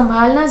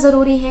संभालना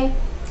ज़रूरी है।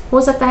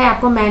 हो सकता है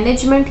आपको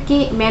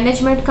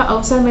मैनेजमेंट का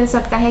अवसर मिल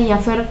सकता है, या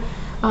फिर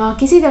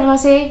किसी तरह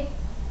से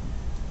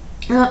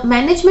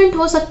मैनेजमेंट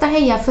हो सकता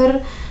है, या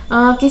फिर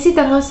किसी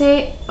तरह से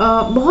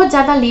बहुत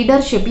ज़्यादा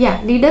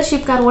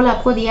लीडरशिप का रोल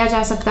आपको दिया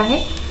जा सकता है।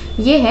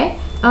 ये है,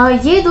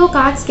 ये 2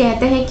 कार्ड्स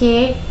कहते हैं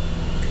कि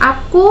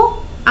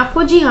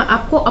आपको जी हाँ,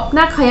 आपको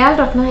अपना ख्याल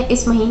रखना है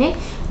इस महीने।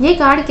 ये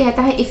कार्ड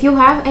कहता है, if you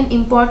have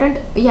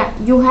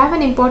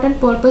an important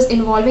purpose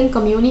involving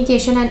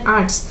communication and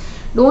arts,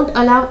 don't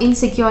allow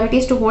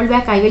insecurities to hold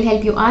back, I will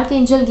help you.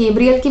 Archangel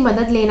Gabriel की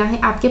मदद लेना है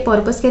आपके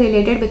पर्पस के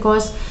रिलेटेड,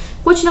 बिकॉज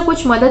कुछ ना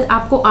कुछ मदद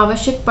आपको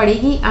आवश्यक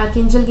पड़ेगी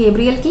आर्कएंजल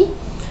गैब्रियल की।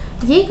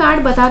 ये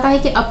कार्ड बताता है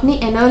कि अपनी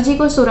एनर्जी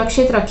को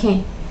सुरक्षित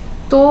रखें।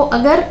 तो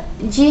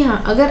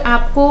अगर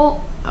आपको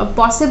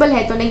पॉसिबल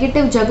है तो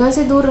नेगेटिव जगह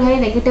से दूर रहें,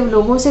 नेगेटिव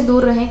लोगों से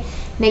दूर रहें,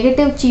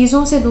 नेगेटिव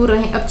चीज़ों से दूर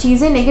रहें। अब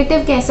चीज़ें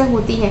नेगेटिव कैसे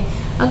होती है,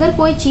 अगर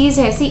कोई चीज़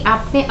ऐसी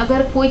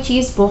अगर कोई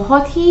चीज़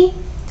बहुत ही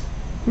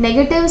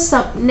नेगेटिव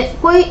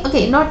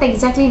नॉट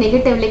एग्जैक्टली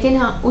नेगेटिव, लेकिन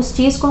हाँ, उस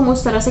चीज़ को हम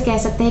उस तरह से कह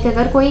सकते हैं कि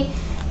अगर कोई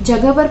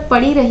जगह पर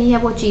पड़ी रही है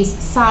वो चीज़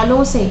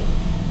सालों से,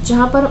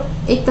 जहाँ पर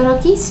एक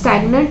तरह की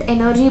स्टैग्नेंट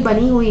एनर्जी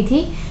बनी हुई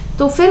थी,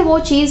 तो फिर वो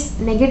चीज़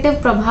नेगेटिव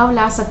प्रभाव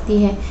ला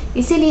सकती है।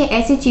 इसीलिए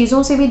ऐसी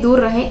चीज़ों से भी दूर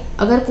रहें,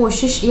 अगर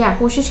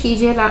कोशिश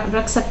कीजिए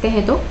रख सकते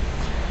हैं तो।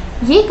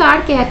 ये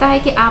कार्ड कहता है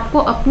कि आपको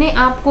अपने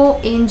आप को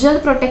एंजल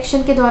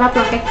प्रोटेक्शन के द्वारा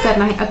प्रोटेक्ट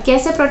करना है। अब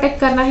कैसे प्रोटेक्ट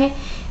करना है,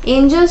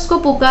 एंजल्स को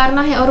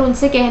पुकारना है और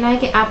उनसे कहना है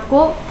कि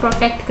आपको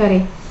प्रोटेक्ट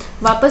करें।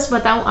 वापस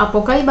बताऊं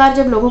आपको, कई बार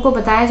जब लोगों को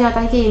बताया जाता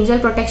है कि एंजल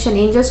प्रोटेक्शन,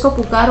 एंजल्स को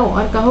पुकारो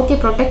और कहो कि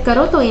प्रोटेक्ट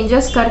करो, तो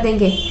एंजल्स कर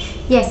देंगे।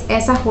 यस,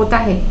 ऐसा होता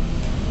है,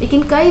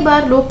 लेकिन कई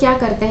बार लोग क्या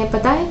करते हैं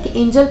पता है,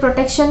 कि एंजल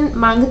प्रोटेक्शन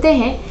मांगते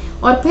हैं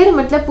और फिर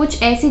मतलब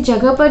कुछ ऐसी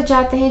जगह पर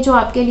जाते हैं जो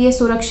आपके लिए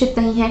सुरक्षित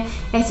नहीं है,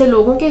 ऐसे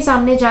लोगों के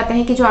सामने जाते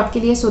हैं कि जो आपके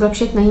लिए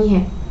सुरक्षित नहीं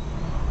है।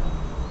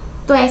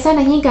 तो ऐसा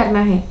नहीं करना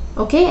है।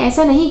 ओके,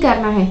 ऐसा नहीं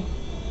करना है,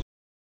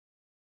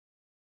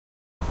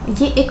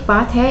 ये एक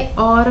बात है।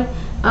 और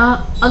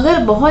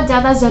अगर बहुत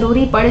ज़्यादा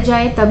ज़रूरी पड़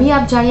जाए तभी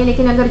आप जाइए,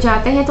 लेकिन अगर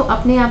जाते हैं तो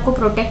अपने आप को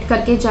प्रोटेक्ट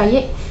करके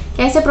जाइए।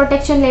 कैसे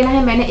प्रोटेक्शन लेना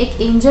है, मैंने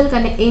एक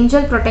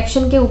एंजल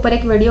प्रोटेक्शन के ऊपर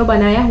एक वीडियो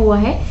बनाया हुआ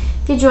है,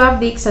 कि जो आप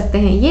देख सकते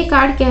हैं। ये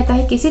कार्ड कहता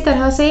है किसी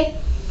तरह से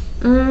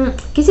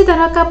किसी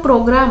तरह का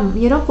प्रोग्राम,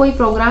 कोई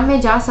प्रोग्राम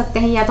में जा सकते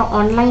हैं, या तो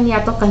ऑनलाइन या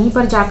तो कहीं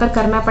पर जाकर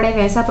करना पड़े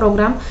वैसा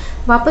प्रोग्राम।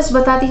 वापस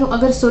बताती हूँ,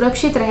 अगर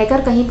सुरक्षित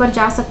रहकर कहीं पर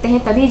जा सकते हैं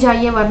तभी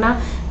जाइए, वरना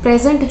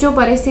प्रेजेंट जो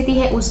परिस्थिति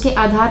है उसके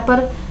आधार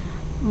पर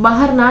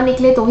बाहर ना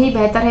निकले तो ही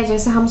बेहतर है,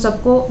 जैसे हम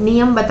सबको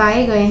नियम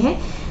बताए गए हैं।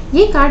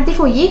 ये कार्ड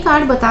देखो, ये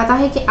कार्ड बताता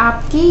है कि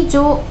आपकी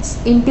जो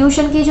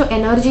इंट्यूशन की जो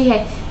एनर्जी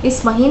है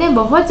इस महीने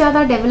बहुत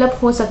ज़्यादा डेवलप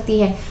हो सकती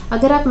है।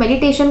 अगर आप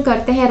मेडिटेशन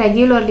करते हैं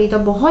रेगुलरली तो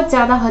बहुत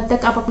ज़्यादा हद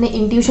तक आप अपने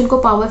इंट्यूशन को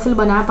पावरफुल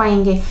बना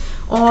पाएंगे।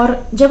 और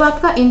जब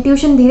आपका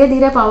इंट्यूशन धीरे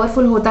धीरे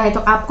पावरफुल होता है तो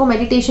आपको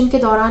मेडिटेशन के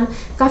दौरान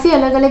काफ़ी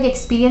अलग अलग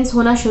एक्सपीरियंस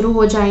होना शुरू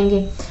हो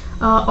जाएंगे,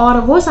 और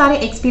वो सारे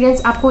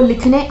एक्सपीरियंस आपको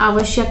लिखने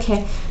आवश्यक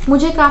है।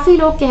 मुझे काफ़ी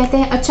लोग कहते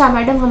हैं, अच्छा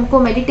मैडम हमको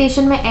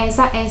मेडिटेशन में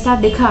ऐसा ऐसा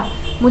दिखा,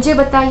 मुझे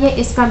बताइए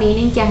इसका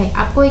मीनिंग क्या है।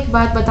 आपको एक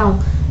बात बताऊं,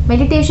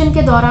 मेडिटेशन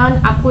के दौरान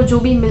आपको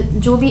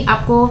जो भी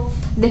आपको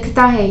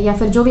दिखता है या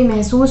फिर जो भी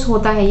महसूस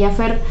होता है, या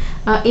फिर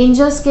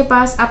एंजल्स के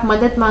पास आप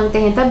मदद मांगते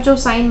हैं तब जो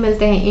साइन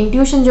मिलते हैं,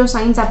 इंट्यूशन जो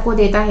साइंस आपको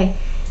देता है,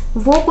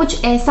 वो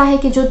कुछ ऐसा है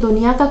कि जो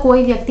दुनिया का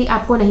कोई व्यक्ति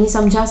आपको नहीं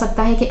समझा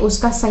सकता है कि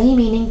उसका सही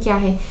मीनिंग क्या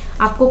है।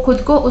 आपको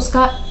खुद को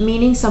उसका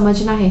मीनिंग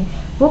समझना है।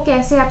 वो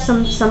कैसे आप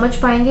समझ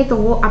पाएंगे, तो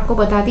वो आपको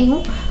बताती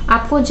हूँ।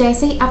 आपको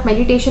जैसे ही आप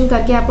मेडिटेशन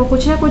करके आपको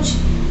कुछ ना कुछ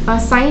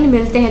साइन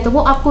मिलते हैं तो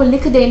वो आपको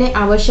लिख देने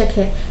आवश्यक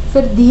है।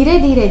 फिर धीरे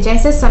धीरे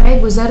जैसे समय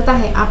गुजरता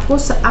है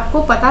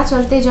आपको पता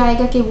चलते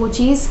जाएगा कि वो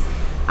चीज़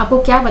आपको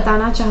क्या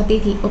बताना चाहती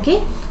थी। ओके,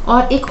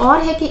 और एक और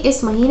है कि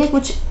इस महीने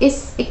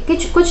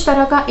कुछ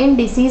तरह का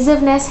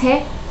इनडिसीजिवनेस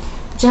है,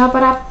 जहाँ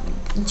पर आप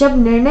जब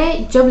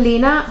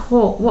लेना हो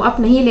वो आप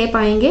नहीं ले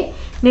पाएंगे,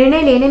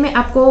 निर्णय लेने में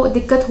आपको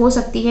दिक्कत हो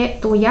सकती है,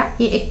 तो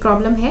ये एक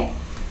प्रॉब्लम है।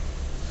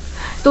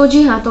 तो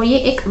जी हाँ, तो ये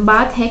एक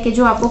बात है कि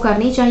जो आपको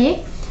करनी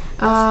चाहिए।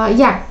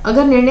 या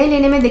अगर निर्णय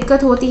लेने में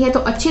दिक्कत होती है तो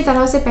अच्छी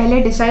तरह से पहले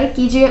डिसाइड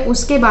कीजिए,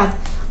 उसके बाद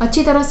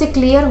अच्छी तरह से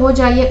क्लियर हो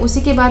जाइए,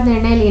 उसी के बाद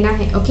निर्णय लेना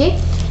है। ओके,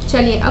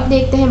 चलिए अब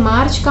देखते हैं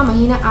मार्च का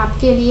महीना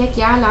आपके लिए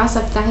क्या ला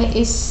सकता है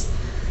इस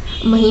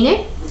महीने।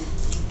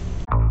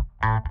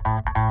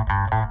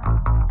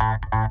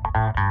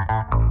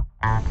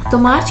 तो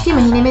मार्च के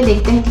महीने में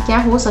देखते हैं कि क्या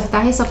हो सकता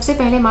है। सबसे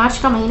पहले मार्च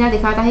का महीना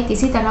दिखाता है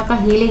किसी तरह का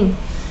हीलिंग,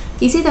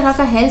 किसी तरह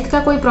का हेल्थ का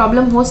कोई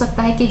प्रॉब्लम हो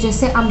सकता है कि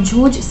जिससे आप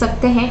जूझ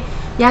सकते हैं,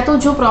 या तो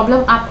जो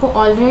प्रॉब्लम आपको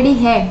ऑलरेडी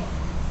है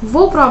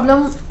वो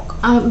प्रॉब्लम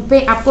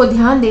पे आपको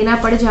ध्यान देना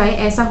पड़ जाए,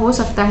 ऐसा हो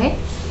सकता है।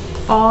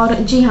 और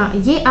जी हाँ,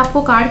 ये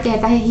आपको कार्ड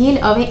कहता है हील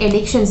अवे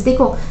एडिक्शंस।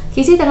 देखो,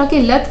 किसी तरह की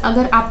लत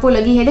अगर आपको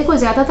लगी है, देखो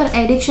ज़्यादातर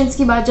एडिक्शंस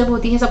की बात जब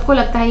होती है सबको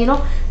लगता है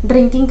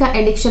ड्रिंकिंग का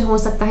एडिक्शन हो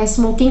सकता है,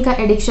 स्मोकिंग का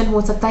एडिक्शन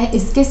हो सकता है,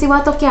 इसके सिवा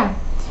तो क्या,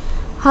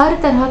 हर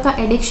तरह का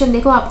एडिक्शन।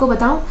 देखो आपको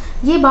बताऊं,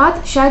 ये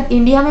बात शायद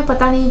इंडिया में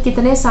पता नहीं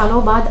कितने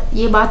सालों बाद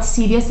ये बात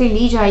सीरियसली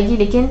ली जाएगी,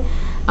 लेकिन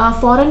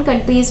फॉरेन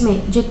कंट्रीज़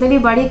में, जितने भी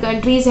बड़ी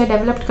कंट्रीज़ है,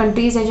 डेवलप्ड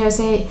कंट्रीज़ है,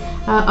 जैसे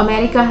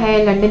अमेरिका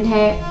है, लंदन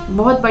है,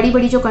 बहुत बड़ी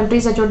बड़ी जो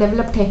कंट्रीज़ है जो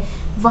डेवलप्ड है,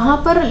 वहाँ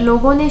पर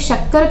लोगों ने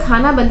शक्कर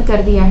खाना बंद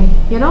कर दिया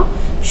है,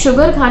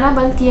 शुगर खाना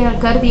बंद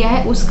कर दिया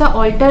है। उसका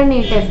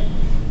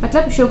ऑल्टरनेटिव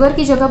मतलब शुगर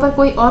की जगह पर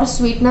कोई और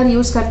स्वीटनर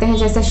यूज़ करते हैं,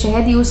 जैसे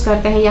शहद यूज़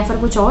करते हैं या फिर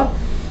कुछ और।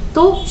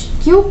 तो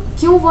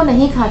क्यों वो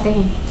नहीं खाते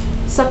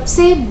हैं।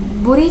 सबसे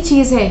बुरी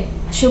चीज़ है,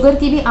 शुगर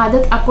की भी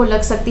आदत आपको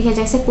लग सकती है,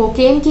 जैसे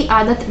कोकेन की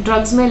आदत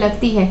ड्रग्स में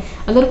लगती है।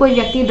 अगर कोई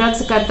व्यक्ति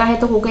ड्रग्स करता है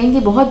तो कोकेन की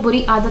बहुत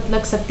बुरी आदत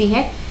लग सकती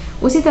है।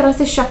 उसी तरह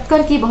से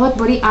शक्कर की बहुत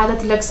बुरी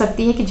आदत लग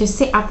सकती है कि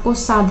जिससे आपको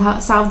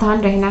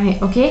सावधान रहना है।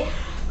 ओके,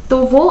 तो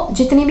वो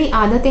जितनी भी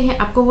आदतें हैं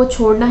आपको वो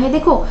छोड़ना है।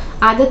 देखो,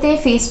 आदतें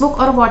फेसबुक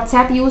और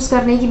व्हाट्सएप यूज़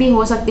करने की भी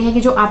हो सकती है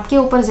कि जो आपके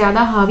ऊपर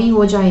ज़्यादा हावी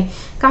हो जाए।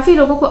 काफ़ी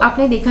लोगों को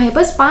आपने देखा है,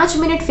 बस 5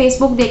 मिनट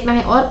फेसबुक देखना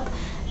है और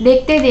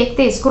देखते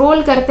देखते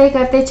स्क्रॉल करते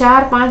करते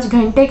 4-5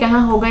 घंटे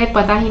कहाँ हो गए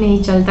पता ही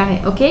नहीं चलता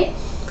है। ओके,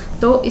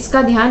 तो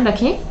इसका ध्यान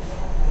रखें।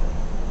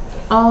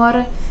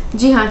 और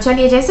जी हाँ,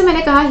 चलिए, जैसे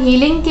मैंने कहा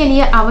हीलिंग के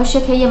लिए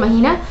आवश्यक है ये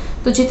महीना,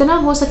 तो जितना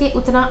हो सके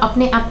उतना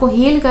अपने आप को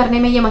हील करने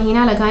में ये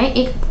महीना लगाएं।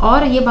 एक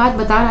और ये बात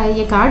बता रहा है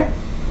ये कार्ड,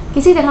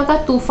 किसी तरह का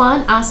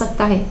तूफान आ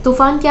सकता है।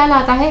 तूफान क्या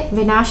लाता है?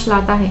 विनाश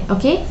लाता है।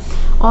 ओके,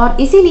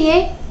 और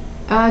इसीलिए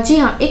जी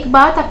हाँ, एक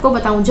बात आपको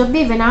बताऊं, जब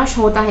भी विनाश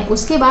होता है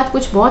उसके बाद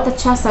कुछ बहुत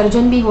अच्छा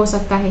सर्जन भी हो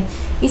सकता है।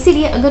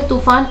 इसीलिए अगर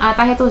तूफान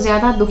आता है तो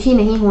ज़्यादा दुखी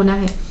नहीं होना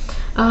है।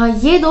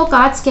 ये 2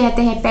 कार्ड्स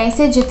कहते हैं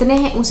पैसे जितने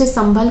हैं उसे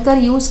संभल कर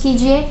यूज़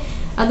कीजिए,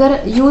 अगर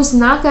यूज़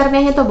ना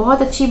करने हैं तो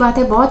बहुत अच्छी बात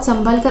है, बहुत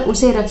संभल कर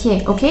उसे रखिए।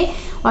 ओके,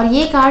 और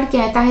ये कार्ड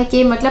कहता है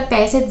कि मतलब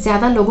पैसे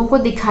ज़्यादा लोगों को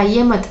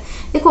दिखाइए मत।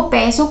 देखो,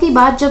 पैसों की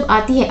बात जब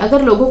आती है,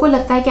 अगर लोगों को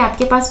लगता है कि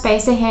आपके पास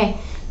पैसे हैं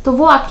तो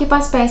वो आपके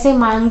पास पैसे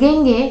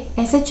मांगेंगे,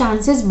 ऐसे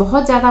चांसेस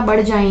बहुत ज़्यादा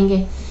बढ़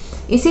जाएंगे।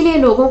 इसीलिए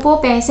लोगों को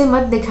पैसे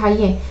मत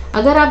दिखाइए।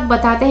 अगर आप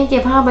बताते हैं कि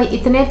हाँ भाई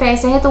इतने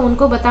पैसे हैं, तो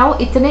उनको बताओ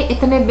इतने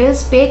इतने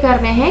बिल्स पे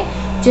करने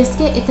हैं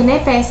जिसके इतने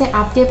पैसे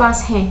आपके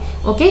पास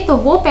हैं। ओके, तो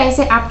वो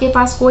पैसे आपके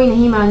पास कोई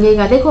नहीं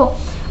मांगेगा। देखो,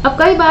 अब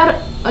कई बार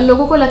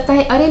लोगों को लगता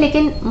है अरे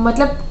लेकिन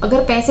मतलब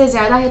अगर पैसे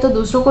ज़्यादा है तो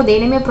दूसरों को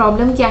देने में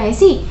प्रॉब्लम क्या है।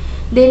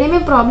 देने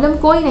में प्रॉब्लम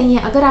कोई नहीं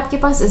है। अगर आपके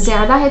पास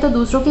ज़्यादा है तो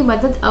दूसरों की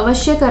मदद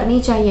अवश्य करनी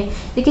चाहिए।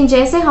 लेकिन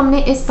जैसे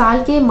हमने इस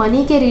साल के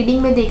मनी के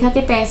रीडिंग में देखा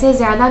कि पैसे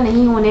ज़्यादा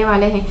नहीं होने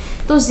वाले हैं,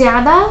 तो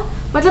ज़्यादा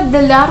मतलब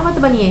दिलदार मत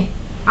बनिए।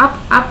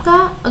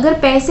 आपका अगर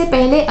पैसे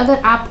पहले,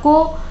 अगर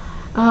आपको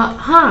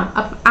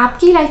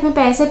आपकी लाइफ में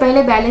पैसे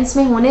पहले बैलेंस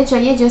में होने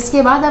चाहिए,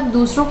 जिसके बाद आप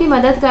दूसरों की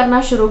मदद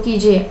करना शुरू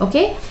कीजिए।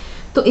 ओके,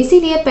 तो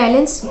इसीलिए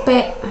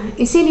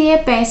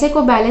पैसे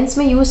को बैलेंस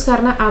में यूज़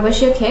करना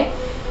आवश्यक है।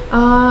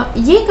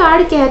 ये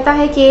कार्ड कहता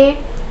है कि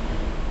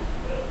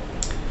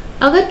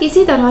अगर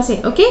किसी तरह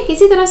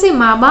से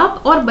माँ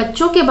बाप और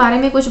बच्चों के बारे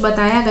में कुछ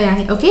बताया गया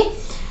है, ओके,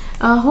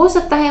 हो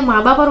सकता है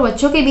माँ बाप और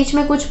बच्चों के बीच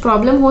में कुछ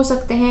प्रॉब्लम हो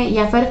सकते हैं,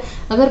 या फिर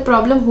अगर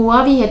प्रॉब्लम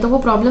हुआ भी है तो वो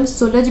प्रॉब्लम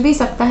सुलझ भी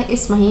सकता है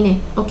इस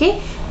महीने। ओके,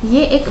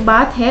 ये एक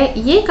बात है।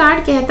 ये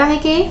कार्ड कहता है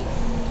कि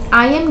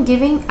I am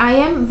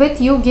with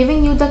you,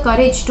 giving you the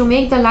courage to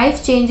make the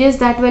life changes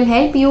that will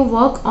help you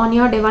work on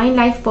your divine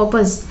life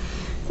purpose।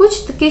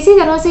 किसी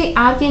तरह से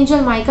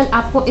आर्कएंजल माइकल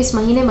आपको इस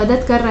महीने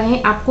मदद कर रहे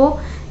हैं, आपको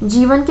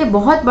जीवन के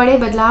बहुत बड़े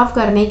बदलाव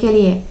करने के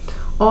लिए।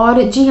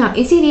 और जी हाँ,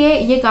 इसीलिए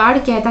ये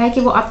कार्ड कहता है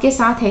कि वो आपके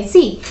साथ है।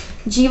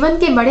 जीवन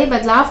के बड़े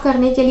बदलाव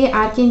करने के लिए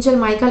आर्कएंजल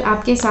माइकल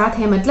आपके साथ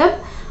है,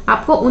 मतलब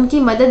आपको उनकी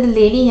मदद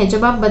लेनी है।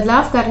 जब आप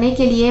बदलाव करने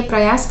के लिए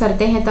प्रयास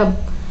करते हैं तब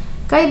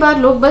कई बार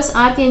लोग बस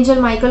आर्कएंजल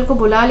माइकल को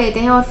बुला लेते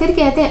हैं और फिर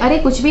कहते हैं अरे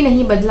कुछ भी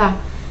नहीं बदला।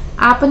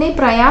 आपने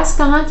प्रयास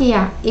कहाँ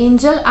किया?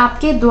 एंजल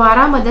आपके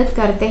द्वारा मदद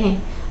करते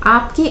हैं,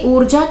 आपकी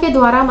ऊर्जा के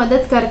द्वारा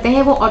मदद करते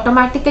हैं। वो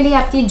ऑटोमेटिकली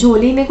आपकी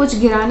झोली में कुछ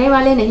गिराने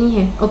वाले नहीं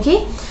हैं। ओके,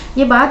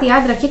 ये बात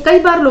याद रखिए। कई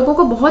बार लोगों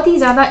को बहुत ही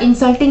ज़्यादा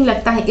इंसल्टिंग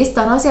लगता है इस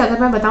तरह से अगर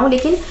मैं बताऊं,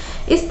 लेकिन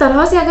इस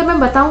तरह से अगर मैं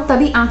बताऊं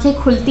तभी आंखें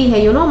खुलती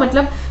है,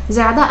 मतलब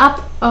ज़्यादा आप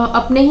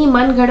अपने ही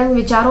मन गढ़ंत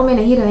विचारों में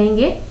नहीं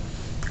रहेंगे।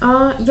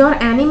 Your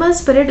animal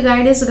spirit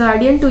guide is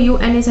guardian to you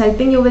and is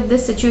helping you with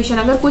this situation.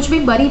 अगर कुछ भी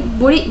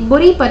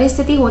बुरी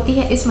परिस्थिति होती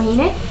है इस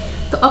महीने,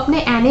 तो अपने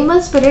एनिमल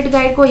स्पिरिट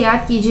गाइड को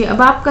याद कीजिए।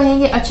 अब आप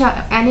कहेंगे अच्छा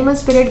एनिमल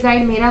स्पिरिट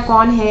गाइड मेरा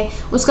कौन है,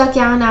 उसका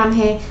क्या नाम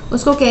है,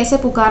 उसको कैसे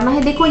पुकारना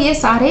है। देखो ये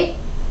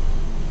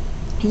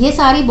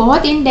सारी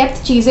बहुत इन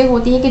डेप्थ चीज़ें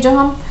होती हैं कि जो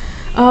हम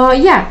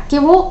कि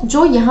वो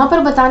जो यहाँ पर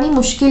बतानी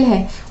मुश्किल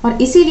है,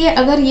 और इसीलिए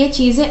अगर ये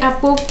चीज़ें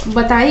आपको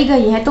बताई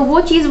गई हैं तो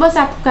वो चीज़ बस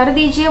आप कर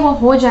दीजिए, वो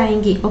हो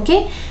जाएंगी। ओके,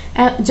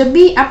 जब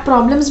भी आप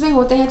प्रॉब्लम्स में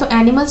होते हैं तो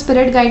एनिमल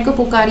स्पिरिट गाइड को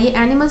पुकारिए,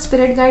 एनिमल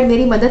स्पिरिट गाइड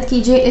मेरी मदद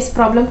कीजिए इस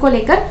प्रॉब्लम को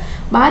लेकर।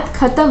 बात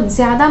ख़त्म।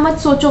 ज़्यादा मत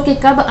सोचो कि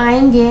कब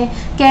आएंगे,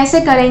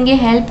 कैसे करेंगे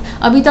हेल्प,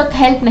 अभी तक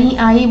हेल्प नहीं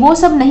आई, वो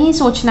सब नहीं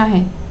सोचना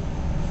है।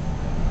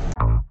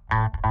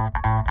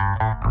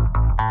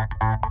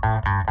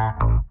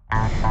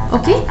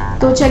 ओके,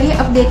 तो चलिए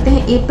अब देखते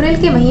हैं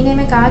अप्रैल के महीने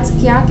में कार्ड्स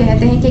क्या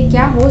कहते हैं कि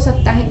क्या हो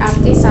सकता है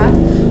आपके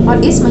साथ,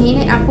 और इस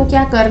महीने आपको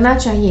क्या करना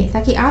चाहिए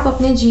ताकि आप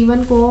अपने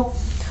जीवन को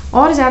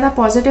और ज़्यादा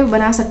पॉजिटिव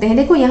बना सकते हैं।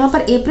 देखो यहाँ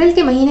पर अप्रैल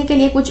के महीने के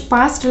लिए कुछ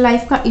पास्ट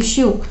लाइफ का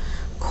इश्यू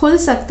खुल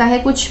सकता है,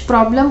 कुछ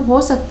प्रॉब्लम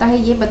हो सकता है,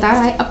 ये बता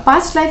रहा है। अब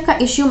पास्ट लाइफ का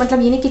इश्यू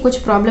मतलब ये नहीं कि कुछ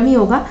प्रॉब्लम ही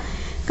होगा।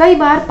 कई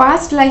बार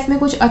पास्ट लाइफ में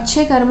कुछ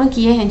अच्छे कर्म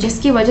किए हैं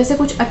जिसकी वजह से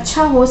कुछ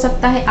अच्छा हो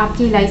सकता है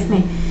आपकी लाइफ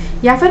में,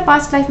 या फिर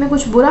पास्ट लाइफ में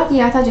कुछ बुरा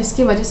किया था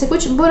जिसकी वजह से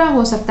कुछ बुरा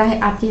हो सकता है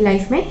आपकी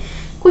लाइफ में,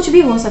 कुछ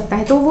भी हो सकता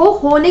है। तो वो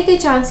होने के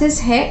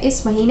चांसेस है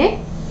इस महीने,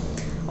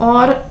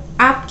 और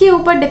आपके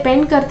ऊपर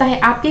डिपेंड करता है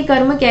आपके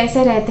कर्म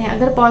कैसे रहते हैं।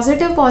 अगर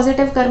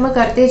पॉजिटिव कर्म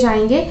करते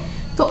जाएंगे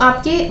तो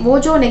आपके वो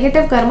जो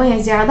नेगेटिव कर्म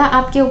है ज़्यादा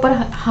आपके ऊपर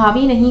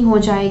हावी नहीं हो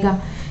जाएगा।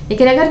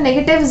 लेकिन अगर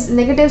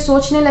नेगेटिव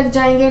सोचने लग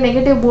जाएंगे,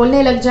 नेगेटिव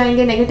बोलने लग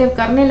जाएंगे, नेगेटिव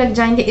करने लग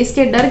जाएंगे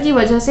इसके डर की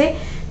वजह से,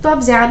 तो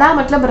आप ज़्यादा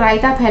मतलब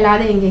रायता फैला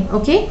देंगे।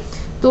 ओके,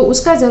 तो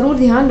उसका ज़रूर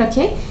ध्यान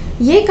रखें।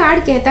 ये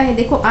कार्ड कहता है,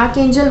 देखो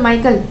आर्कएंजल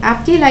माइकल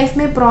आपकी लाइफ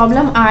में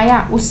प्रॉब्लम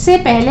आया उससे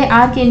पहले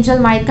आर्कएंजल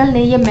माइकल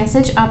ने ये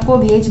मैसेज आपको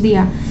भेज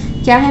दिया।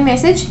 क्या है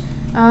मैसेज?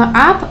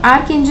 आप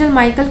आर्कएंजल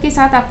माइकल के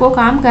साथ आपको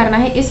काम करना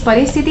है इस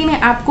परिस्थिति में,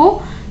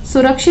 आपको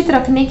सुरक्षित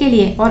रखने के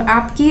लिए और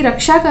आपकी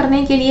रक्षा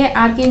करने के लिए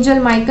आर्कएंजल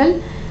माइकल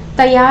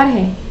तैयार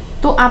है।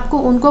 तो आपको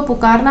उनको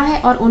पुकारना है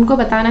और उनको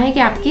बताना है कि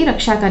आपकी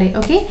रक्षा करें।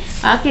 ओके,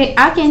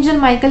 आर्कएंजल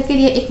माइकल के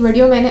लिए एक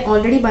वीडियो मैंने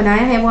ऑलरेडी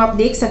बनाया है, वो आप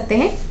देख सकते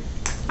हैं।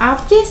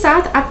 आपके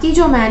साथ आपकी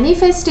जो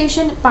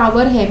मैनिफेस्टेशन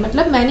पावर है,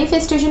 मतलब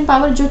मैनिफेस्टेशन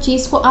पावर, जो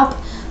चीज़ को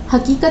आप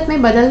हकीकत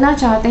में बदलना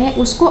चाहते हैं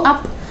उसको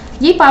आप,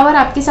 ये पावर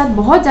आपके साथ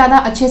बहुत ज़्यादा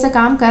अच्छे से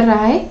काम कर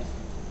रहा है।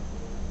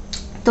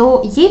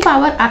 तो ये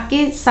पावर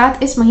आपके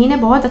साथ इस महीने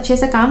बहुत अच्छे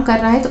से काम कर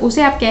रहा है, तो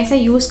उसे आप कैसे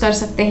यूज़ कर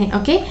सकते हैं।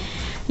 ओके,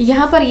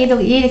 यहाँ पर ये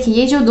देखिए,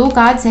 ये जो दो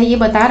कार्ड्स है ये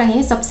बता रहे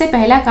हैं। सबसे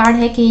पहला कार्ड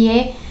है कि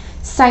ये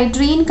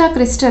साइट्रीन का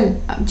क्रिस्टल,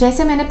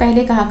 जैसे मैंने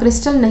पहले कहा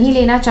क्रिस्टल नहीं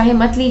लेना चाहे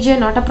मत लीजिए,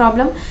 नॉट अ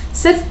प्रॉब्लम।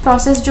 सिर्फ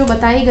प्रोसेस जो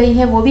बताई गई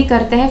है वो भी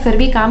करते हैं फिर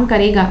भी काम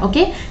करेगा।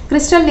 ओके,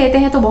 क्रिस्टल लेते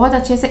हैं तो बहुत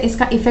अच्छे से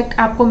इसका इफेक्ट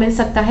आपको मिल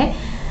सकता है।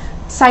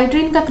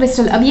 साइट्रीन का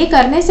क्रिस्टल, अब ये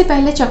करने से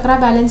पहले चक्रा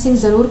बैलेंसिंग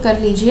ज़रूर कर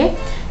लीजिए।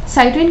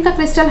 साइट्रीन का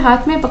क्रिस्टल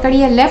हाथ में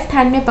पकड़िए, लेफ्ट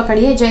हैंड में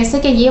पकड़िए, जैसे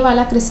कि ये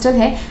वाला क्रिस्टल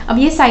है। अब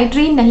ये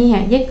साइट्रीन नहीं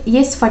है,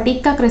 ये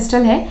स्फटिक का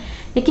क्रिस्टल है,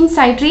 लेकिन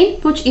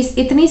साइट्रीन कुछ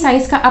इतनी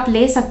साइज़ का आप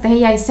ले सकते हैं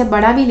या इससे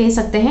बड़ा भी ले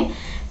सकते हैं।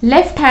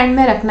 लेफ्ट हैंड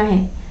में रखना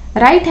है,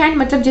 राइट हैंड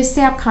मतलब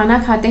जिससे आप खाना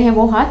खाते हैं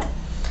वो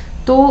हाथ।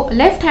 तो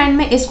लेफ्ट हैंड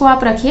में इसको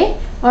आप रखिए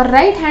और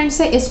राइट हैंड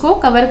से इसको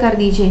कवर कर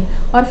दीजिए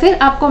और फिर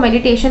आपको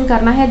मेडिटेशन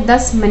करना है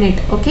 10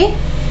 मिनट। ओके,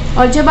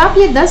 और जब आप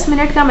ये 10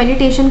 मिनट का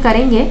मेडिटेशन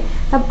करेंगे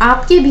तब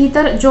आपके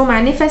भीतर जो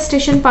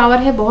मैनिफेस्टेशन पावर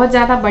है बहुत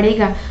ज़्यादा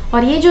बढ़ेगा।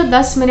 और ये जो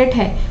 10 मिनट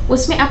है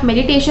उसमें आप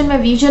मेडिटेशन में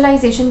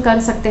विजुअलाइजेशन कर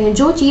सकते हैं।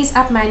 जो चीज़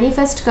आप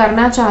मैनिफेस्ट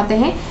करना चाहते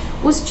हैं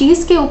उस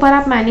चीज़ के ऊपर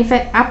आप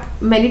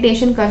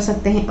मेडिटेशन कर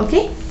सकते हैं।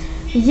 ओके,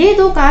 ये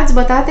 2 कार्ड्स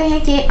बताते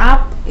हैं कि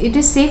आप it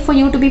is safe for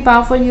you to be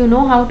powerful, you know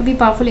how to be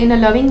powerful in a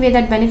loving way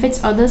that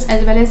benefits others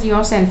as well as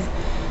your self.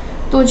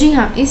 तो जी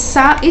हाँ,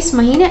 इस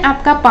महीने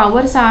आपका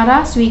पावर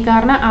सारा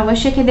स्वीकारना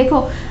आवश्यक है।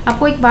 देखो,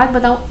 आपको एक बात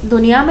बताऊँ,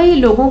 दुनिया में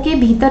लोगों के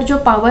भीतर जो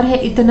पावर है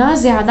इतना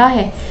ज़्यादा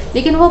है,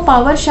 लेकिन वो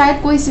पावर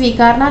शायद कोई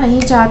स्वीकारना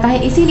नहीं चाहता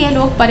है, इसीलिए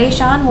लोग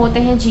परेशान होते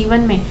हैं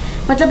जीवन में।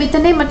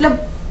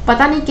 मतलब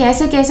पता नहीं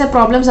कैसे कैसे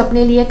प्रॉब्लम्स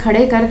अपने लिए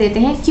खड़े कर देते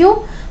हैं। क्यों?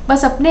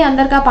 बस अपने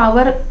अंदर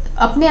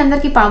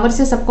की पावर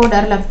से सबको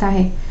डर लगता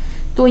है।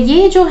 तो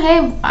ये जो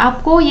है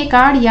आपको ये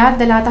कार्ड याद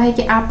दिलाता है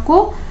कि आप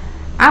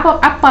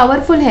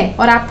पावरफुल है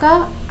और आप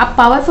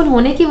पावरफुल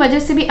होने की वजह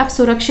से भी आप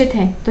सुरक्षित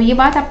हैं। तो ये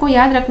बात आपको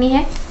याद रखनी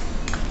है।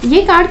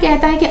 ये कार्ड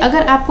कहता है कि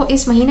अगर आपको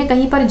इस महीने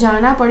कहीं पर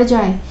जाना पड़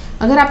जाए,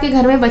 अगर आपके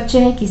घर में बच्चे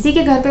हैं, किसी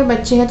के घर पे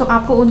बच्चे हैं, तो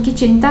आपको उनकी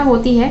चिंता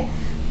होती है,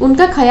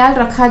 उनका ख्याल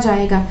रखा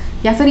जाएगा।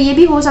 या फिर ये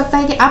भी हो सकता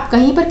है कि आप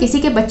कहीं पर किसी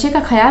के बच्चे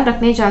का ख्याल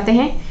रखने जाते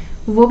हैं,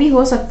 वो भी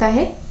हो सकता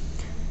है।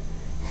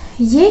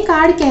 ये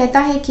कार्ड कहता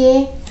है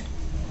कि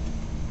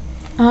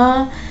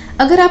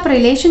अगर आप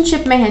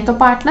रिलेशनशिप में हैं तो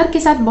पार्टनर के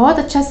साथ बहुत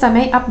अच्छा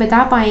समय आप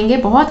बिता पाएंगे,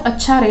 बहुत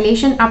अच्छा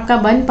रिलेशन आपका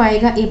बन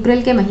पाएगा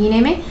अप्रैल के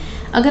महीने में।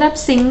 अगर आप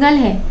सिंगल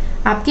हैं,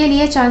 आपके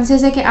लिए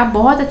चांसेस है कि आप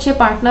बहुत अच्छे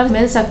पार्टनर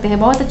मिल सकते हैं,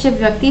 बहुत अच्छे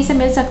व्यक्ति से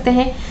मिल सकते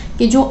हैं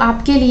कि जो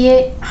आपके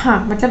लिए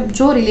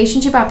जो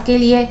रिलेशनशिप आपके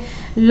लिए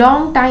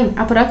लॉन्ग टाइम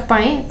आप रख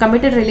पाएँ,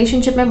 कमिटेड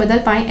रिलेशनशिप में बदल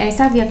पाएँ,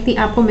 ऐसा व्यक्ति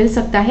आपको मिल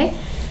सकता है।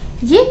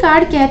 ये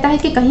कार्ड कहता है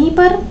कि कहीं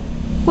पर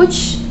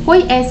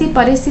कोई ऐसी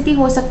परिस्थिति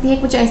हो सकती है,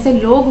 कुछ ऐसे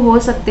लोग हो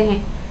सकते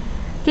हैं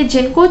कि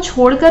जिनको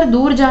छोड़कर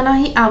दूर जाना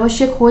ही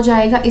आवश्यक हो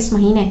जाएगा इस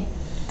महीने।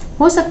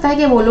 हो सकता है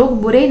कि वो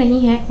लोग बुरे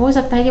नहीं हैं, हो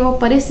सकता है कि वो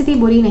परिस्थिति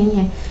बुरी नहीं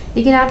है,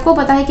 लेकिन आपको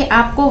पता है कि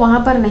आपको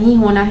वहाँ पर नहीं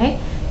होना है,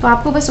 तो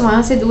आपको बस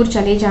वहाँ से दूर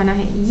चले जाना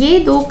है।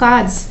 ये दो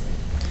कार्ड्स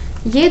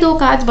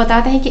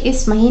बताते हैं कि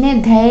इस महीने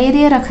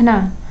धैर्य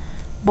रखना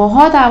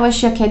बहुत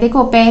आवश्यक है।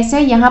 देखो, पैसे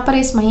यहाँ पर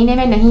इस महीने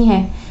में नहीं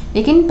है,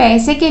 लेकिन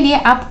पैसे के लिए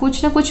आप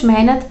कुछ न कुछ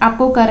मेहनत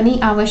आपको करनी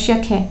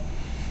आवश्यक है।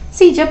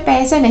 जब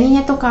पैसे नहीं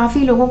है तो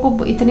काफ़ी लोगों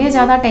को इतने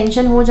ज़्यादा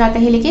टेंशन हो जाते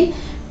हैं, लेकिन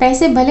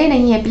पैसे भले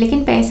नहीं है,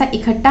 लेकिन पैसा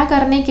इकट्ठा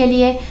करने के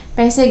लिए,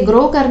 पैसे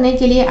ग्रो करने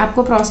के लिए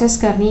आपको प्रोसेस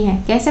करनी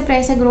है। कैसे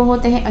पैसे ग्रो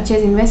होते हैं? अच्छे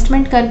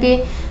इन्वेस्टमेंट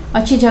करके,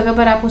 अच्छी जगह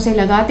पर आप उसे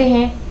लगाते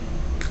हैं,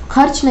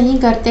 खर्च नहीं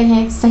करते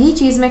हैं, सही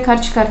चीज़ में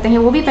खर्च करते हैं,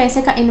 वो भी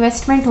पैसे का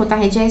इन्वेस्टमेंट होता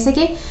है। जैसे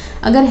कि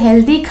अगर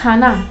हेल्दी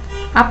खाना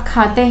आप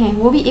खाते हैं,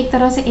 वो भी एक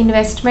तरह से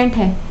इन्वेस्टमेंट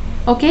है।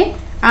 ओके,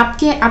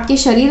 आपके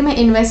शरीर में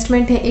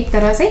इन्वेस्टमेंट है एक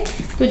तरह से।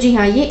 तो जी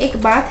हाँ, ये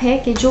एक बात है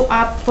कि जो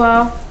आप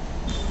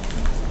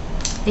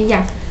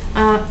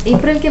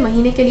अप्रैल के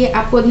महीने के लिए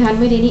आपको ध्यान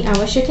में लेनी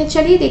आवश्यक है।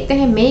 चलिए देखते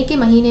हैं मई के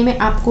महीने में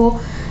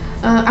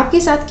आपके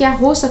साथ क्या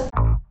हो सकता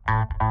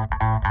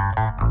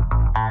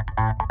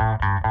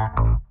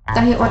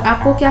है और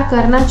आपको क्या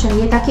करना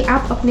चाहिए ताकि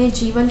आप अपने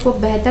जीवन को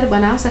बेहतर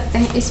बना सकते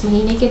हैं इस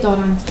महीने के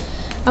दौरान।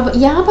 अब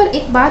यहाँ पर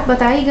एक बात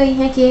बताई गई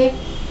है कि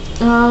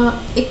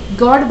एक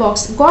गॉड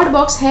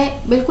बॉक्स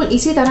है, बिल्कुल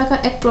इसी तरह का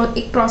एक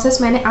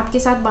प्रोसेस मैंने आपके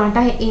साथ बांटा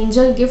है,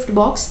 एंजल गिफ्ट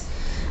बॉक्स।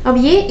 अब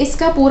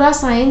इसका पूरा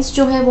साइंस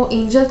जो है वो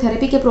एंजल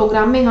थेरेपी के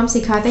प्रोग्राम में हम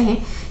सिखाते हैं,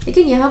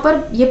 लेकिन यहाँ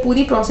पर ये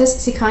पूरी प्रोसेस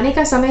सिखाने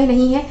का समय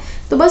नहीं है,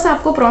 तो बस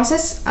आपको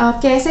प्रोसेस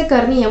कैसे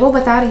करनी है वो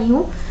बता रही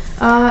हूँ।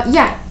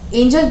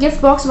 एंजल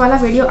गिफ्ट बॉक्स वाला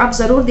वीडियो आप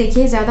ज़रूर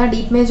देखिए, ज़्यादा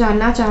डीप में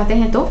जानना चाहते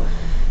हैं तो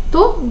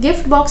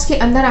गिफ्ट बॉक्स के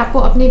अंदर आपको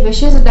अपनी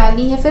विशेस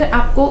डालनी है, फिर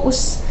आपको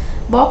उस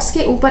बॉक्स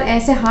के ऊपर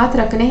ऐसे हाथ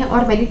रखने हैं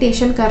और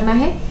मेडिटेशन करना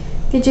है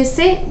कि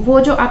जिससे वो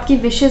जो आपकी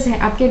विशेस है,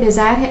 आपके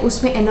डिज़ायर है,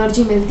 उसमें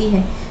एनर्जी मिलती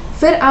है।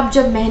 फिर आप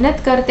जब मेहनत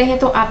करते हैं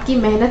तो आपकी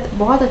मेहनत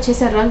बहुत अच्छे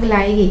से रंग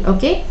लाएगी।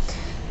 ओके,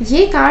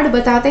 ये कार्ड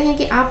बताते हैं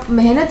कि आप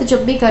मेहनत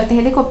जब भी करते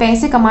हैं, देखो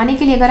पैसे कमाने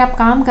के लिए अगर आप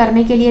काम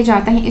करने के लिए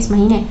जाते हैं इस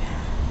महीने,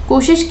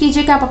 कोशिश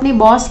कीजिए कि आप अपनी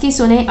बॉस की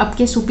सुने,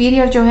 आपके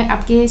सुपीरियर जो है,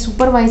 आपके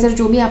सुपरवाइज़र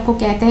जो भी आपको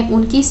कहते हैं,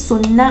 उनकी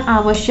सुनना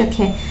आवश्यक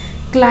है।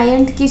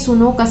 क्लाइंट की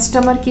सुनो,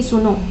 कस्टमर की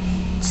सुनो,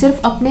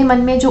 सिर्फ अपने मन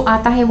में जो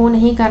आता है वो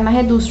नहीं करना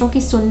है, दूसरों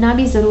की सुनना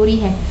भी ज़रूरी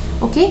है।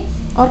 ओके,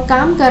 और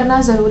काम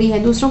करना ज़रूरी है,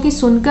 दूसरों की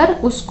सुनकर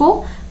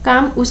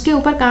उसके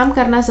ऊपर काम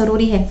करना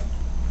ज़रूरी है।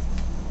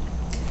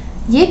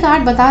 ये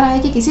कार्ड बता रहा है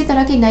कि किसी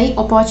तरह की नई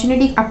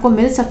अपॉर्चुनिटी आपको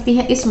मिल सकती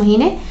है इस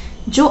महीने,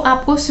 जो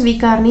आपको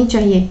स्वीकारनी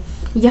चाहिए।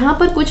 यहाँ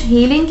पर कुछ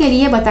हीलिंग के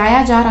लिए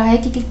बताया जा रहा है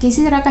कि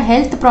किसी तरह का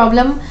हेल्थ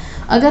प्रॉब्लम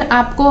अगर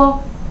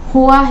आपको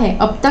हुआ है,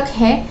 अब तक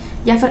है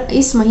या फिर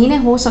इस महीने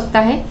हो सकता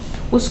है,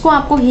 उसको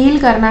आपको हील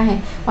करना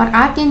है। और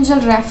आर्कएंजल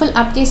रैफल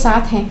आपके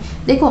साथ है।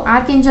 देखो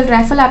आर्कएंजल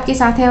रैफल आपके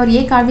साथ है और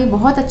ये कार्ड भी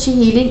बहुत अच्छी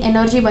हीलिंग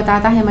एनर्जी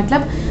बताता है।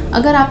 मतलब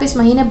अगर आप इस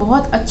महीने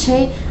बहुत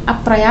अच्छे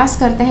आप प्रयास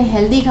करते हैं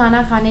हेल्दी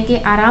खाना खाने के,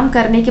 आराम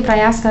करने के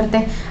प्रयास करते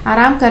हैं,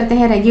 आराम करते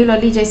हैं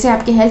रेगुलरली, जैसे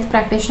आपके हेल्थ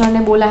प्रैक्टिशनर ने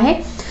बोला है,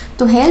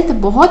 तो हेल्थ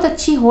बहुत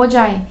अच्छी हो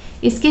जाए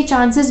इसके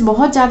चांसेस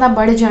बहुत ज़्यादा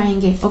बढ़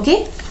जाएंगे। ओके,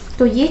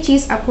 तो ये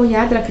चीज़ आपको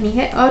याद रखनी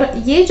है। और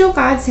ये जो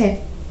कार्ड्स है,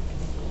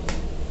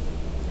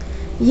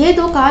 ये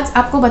दो कार्ड्स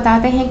आपको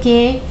बताते हैं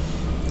कि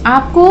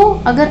आपको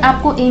अगर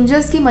आपको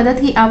एंजल्स की मदद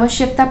की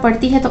आवश्यकता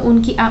पड़ती है तो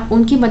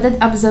उनकी मदद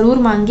आप ज़रूर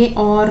मांगे।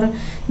 और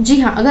जी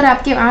हाँ, अगर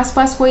आपके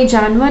आसपास कोई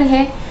जानवर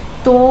है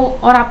तो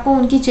और आपको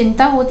उनकी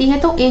चिंता होती है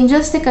तो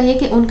एंजल्स से कहिए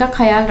कि उनका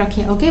ख्याल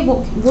रखें। ओके,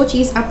 वो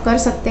चीज़ आप कर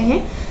सकते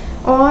हैं।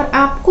 और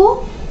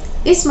आपको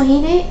इस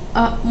महीने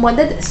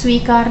मदद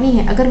स्वीकारनी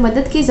है। अगर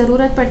मदद की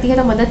ज़रूरत पड़ती है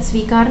तो मदद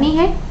स्वीकारनी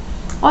है।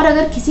 और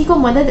अगर किसी को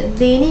मदद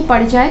देनी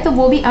पड़ जाए तो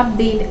वो भी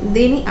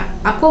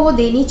आपको वो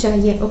देनी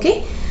चाहिए। ओके,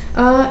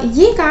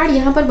 ये कार्ड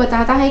यहाँ पर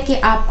बताता है कि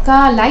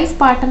आपका लाइफ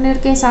पार्टनर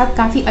के साथ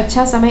काफ़ी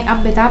अच्छा समय आप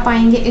बिता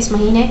पाएंगे इस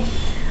महीने।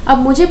 अब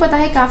मुझे पता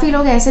है काफ़ी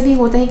लोग ऐसे भी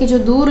होते हैं कि जो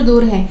दूर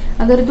दूर हैं,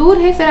 अगर दूर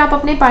है फिर आप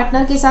अपने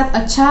पार्टनर के साथ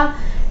अच्छा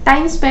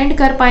टाइम स्पेंड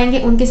कर पाएंगे,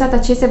 उनके साथ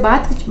अच्छे से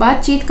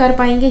बातचीत कर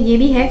पाएंगे, ये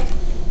भी है।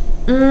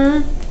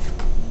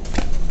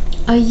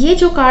 ये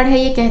जो कार्ड है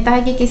ये कहता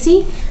है कि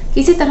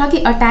किसी तरह की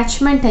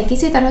अटैचमेंट है,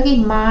 किसी तरह की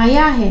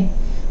माया है,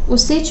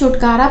 उससे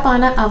छुटकारा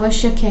पाना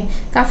आवश्यक है।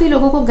 काफ़ी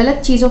लोगों को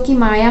गलत चीज़ों की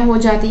माया हो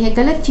जाती है,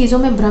 गलत चीज़ों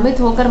में भ्रमित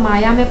होकर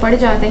माया में पड़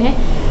जाते हैं,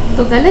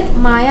 तो गलत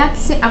माया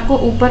से आपको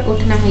ऊपर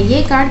उठना है।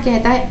 ये कार्ड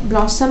कहता है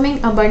ब्लॉसमिंग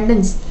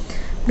अबंडेंस।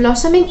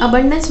 ब्लॉसमिंग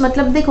अबंडेंस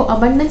मतलब देखो,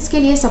 अबंडेंस के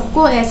लिए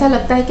सबको ऐसा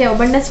लगता है कि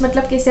अबंडेंस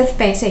मतलब कि सिर्फ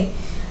पैसे।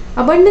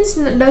 Abundance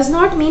does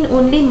not mean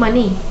only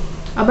money.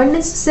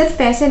 Abundance सिर्फ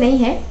पैसे नहीं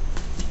है।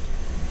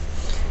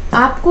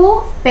 आपको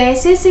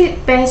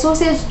पैसों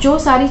से जो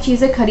सारी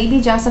चीज़ें खरीदी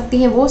जा सकती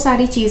हैं वो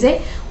सारी चीज़ें,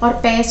 और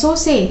पैसों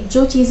से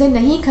जो चीज़ें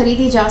नहीं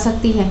खरीदी जा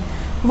सकती हैं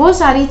वो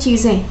सारी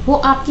चीज़ें, वो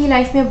आपकी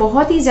लाइफ में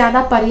बहुत ही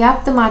ज़्यादा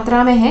पर्याप्त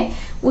मात्रा में है,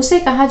 उसे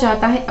कहा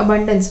जाता है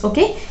अबंडेंस।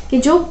 ओके, कि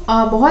जो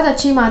बहुत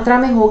अच्छी मात्रा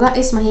में होगा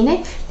इस महीने।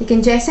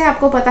 लेकिन जैसे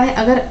आपको पता है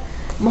अगर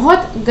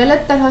बहुत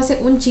गलत तरह से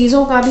उन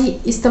चीज़ों का भी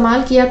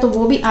इस्तेमाल किया तो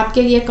वो भी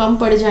आपके लिए कम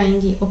पड़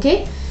जाएंगी। ओके,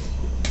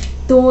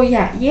 तो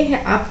ये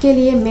है आपके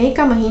लिए मई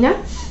का महीना।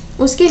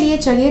 उसके लिए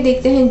चलिए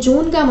देखते हैं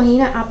जून का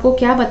महीना आपको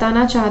क्या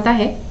बताना चाहता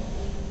है।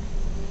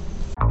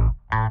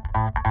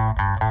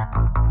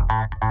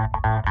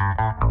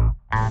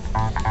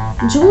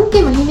 जून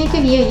के महीने के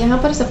लिए यहाँ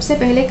पर सबसे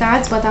पहले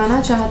कार्ड्स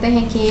बताना चाहते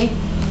हैं कि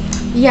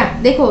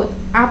देखो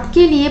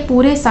आपके लिए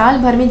पूरे साल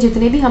भर में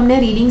जितने भी हमने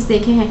रीडिंग्स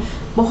देखे हैं,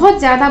 बहुत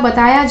ज़्यादा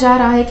बताया जा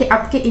रहा है कि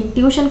आपके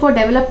इंट्यूशन को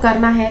डेवलप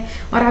करना है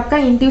और आपका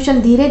इंट्यूशन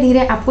धीरे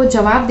धीरे आपको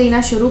जवाब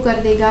देना शुरू कर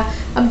देगा।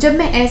 अब जब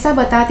मैं ऐसा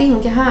बताती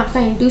हूँ कि हाँ आपका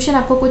इंट्यूशन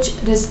आपको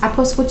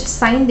कुछ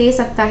साइन दे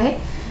सकता है,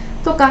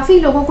 तो काफ़ी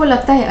लोगों को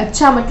लगता है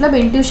अच्छा मतलब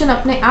इंट्यूशन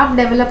अपने आप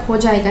डेवलप हो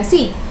जाएगा।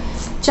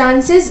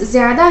 चांसेस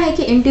ज़्यादा है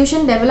कि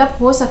इंट्यूशन डेवलप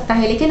हो सकता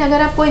है, लेकिन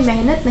अगर आप कोई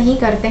मेहनत नहीं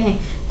करते हैं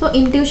तो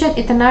इंट्यूशन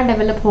इतना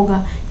डेवलप होगा।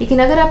 लेकिन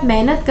अगर आप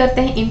मेहनत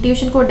करते हैं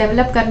इंट्यूशन को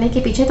डेवलप करने के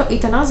पीछे तो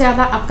इतना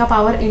ज़्यादा आपका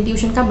पावर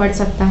इंट्यूशन का बढ़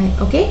सकता है।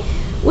 ओके,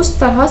 उस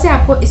तरह से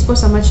आपको इसको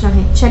समझना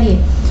है। चलिए,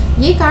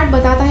 ये कार्ड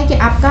बताता है कि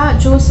आपका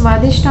जो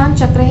स्वादिष्टान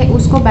चक्र है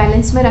उसको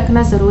बैलेंस में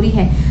रखना ज़रूरी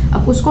है।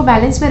 अब उसको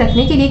बैलेंस में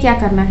रखने के लिए क्या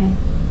करना है?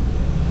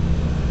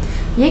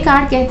 ये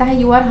कार्ड कहता है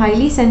you are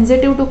highly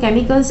sensitive to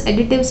chemicals,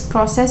 additives,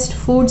 processed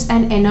foods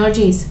and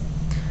energies.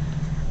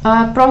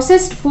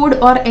 Processed food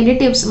और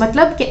एडिटिव्स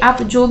मतलब कि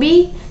आप जो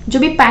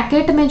भी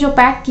पैकेट में जो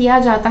पैक किया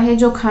जाता है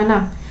जो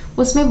खाना,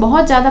 उसमें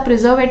बहुत ज़्यादा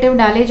प्रिजर्वेटिव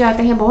डाले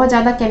जाते हैं, बहुत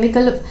ज़्यादा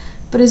केमिकल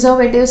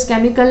प्रिजर्वेटिव्स,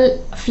 केमिकल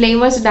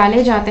फ्लेवर्स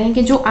डाले जाते हैं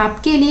कि जो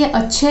आपके लिए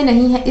अच्छे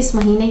नहीं है इस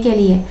महीने के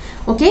लिए।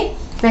 ओके,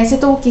 वैसे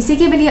तो किसी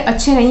के भी लिए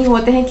अच्छे नहीं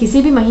होते हैं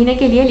किसी भी महीने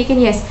के लिए, लेकिन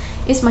यस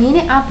इस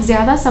महीने आप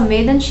ज़्यादा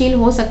संवेदनशील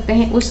हो सकते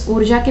हैं उस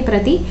ऊर्जा के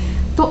प्रति,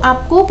 तो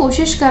आपको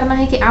कोशिश करना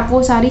है कि आप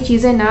वो सारी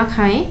चीज़ें ना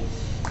खाएं।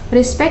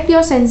 Respect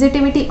your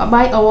sensitivity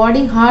bye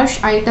avoiding harsh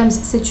items,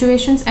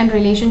 situations and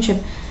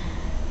relationship.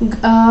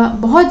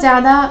 बहुत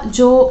ज़्यादा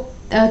जो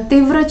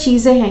तीव्र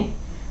चीज़ें हैं,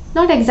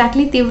 नॉट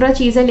एग्जैक्टली तीव्र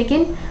चीज़ें,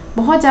 लेकिन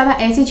बहुत ज़्यादा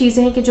ऐसी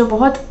चीज़ें हैं कि जो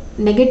बहुत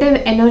नेगेटिव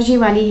एनर्जी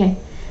वाली है,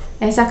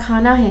 ऐसा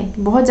खाना है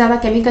बहुत ज़्यादा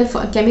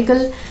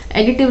केमिकल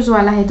एडिटिव्स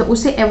वाला है, तो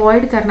उसे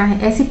अवॉइड करना है।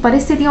 ऐसी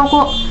परिस्थितियों को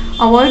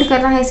अवॉइड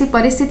करना है, ऐसी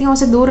परिस्थितियों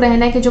से दूर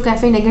रहना है कि जो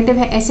काफ़ी नेगेटिव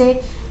है, ऐसे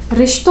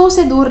रिश्तों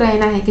से दूर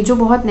रहना है कि जो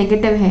बहुत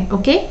नेगेटिव है।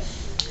 ओके,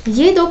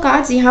 ये दो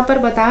कार्ड्स यहाँ पर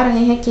बता रहे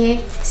हैं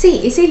कि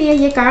इसीलिए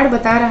ये कार्ड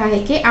बता रहा है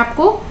कि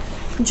आपको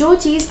जो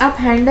चीज़ आप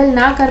हैंडल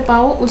ना कर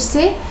पाओ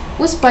उससे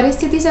उस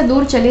परिस्थिति से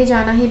दूर चले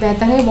जाना ही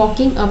बेहतर है,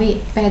 वॉकिंग अवे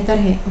बेहतर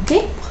है।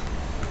 ओके,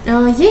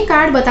 ये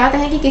कार्ड बताता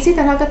है कि किसी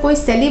तरह का कोई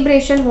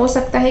सेलिब्रेशन हो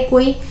सकता है,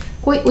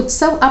 कोई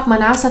उत्सव आप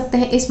मना सकते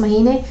हैं इस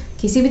महीने।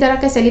 किसी भी तरह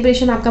का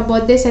सेलिब्रेशन, आपका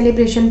बर्थडे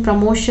सेलिब्रेशन,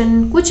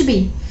 प्रमोशन, कुछ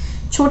भी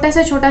छोटा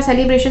से छोटा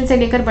सेलिब्रेशन से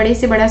लेकर बड़े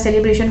से बड़ा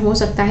सेलिब्रेशन हो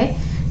सकता है,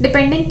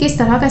 डिपेंडिंग किस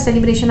तरह का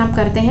सेलिब्रेशन आप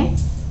करते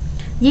हैं।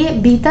 ये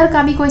भीतर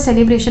का भी कोई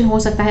सेलिब्रेशन हो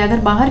सकता है, अगर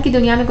बाहर की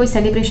दुनिया में कोई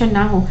सेलिब्रेशन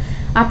ना हो,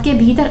 आपके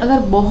भीतर अगर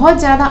बहुत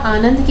ज़्यादा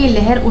आनंद की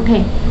लहर उठे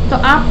तो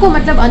आपको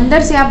मतलब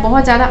अंदर से आप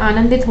बहुत ज़्यादा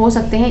आनंदित हो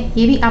सकते हैं।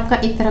 ये भी आपका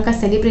एक तरह का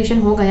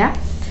सेलिब्रेशन हो गया।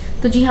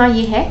 तो जी हाँ,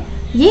 ये है।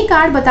 ये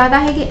कार्ड बताता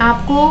है कि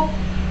आपको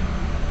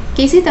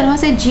किसी तरह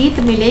से जीत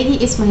मिलेगी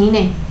इस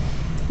महीने,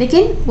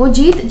 लेकिन वो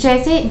जीत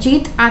जैसे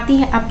जीत आती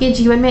है आपके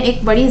जीवन में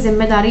एक बड़ी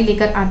जिम्मेदारी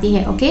लेकर आती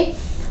है। ओके,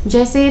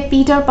 जैसे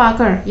पीटर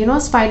पार्कर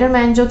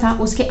स्पाइडरमैन जो था,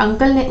 उसके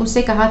अंकल ने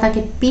उससे कहा था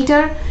कि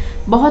पीटर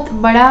बहुत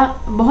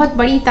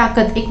बड़ी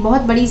ताकत, एक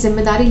बहुत बड़ी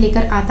जिम्मेदारी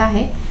लेकर आता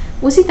है।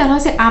 उसी तरह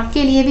से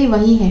आपके लिए भी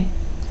वही है।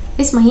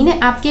 इस महीने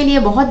आपके लिए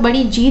बहुत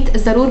बड़ी जीत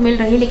ज़रूर मिल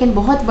रही है, लेकिन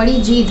बहुत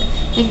बड़ी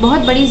जीत एक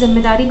बहुत बड़ी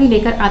जिम्मेदारी भी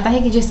लेकर आता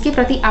है कि जिसके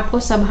प्रति आपको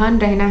सावधान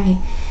रहना है।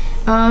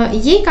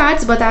 ये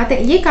कार्ड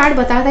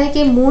बताता है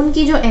कि मून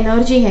की जो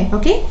एनर्जी है,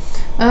 ओके,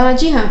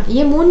 जी हाँ,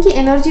 ये मून की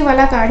एनर्जी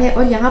वाला कार्ड है।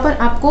 और यहाँ पर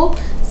आपको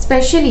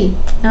स्पेशली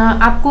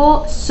आपको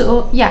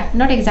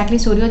नॉट एग्जैक्टली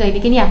सूर्योदय,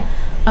 लेकिन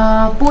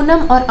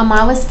पूनम और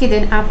अमावस के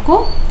दिन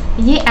आपको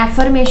ये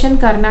एफर्मेशन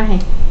करना है।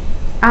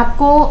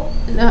 आपको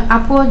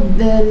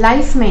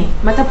लाइफ में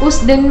मतलब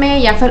उस दिन में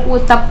या फिर वो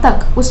तब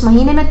तक उस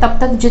महीने में तब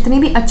तक जितनी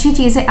भी अच्छी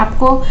चीज़ें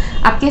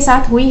आपके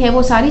साथ हुई है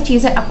वो सारी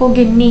चीज़ें आपको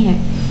गिननी है।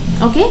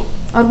 ओके,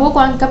 और वो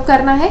कब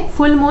करना है?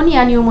 फुल मून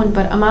या न्यू मून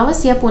पर,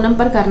 अमावस या पूनम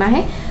पर करना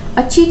है।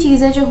 अच्छी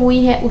चीज़ें जो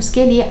हुई है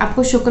उसके लिए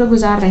आपको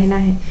शुक्रगुजार रहना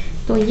है।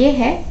 तो ये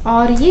है।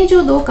 और ये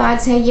जो 2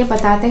 कार्ड्स हैं ये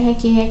बताते हैं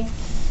कि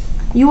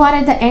you are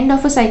at the end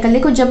of a cycle.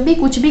 देखो, जब भी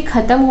कुछ भी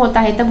खत्म होता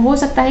है तब हो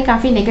सकता है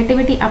काफ़ी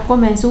नेगेटिविटी आपको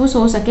महसूस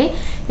हो सके,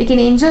 लेकिन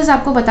एंजल्स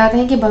आपको बताते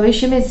हैं कि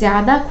भविष्य में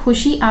ज़्यादा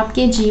खुशी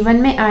आपके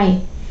जीवन में आए,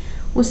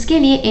 उसके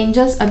लिए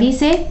एंजल्स अभी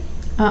से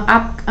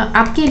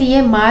आपके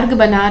लिए मार्ग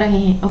बना रहे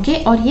हैं। ओके,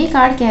 और ये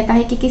कार्ड कहता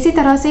है कि किसी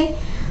तरह से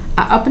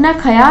अपना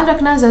ख्याल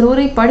रखना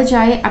ज़रूरी पड़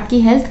जाए,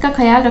 आपकी हेल्थ का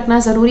ख्याल रखना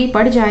ज़रूरी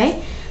पड़ जाए,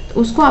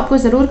 तो उसको आपको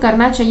ज़रूर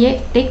करना चाहिए।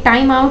 Take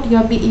time out,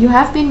 you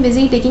have been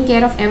busy taking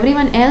care of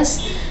everyone else,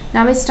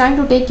 now it's time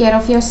to take care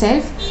of your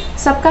self.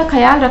 सबका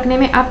ख्याल रखने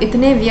में आप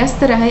इतने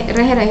व्यस्त रह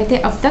रहे थे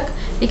अब तक,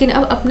 लेकिन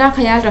अब अपना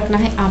ख्याल रखना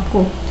है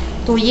आपको।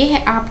 तो ये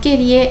है आपके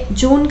लिए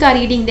जून का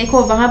रीडिंग।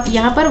 देखो,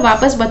 यहाँ पर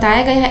वापस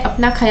बताया गया है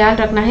अपना ख्याल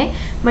रखना है,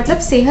 मतलब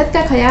सेहत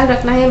का ख्याल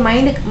रखना है,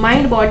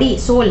 माइंड बॉडी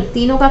सोल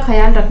तीनों का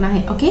ख्याल रखना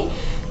है। ओके,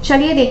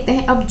 चलिए देखते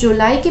हैं अब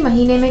जुलाई के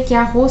महीने में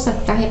क्या हो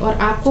सकता है और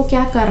आपको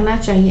क्या करना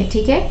चाहिए।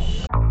 ठीक है,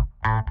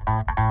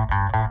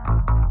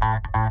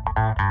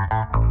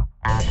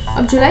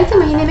 अब जुलाई के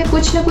महीने में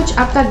कुछ ना कुछ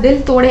आपका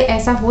दिल तोड़े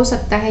ऐसा हो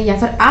सकता है, या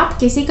फिर आप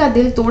किसी का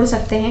दिल तोड़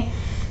सकते हैं।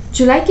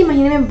 जुलाई के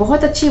महीने में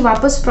बहुत अच्छी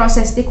वापस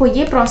प्रोसेस, देखो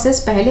ये प्रोसेस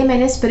पहले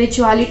मैंने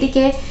स्पिरिचुअलिटी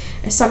के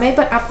समय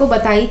पर आपको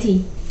बताई थी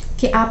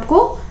कि आपको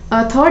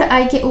थर्ड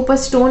आई के ऊपर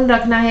स्टोन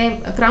रखना है,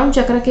 क्राउन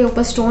चक्र के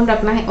ऊपर स्टोन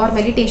रखना है और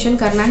मेडिटेशन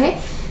करना है।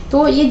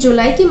 तो ये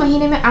जुलाई के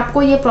महीने में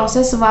आपको ये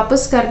प्रोसेस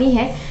वापस करनी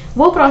है।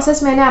 वो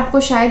प्रोसेस मैंने आपको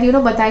शायद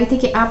बताई थी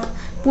कि आप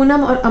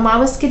पूनम और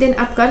अमावस के दिन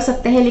आप कर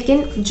सकते हैं,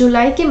 लेकिन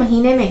जुलाई के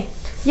महीने में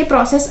ये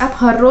प्रोसेस आप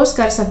हर रोज़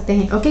कर सकते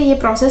हैं। ओके, ये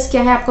प्रोसेस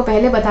क्या है आपको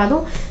पहले बता दूं।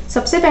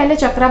 सबसे पहले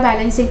चक्रा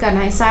बैलेंसिंग करना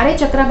है, सारे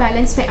चक्रा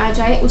बैलेंस में आ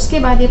जाए, उसके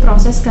बाद ये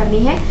प्रोसेस करनी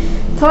है।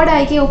 थर्ड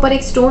आई के ऊपर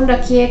एक स्टोन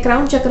रखिए,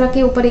 क्राउन चक्र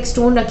के ऊपर एक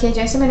स्टोन रखिए।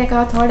 जैसे मैंने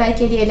कहा, थर्ड आई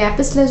के लिए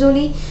लैपिस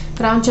lazuli,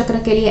 क्राउन चक्र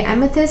के लिए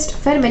एमेथिस्ट।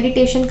 फिर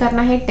मेडिटेशन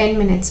करना है 10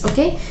 मिनट्स।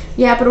 ओके,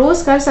 ये आप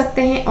रोज़ कर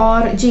सकते हैं।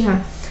 और जी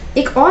हाँ,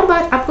 एक और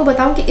बात आपको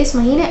बताऊँ कि इस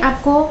महीने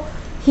आपको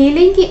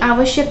हीलिंग की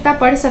आवश्यकता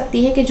पड़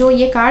सकती है, कि जो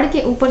ये कार्ड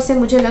के ऊपर से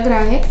मुझे लग रहा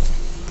है।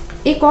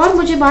 एक और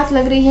मुझे बात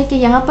लग रही है कि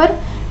यहाँ पर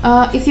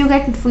if you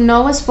get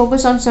nervous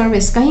focus on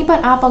service, कहीं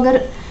पर आप अगर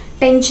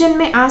टेंशन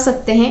में आ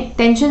सकते हैं,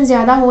 टेंशन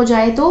ज़्यादा हो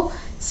जाए तो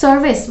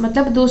सर्विस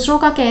मतलब दूसरों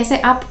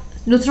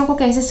को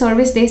कैसे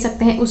सर्विस दे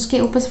सकते हैं उसके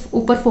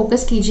ऊपर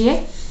फोकस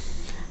कीजिए।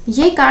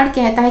 ये कार्ड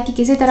कहता है कि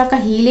किसी तरह का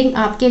हीलिंग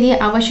आपके लिए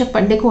आवश्यक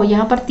पड़, देखो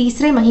यहाँ पर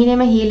तीसरे महीने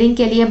में हीलिंग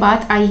के लिए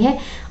बात आई है,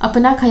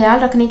 अपना ख्याल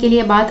रखने के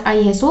लिए बात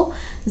आई है। सो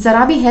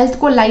ज़रा भी हेल्थ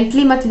को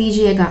लाइटली मत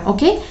लीजिएगा।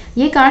 ओके,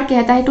 ये कार्ड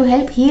कहता है to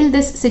help heal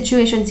this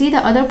situation see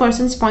the other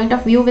person's point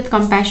of view with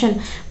compassion.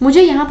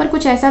 मुझे यहाँ पर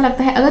कुछ ऐसा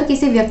लगता है, अगर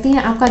किसी व्यक्ति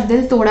ने आपका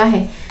दिल तोड़ा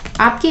है,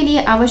 आपके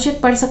लिए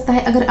आवश्यक पड़ सकता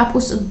है, अगर आप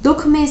उस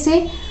दुख में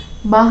से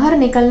बाहर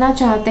निकलना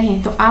चाहते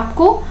हैं तो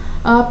आपको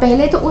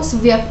पहले तो उस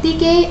व्यक्ति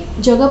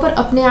के जगह पर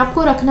अपने आप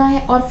को रखना है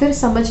और फिर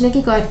समझने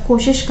की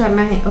कोशिश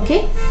करना है। ओके,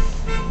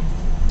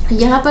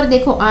 यहाँ पर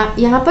देखो,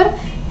 यहाँ पर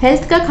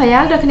हेल्थ का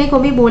ख्याल रखने को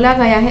भी बोला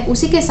गया है,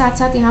 उसी के साथ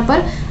साथ यहाँ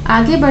पर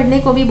आगे बढ़ने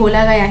को भी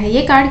बोला गया है।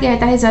 ये कार्ड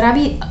कहता है ज़रा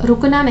भी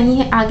रुकना नहीं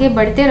है, आगे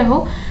बढ़ते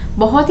रहो।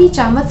 बहुत ही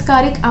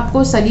चमत्कारिक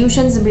आपको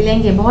सल्यूशंस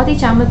मिलेंगे, बहुत ही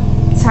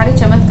सारे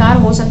चमत्कार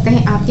हो सकते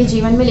हैं आपके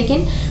जीवन में,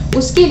 लेकिन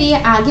उसके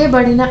लिए आगे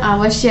बढ़ना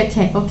आवश्यक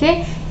है। ओके,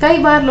 कई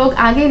बार लोग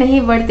आगे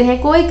नहीं बढ़ते हैं,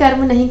 कोई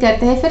कर्म नहीं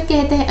करते हैं, फिर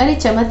कहते हैं अरे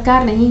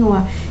चमत्कार नहीं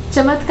हुआ।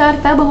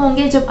 चमत्कार तब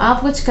होंगे जब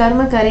आप कुछ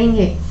कर्म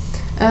करेंगे।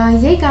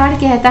 ये कार्ड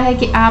कहता है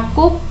कि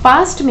आपको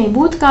पास्ट में,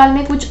 भूतकाल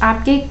में कुछ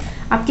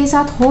आपके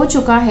साथ हो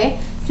चुका है,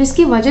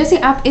 जिसकी वजह से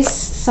आप इस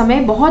समय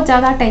बहुत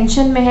ज़्यादा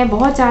टेंशन में है,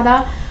 बहुत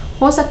ज़्यादा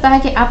हो सकता है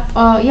कि आप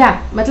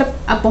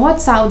आप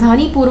बहुत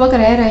सावधानी पूर्वक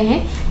रह रहे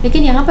हैं,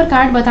 लेकिन यहाँ पर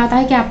कार्ड बताता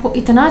है कि आपको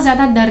इतना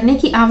ज़्यादा डरने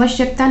की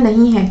आवश्यकता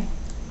नहीं है।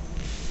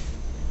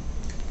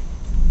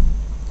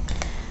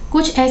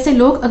 कुछ ऐसे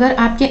लोग अगर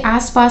आपके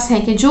आसपास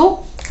हैं कि जो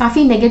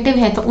काफ़ी नेगेटिव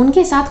है, तो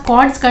उनके साथ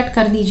कॉर्ड्स कट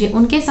कर दीजिए।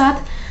 उनके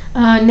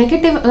साथ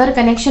नेगेटिव अगर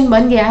कनेक्शन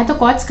बन गया है तो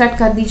कॉर्ड्स कट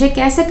कर दीजिए।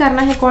 कैसे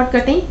करना है कॉर्ड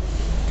कटिंग?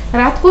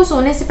 रात को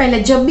सोने से पहले,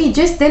 जब भी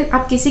जिस दिन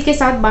आप किसी के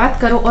साथ बात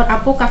करो और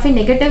आपको काफ़ी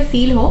नेगेटिव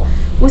फील हो,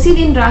 उसी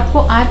दिन रात को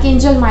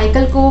आर्कएंजल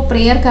माइकल को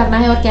प्रेयर करना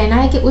है और कहना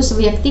है कि उस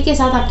व्यक्ति के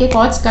साथ आपके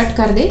कॉर्ड्स कट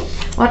कर दे,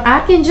 और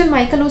आर्कएंजल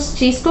माइकल उस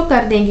चीज़ को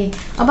कर देंगे।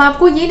 अब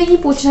आपको ये नहीं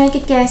पूछना है कि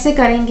कैसे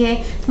करेंगे,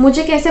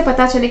 मुझे कैसे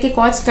पता चले कि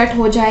कॉर्ड्स कट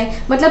हो जाए,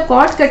 मतलब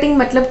कॉर्ड्स कटिंग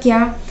मतलब क्या।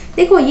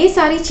 देखो ये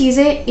सारी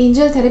चीज़ें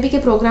एंजल थेरेपी के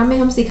प्रोग्राम में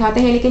हम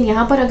सिखाते हैं, लेकिन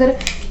यहाँ पर अगर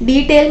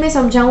डिटेल में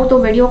समझाऊँ तो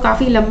वीडियो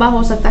काफ़ी लंबा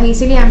हो सकता है,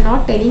 इसीलिए I am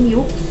not telling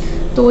you.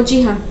 तो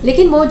जी हाँ,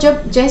 लेकिन वो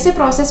जब जैसे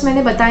प्रोसेस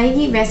मैंने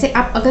बताएगी वैसे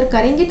आप अगर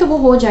करेंगे तो वो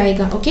हो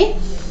जाएगा। ओके,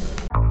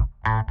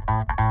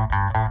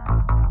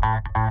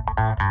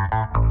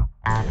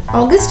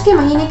 अगस्त के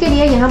महीने के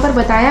लिए यहाँ पर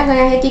बताया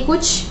गया है कि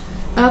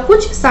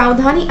कुछ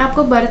सावधानी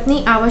आपको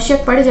बरतनी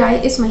आवश्यक पड़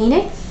जाए इस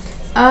महीने।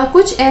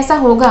 कुछ ऐसा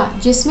होगा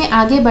जिसमें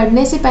आगे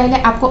बढ़ने से पहले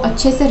आपको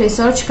अच्छे से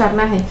रिसर्च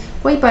करना है।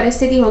 कोई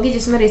परिस्थिति होगी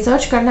जिसमें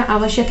रिसर्च करना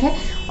आवश्यक है।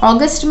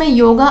 अगस्त में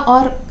योगा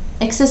और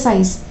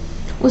एक्सरसाइज,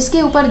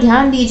 उसके ऊपर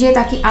ध्यान दीजिए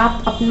ताकि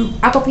आप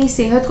अपनी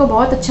सेहत को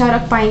बहुत अच्छा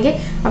रख पाएंगे।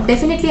 अब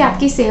डेफिनेटली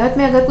आपकी सेहत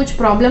में अगर कुछ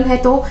प्रॉब्लम है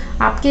तो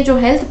आपके जो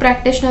हेल्थ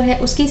प्रैक्टिशनर है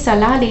उसकी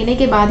सलाह लेने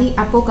के बाद ही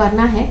आपको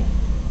करना है।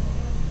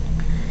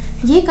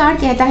 ये कार्ड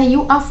कहता है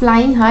you are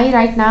flying high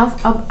right now.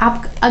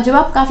 अब जब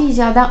आप काफ़ी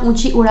ज़्यादा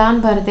ऊंची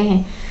उड़ान भरते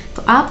हैं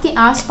तो आपके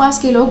आसपास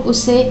के लोग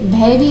उससे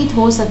भयभीत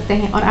हो सकते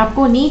हैं और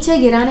आपको नीचे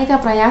गिराने का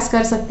प्रयास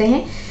कर सकते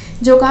हैं।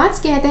 जो कार्ड्स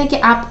कहते हैं कि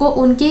आपको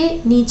उनके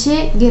नीचे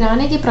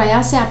गिराने के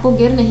प्रयास से आपको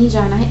गिर नहीं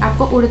जाना है,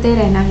 आपको उड़ते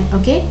रहना है।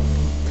 ओके,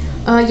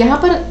 यहाँ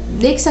पर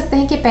देख सकते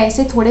हैं कि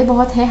पैसे थोड़े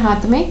बहुत हैं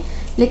हाथ में,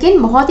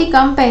 लेकिन बहुत ही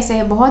कम पैसे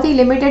हैं, बहुत ही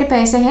लिमिटेड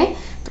पैसे हैं।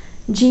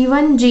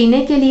 जीवन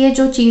जीने के लिए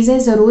जो चीज़ें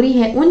ज़रूरी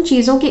है उन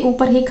चीज़ों के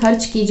ऊपर ही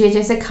खर्च कीजिए,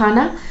 जैसे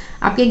खाना,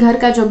 आपके घर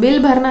का जो बिल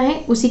भरना है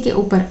उसी के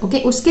ऊपर। ओके,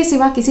 उसके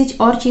सिवा किसी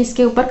और चीज़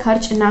के ऊपर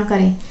खर्च ना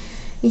करें।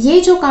 ये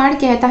जो कार्ड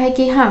कहता है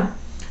कि हाँ,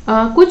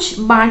 कुछ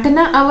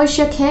बांटना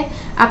आवश्यक है।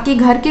 आपके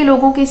घर के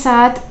लोगों के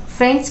साथ,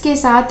 फ्रेंड्स के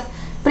साथ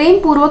प्रेम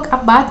पूर्वक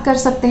आप बात कर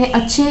सकते हैं।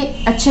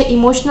 अच्छे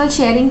इमोशनल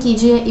शेयरिंग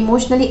कीजिए,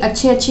 इमोशनली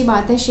अच्छी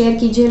बातें शेयर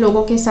कीजिए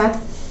लोगों के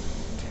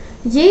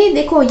साथ। ये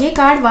देखो, ये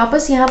कार्ड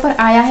वापस यहाँ पर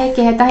आया है,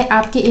 कहता है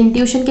आपके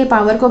इंट्यूशन के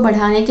पावर को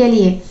बढ़ाने के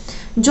लिए,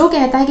 जो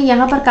कहता है कि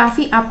यहाँ पर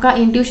काफ़ी आपका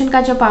इंट्यूशन का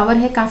जो पावर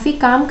है काफ़ी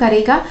काम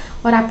करेगा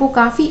और आपको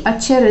काफ़ी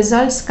अच्छे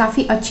रिजल्ट्स,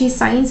 काफ़ी अच्छी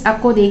साइंस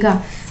आपको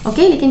देगा।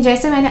 ओके, लेकिन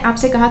जैसे मैंने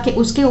आपसे कहा कि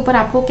उसके ऊपर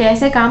आपको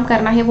कैसे काम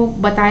करना है वो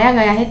बताया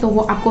गया है, तो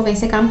वो आपको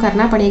वैसे काम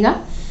करना पड़ेगा।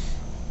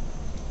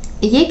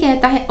 ये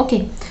कहता है ओके,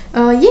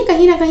 ये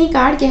कहीं ना कहीं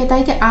कार्ड कहता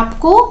है कि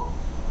आपको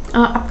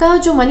आपका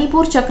जो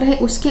मणिपुर चक्र है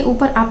उसके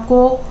ऊपर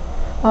आपको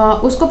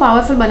उसको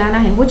पावरफुल बनाना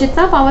है। वो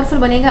जितना पावरफुल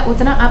बनेगा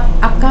उतना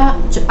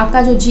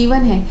आपका जो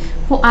जीवन है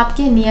वो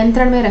आपके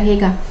नियंत्रण में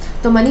रहेगा।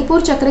 तो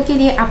मणिपुर चक्र के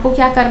लिए आपको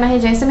क्या करना है,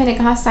 जैसे मैंने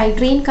कहा,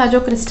 साइट्रीन का जो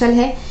क्रिस्टल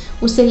है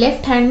उसे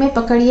लेफ्ट हैंड में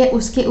पकड़िए,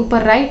 उसके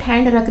ऊपर राइट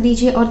हैंड रख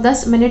दीजिए और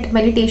 10 मिनट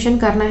मेडिटेशन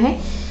करना है।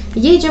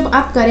 ये जब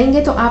आप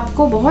करेंगे तो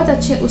आपको बहुत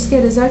अच्छे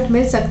उसके रिजल्ट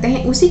मिल सकते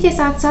हैं। उसी के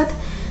साथ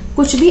साथ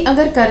कुछ भी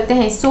अगर करते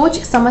हैं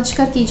सोच समझ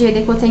कर कीजिए।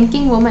 देखो,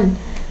 थिंकिंग वुमन,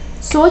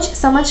 सोच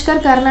समझ कर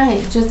करना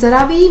है, जो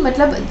ज़रा भी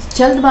मतलब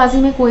जल्दबाजी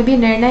में कोई भी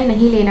निर्णय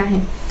नहीं लेना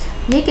है।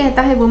 ये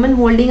कहता है वुमन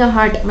होल्डिंग अ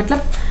हार्ट,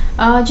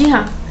 मतलब जी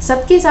हाँ,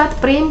 सबके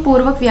साथ प्रेम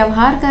पूर्वक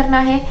व्यवहार करना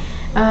है।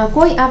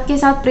 कोई आपके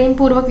साथ प्रेम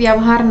पूर्वक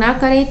व्यवहार ना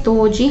करे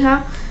तो जी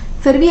हाँ,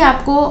 फिर भी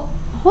आपको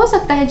हो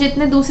सकता है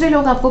जितने दूसरे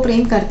लोग आपको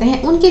प्रेम करते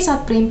हैं उनके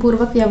साथ प्रेम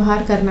पूर्वक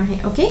व्यवहार करना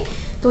है। ओके,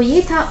 तो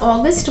ये था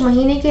अगस्त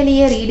महीने के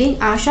लिए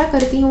रीडिंग। आशा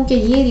करती हूँ कि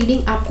ये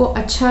रीडिंग आपको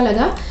अच्छा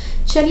लगा।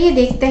 चलिए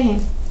देखते हैं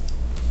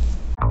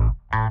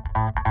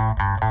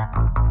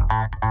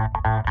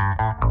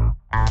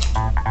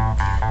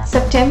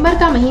सितंबर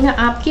का महीना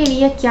आपके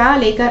लिए क्या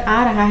लेकर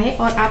आ रहा है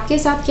और आपके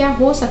साथ क्या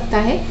हो सकता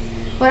है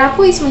और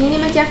आपको इस महीने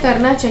में क्या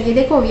करना चाहिए।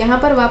 देखो, यहाँ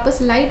पर वापस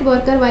लाइट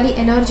वर्कर वाली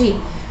energy,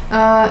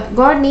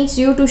 God needs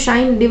you to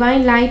shine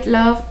divine light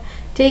love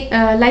take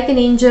like an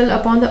angel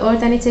upon the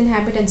earth and its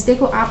inhabitants.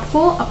 देखो,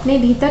 आपको अपने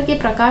भीतर के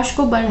प्रकाश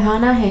को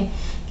बढ़ाना है।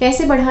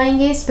 कैसे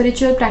बढ़ाएंगे?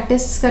 स्पिरिचुअल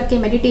प्रैक्टिस करके,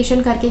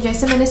 मेडिटेशन करके।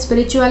 जैसे मैंने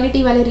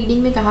स्पिरिचुअलिटी वाले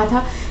रीडिंग में कहा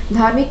था,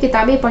 धार्मिक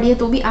किताबें पढ़िए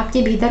तो भी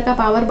आपके भीतर का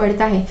पावर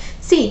बढ़ता है।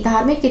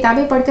 धार्मिक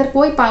किताबें पढ़कर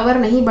कोई पावर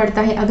नहीं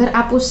बढ़ता है। अगर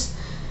आप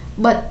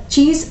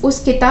उस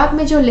किताब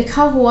में जो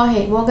लिखा हुआ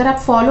है वो अगर आप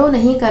फॉलो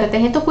नहीं करते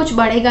हैं तो कुछ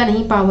बढ़ेगा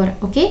नहीं पावर।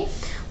 ओके,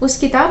 उस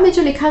किताब में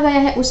जो लिखा गया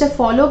है उसे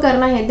फॉलो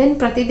करना है दिन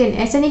प्रतिदिन।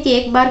 ऐसे नहीं कि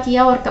एक बार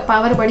किया और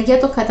पावर बढ़ गया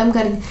तो खत्म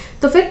कर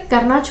तो फिर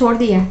करना छोड़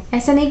दिया,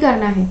 ऐसा नहीं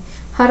करना है।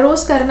 हर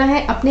रोज करना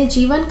है, अपने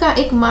जीवन का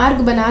एक मार्ग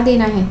बना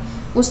देना है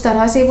उस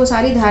तरह से, वो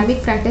सारी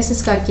धार्मिक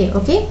प्रैक्टिसेस करके।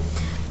 ओके,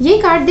 ये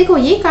कार्ड देखो,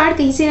 ये कार्ड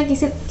किसी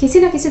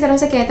ना किसी तरह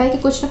से कहता है कि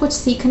कुछ ना कुछ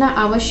सीखना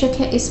आवश्यक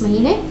है इस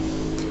महीने,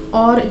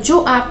 और जो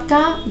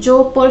आपका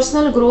जो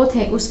पर्सनल ग्रोथ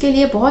है उसके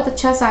लिए बहुत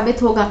अच्छा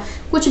साबित होगा।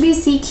 कुछ भी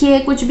सीखिए,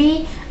 कुछ भी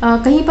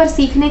कहीं पर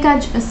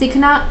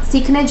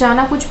सीखने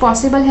जाना कुछ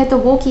पॉसिबल है तो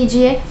वो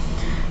कीजिए।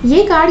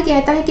 ये कार्ड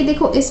कहता है कि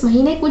देखो इस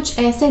महीने कुछ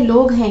ऐसे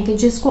लोग हैं कि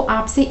जिसको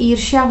आपसे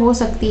ईर्ष्या हो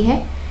सकती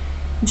है,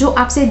 जो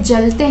आपसे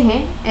जलते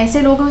हैं।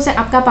 ऐसे लोगों से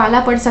आपका पाला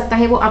पड़ सकता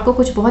है। वो आपको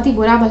कुछ बहुत ही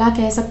बुरा भला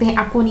कह सकते हैं,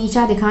 आपको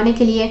नीचा दिखाने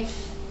के लिए,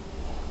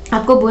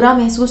 आपको बुरा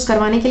महसूस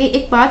करवाने के लिए।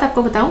 एक बात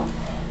आपको बताऊं,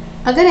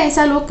 अगर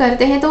ऐसा लोग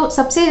करते हैं तो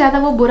सबसे ज़्यादा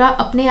वो बुरा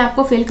अपने आप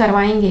को फील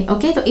करवाएंगे।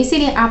 ओके, तो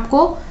इसीलिए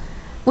आपको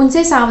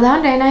उनसे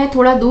सावधान रहना है,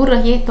 थोड़ा दूर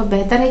रहिए तो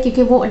बेहतर है,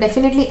 क्योंकि वो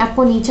डेफिनेटली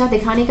आपको नीचा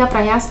दिखाने का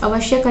प्रयास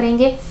अवश्य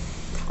करेंगे।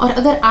 और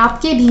अगर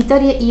आपके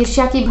भीतर ये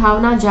ईर्ष्या की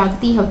भावना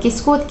जागती है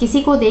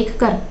किसी को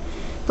देखकर,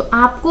 तो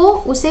आपको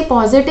उसे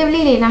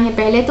पॉजिटिवली लेना है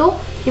पहले तो,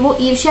 कि वो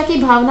ईर्ष्या की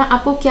भावना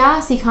आपको क्या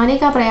सिखाने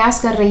का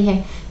प्रयास कर रही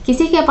है।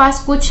 किसी के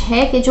पास कुछ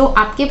है कि जो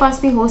आपके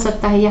पास भी हो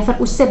सकता है, या फिर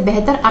उससे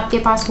बेहतर आपके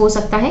पास हो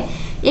सकता है।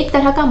 एक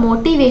तरह का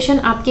मोटिवेशन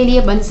आपके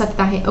लिए बन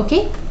सकता है। ओके,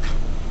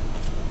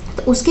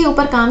 तो उसके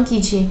ऊपर काम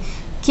कीजिए।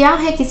 क्या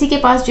है किसी के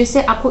पास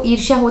जिससे आपको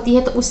ईर्ष्या होती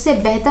है, तो उससे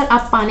बेहतर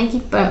आप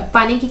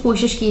पाने की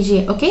कोशिश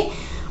कीजिए। ओके,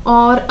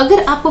 और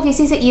अगर आपको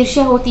किसी से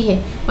ईर्ष्या होती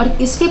है और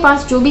इसके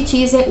पास जो भी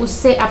चीज़ है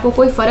उससे आपको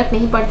कोई फ़र्क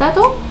नहीं पड़ता,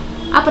 तो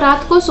आप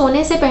रात को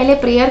सोने से पहले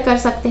प्रेयर कर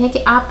सकते हैं कि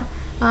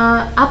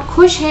आप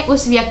खुश हैं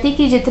उस व्यक्ति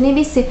की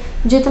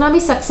जितना भी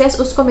सक्सेस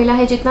उसको मिला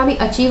है, जितना भी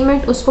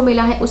अचीवमेंट उसको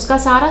मिला है, उसका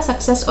सारा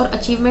सक्सेस और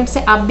अचीवमेंट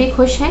से आप भी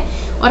खुश हैं,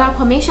 और आप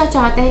हमेशा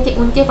चाहते हैं कि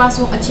उनके पास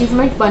वो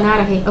अचीवमेंट बना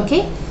रहे।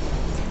 ओके,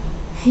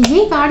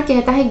 ये कार्ड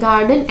कहता है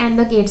गार्डन एंड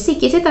द गेट। सी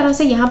किसी तरह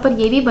से यहाँ पर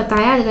ये भी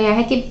बताया गया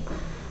है कि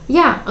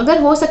या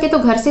अगर हो सके तो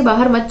घर से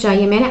बाहर मत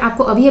जाइए। मैंने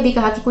आपको अभी अभी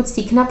कहा कि कुछ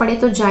सीखना पड़े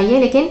तो जाइए,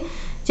 लेकिन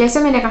जैसे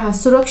मैंने कहा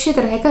सुरक्षित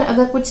रहकर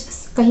अगर कुछ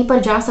कहीं पर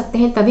जा सकते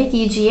हैं तभी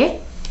कीजिए।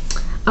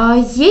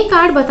 ये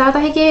कार्ड बताता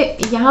है कि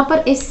यहाँ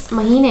पर इस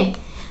महीने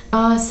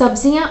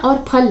सब्जियाँ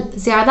और फल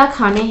ज़्यादा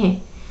खाने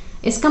हैं।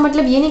 इसका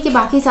मतलब ये नहीं कि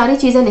बाकी सारी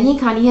चीज़ें नहीं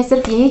खानी है,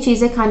 सिर्फ यही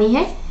चीज़ें खानी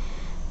है।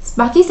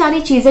 बाकी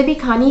सारी चीज़ें भी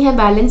खानी है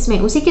बैलेंस में,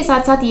 उसी के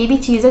साथ साथ ये भी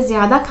चीज़ें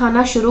ज़्यादा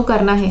खाना शुरू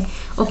करना है।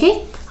 ओके,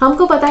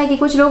 हमको पता है कि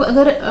कुछ लोग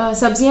अगर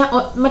सब्जियां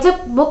और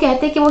मतलब वो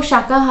कहते हैं कि वो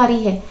शाकाहारी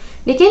है,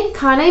 लेकिन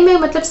खाने में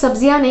मतलब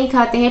सब्जियां नहीं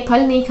खाते हैं,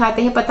 फल नहीं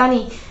खाते हैं, पता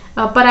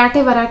नहीं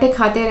पराठे वराठे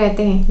खाते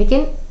रहते हैं,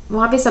 लेकिन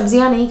वहाँ पे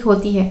सब्जियां नहीं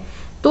होती है।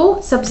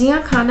 तो सब्जियां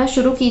खाना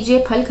शुरू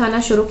कीजिए, फल खाना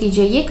शुरू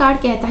कीजिए। ये कार्ड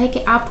कहता है कि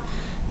आप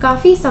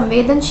काफ़ी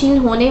संवेदनशील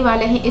होने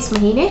वाले हैं इस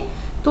महीने,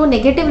 तो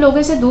नेगेटिव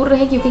लोगों से दूर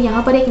रहें, क्योंकि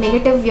यहाँ पर एक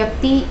नेगेटिव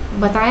व्यक्ति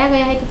बताया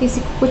गया है कि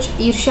किसी को कुछ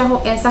ईर्ष्या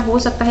हो, ऐसा हो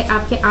सकता है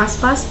आपके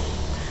आसपास।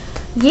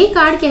 ये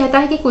कार्ड कहता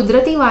है कि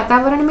कुदरती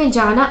वातावरण में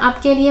जाना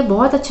आपके लिए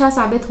बहुत अच्छा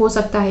साबित हो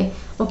सकता है।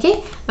 ओके,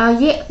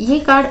 ये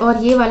कार्ड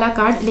और ये वाला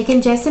कार्ड,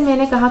 लेकिन जैसे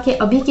मैंने कहा कि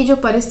अभी की जो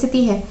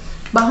परिस्थिति है,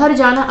 बाहर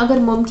जाना अगर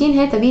मुमकिन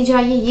है तभी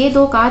जाइए। ये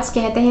दो कार्ड्स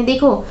कहते हैं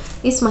देखो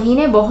इस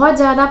महीने बहुत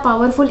ज़्यादा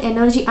पावरफुल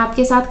एनर्जी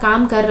आपके साथ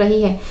काम कर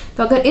रही है,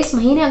 तो अगर इस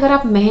महीने अगर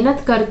आप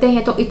मेहनत करते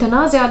हैं तो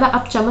इतना ज़्यादा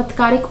आप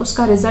चमत्कारिक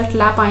उसका रिजल्ट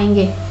ला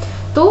पाएंगे।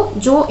 तो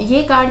जो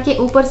ये कार्ड के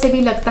ऊपर से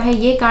भी लगता है,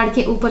 ये कार्ड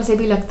के ऊपर से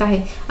भी लगता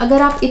है,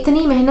 अगर आप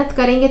इतनी मेहनत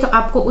करेंगे तो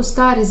आपको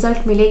उसका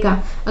रिजल्ट मिलेगा।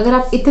 अगर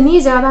आप इतनी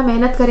ज़्यादा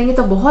मेहनत करेंगे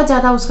तो बहुत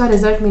ज़्यादा उसका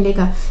रिजल्ट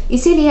मिलेगा।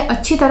 इसीलिए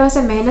अच्छी तरह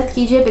से मेहनत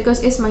कीजिए,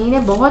 बिकॉज इस महीने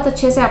बहुत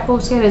अच्छे से आपको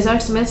उसके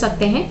रिजल्ट्स मिल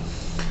सकते हैं।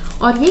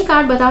 और ये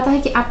कार्ड बताता है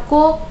कि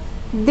आपको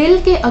दिल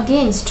के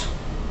अगेंस्ट,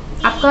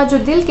 आपका जो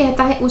दिल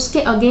कहता है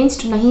उसके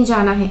अगेंस्ट नहीं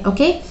जाना है।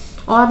 ओके,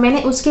 और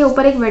मैंने उसके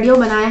ऊपर एक वीडियो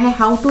बनाया है,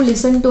 how to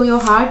listen to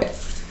your heart,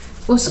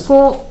 उसको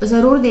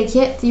ज़रूर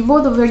देखिए। वो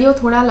वीडियो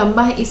थोड़ा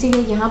लंबा है,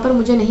 इसीलिए यहाँ पर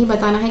मुझे नहीं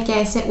बताना है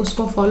कैसे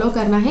उसको फॉलो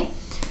करना है,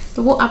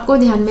 तो वो आपको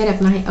ध्यान में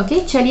रखना है। ओके,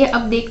 चलिए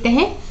अब देखते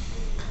हैं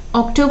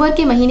अक्टूबर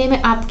के महीने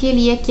में आपके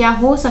लिए क्या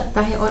हो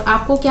सकता है और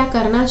आपको क्या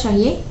करना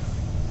चाहिए।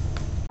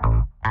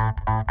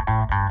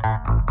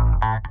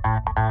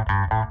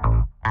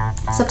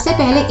 सबसे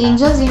पहले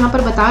एंजल्स यहाँ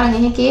पर बता रहे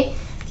हैं कि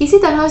किसी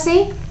तरह से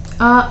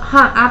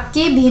हाँ,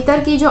 आपके भीतर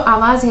की जो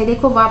आवाज़ है,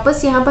 देखो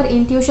वापस यहाँ पर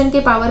इंट्यूशन के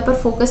पावर पर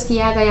फोकस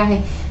किया गया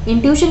है।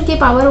 इंट्यूशन के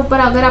पावर ऊपर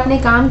अगर आपने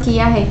काम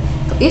किया है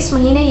तो इस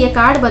महीने ये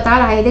कार्ड बता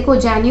रहा है, देखो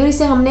जनवरी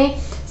से हमने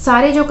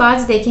सारे जो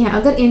कार्ड्स देखे हैं,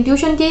 अगर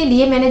इंट्यूशन के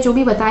लिए मैंने जो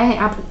भी बताया है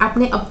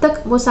आपने अब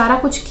तक वो सारा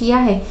कुछ किया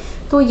है,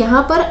 तो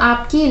यहाँ पर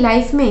आपकी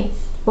लाइफ में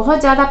बहुत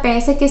ज़्यादा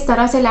पैसे किस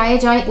तरह से लाए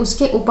जाए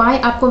उसके उपाय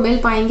आपको मिल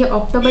पाएंगे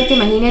अक्टूबर के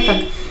महीने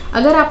तक।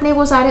 अगर आपने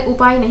वो सारे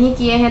उपाय नहीं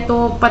किए हैं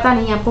तो पता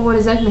नहीं, आपको वो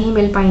रिजल्ट नहीं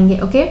मिल पाएंगे।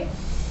 ओके,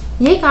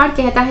 ये कार्ड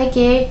कहता है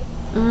कि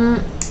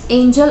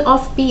एंजल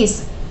ऑफ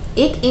पीस,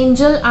 एक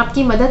एंजल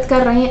आपकी मदद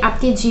कर रहे हैं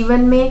आपके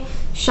जीवन में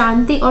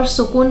शांति और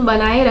सुकून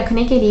बनाए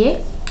रखने के लिए।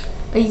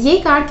 ये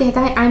कार्ड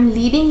कहता है I am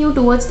leading you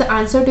towards the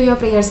answer to your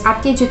prayers.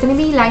 आपके जितने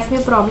भी लाइफ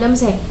में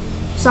प्रॉब्लम्स हैं,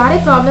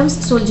 सारे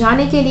प्रॉब्लम्स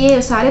सुलझाने के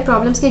लिए, सारे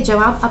प्रॉब्लम्स के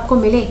जवाब आपको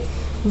मिले,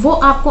 वो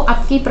आपको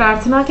आपकी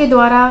प्रार्थना के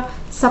द्वारा,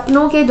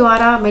 सपनों के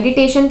द्वारा,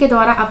 मेडिटेशन के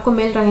द्वारा आपको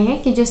मिल रहे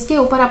हैं, कि जिसके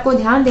ऊपर आपको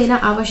ध्यान देना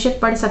आवश्यक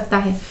पड़ सकता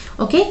है।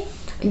 ओके,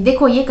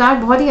 देखो ये कार्ड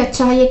बहुत ही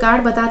अच्छा है। ये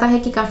कार्ड बताता है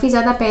कि काफ़ी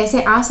ज़्यादा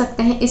पैसे आ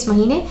सकते हैं इस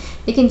महीने,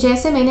 लेकिन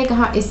जैसे मैंने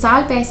कहा इस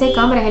साल पैसे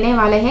कम रहने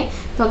वाले हैं,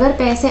 तो अगर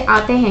पैसे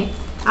आते हैं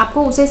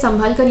आपको उसे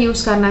संभल कर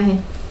यूज़ करना है।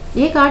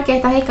 ये कार्ड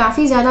कहता है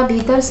काफ़ी ज़्यादा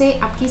भीतर से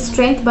आपकी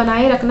स्ट्रेंथ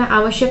बनाए रखना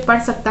आवश्यक पड़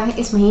सकता है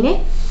इस महीने।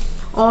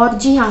 और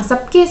जी हाँ,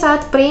 सबके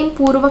साथ प्रेम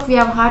पूर्वक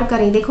व्यवहार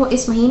करें। देखो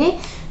इस महीने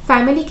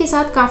फैमिली के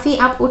साथ काफ़ी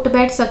आप उठ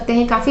बैठ सकते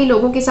हैं, काफ़ी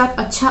लोगों के साथ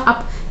अच्छा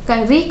आप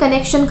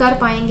रिकनेक्शन कर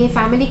पाएंगे,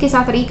 फैमिली के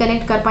साथ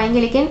रिकनेक्ट कर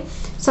पाएंगे, लेकिन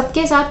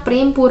सबके साथ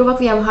प्रेम पूर्वक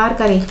व्यवहार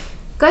करें।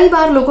 कई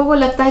बार लोगों को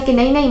लगता है कि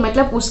नहीं नहीं,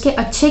 मतलब उसके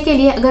अच्छे के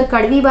लिए अगर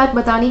कड़वी बात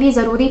बतानी भी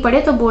ज़रूरी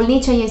पड़े तो बोलनी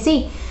चाहिए। सी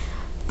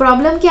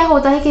प्रॉब्लम क्या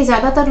होता है कि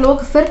ज़्यादातर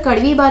लोग फिर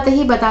कड़वी बातें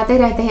ही बताते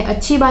रहते हैं,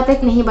 अच्छी बातें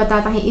नहीं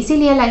बताता है,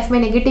 इसीलिए लाइफ में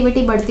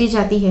नेगेटिविटी बढ़ती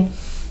जाती है।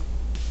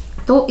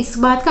 तो इस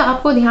बात का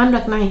आपको ध्यान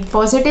रखना है,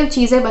 पॉजिटिव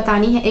चीज़ें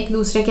बतानी है एक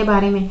दूसरे के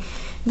बारे में।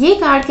 ये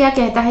कार्ड क्या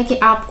कहता है कि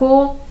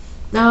आपको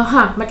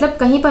हाँ, मतलब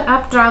कहीं पर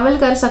आप ट्रैवल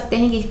कर सकते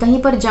हैं, कि कहीं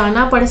पर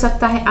जाना पड़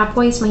सकता है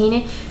आपको इस महीने,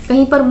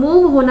 कहीं पर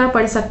मूव होना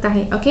पड़ सकता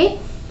है। ओके,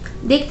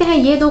 देखते हैं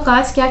ये 2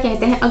 कार्ड्स क्या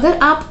कहते हैं। अगर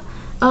आप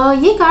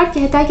ये कार्ड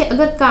कहता है कि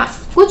अगर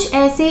कुछ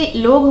ऐसे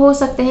लोग हो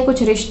सकते हैं,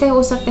 कुछ रिश्ते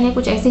हो सकते हैं,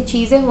 कुछ ऐसी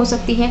चीज़ें हो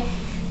सकती हैं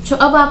जो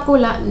अब आपको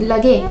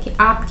लगे कि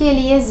आपके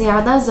लिए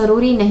ज़्यादा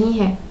ज़रूरी नहीं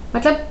है,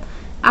 मतलब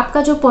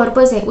आपका जो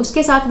पर्पस है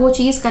उसके साथ वो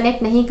चीज़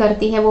कनेक्ट नहीं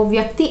करती है, वो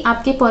व्यक्ति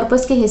आपके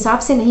पर्पस के हिसाब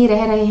से नहीं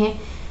रह रहे हैं।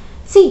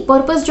 सी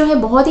पर्पस जो है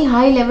बहुत ही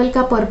हाई लेवल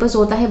का पर्पस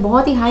होता है,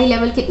 बहुत ही हाई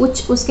लेवल के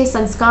उच्च उसके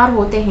संस्कार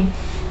होते हैं,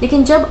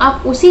 लेकिन जब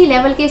आप उसी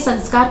लेवल के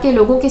संस्कार के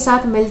लोगों के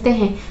साथ मिलते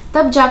हैं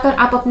तब जाकर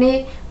आप अपने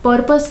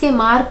पर्पस के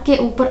मार्ग के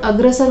ऊपर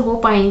अग्रसर हो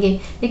पाएंगे।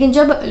 लेकिन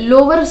जब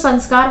लोअर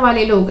संस्कार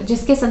वाले लोग,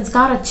 जिसके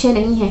संस्कार अच्छे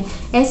नहीं हैं,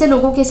 ऐसे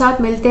लोगों के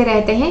साथ मिलते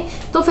रहते हैं,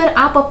 तो फिर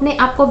आप अपने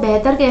आप को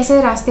बेहतर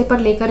कैसे रास्ते पर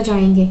लेकर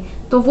जाएंगे,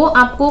 तो वो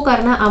आपको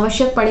करना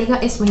आवश्यक पड़ेगा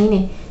इस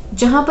महीने।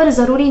 जहाँ पर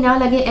ज़रूरी ना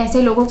लगे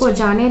ऐसे लोगों को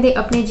जाने दे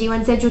अपने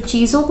जीवन से, जो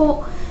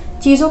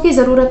चीज़ों की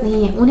ज़रूरत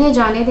नहीं है उन्हें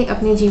जाने दे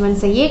अपने जीवन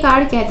से। ये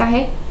कार्ड कहता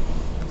है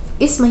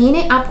इस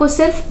महीने आपको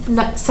सिर्फ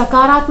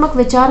सकारात्मक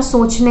विचार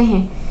सोचने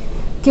हैं,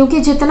 क्योंकि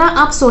जितना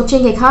आप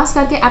सोचेंगे, खास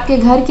करके आपके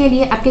घर के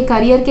लिए, आपके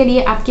करियर के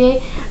लिए, आपके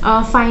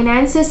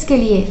फाइनेंसेस के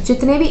लिए,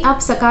 जितने भी आप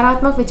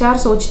सकारात्मक विचार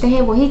सोचते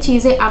हैं वही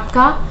चीज़ें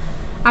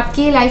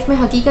आपकी लाइफ में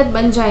हकीकत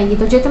बन जाएंगी।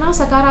 तो जितना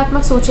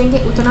सकारात्मक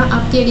सोचेंगे उतना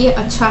आपके लिए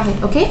अच्छा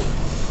है। ओके,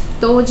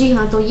 तो जी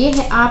हाँ, तो ये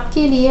है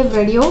आपके लिए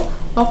वीडियो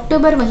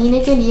अक्टूबर महीने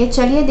के लिए।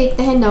 चलिए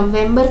देखते हैं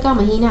नवंबर का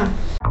महीना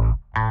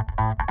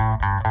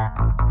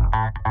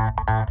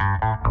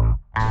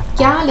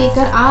क्या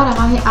लेकर आ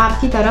रहा है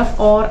आपकी तरफ,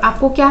 और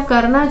आपको क्या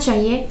करना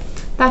चाहिए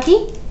ताकि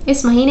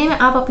इस महीने में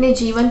आप अपने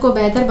जीवन को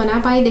बेहतर बना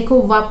पाए।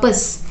 देखो,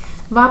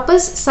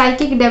 वापस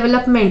psychic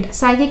development,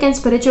 psychic and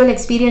spiritual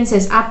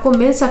experiences आपको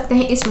मिल सकते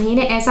हैं इस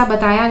महीने, ऐसा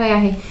बताया गया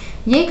है।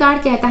 ये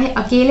कार्ड कहता है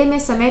अकेले में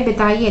समय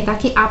बिताइए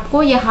ताकि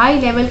आपको ये हाई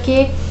लेवल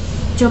के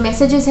जो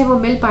मैसेजेस है वो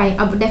मिल पाए।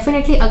 अब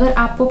डेफिनेटली अगर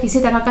आपको किसी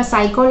तरह का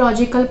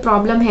साइकोलॉजिकल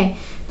प्रॉब्लम है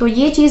तो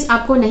ये चीज़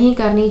आपको नहीं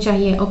करनी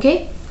चाहिए। ओके,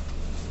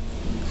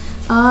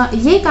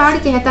 ये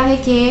कार्ड कहता है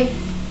कि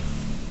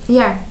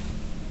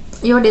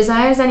your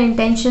desires and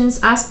intentions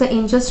ask the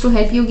angels to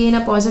help you gain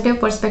a positive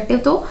perspective.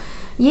 तो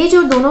ये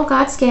जो दोनों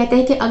कार्ड्स कहते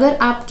हैं कि अगर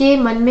आपके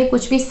मन में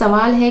कुछ भी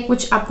सवाल है,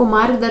 कुछ आपको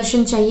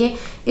मार्गदर्शन चाहिए,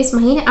 इस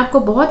महीने आपको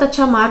बहुत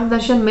अच्छा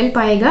मार्गदर्शन मिल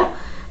पाएगा।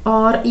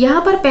 और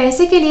यहाँ पर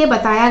पैसे के लिए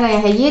बताया गया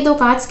है, ये 2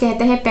 कार्ड्स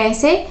कहते हैं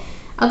पैसे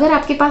अगर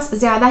आपके पास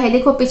ज़्यादा है,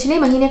 देखो पिछले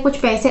महीने कुछ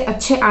पैसे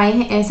अच्छे आए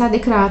हैं ऐसा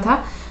दिख रहा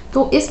था,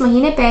 तो इस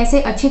महीने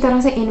पैसे अच्छी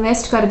तरह से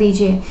इन्वेस्ट कर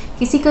दीजिए।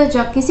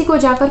 किसी को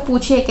जाकर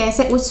पूछिए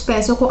कैसे उस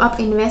पैसों को आप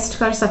इन्वेस्ट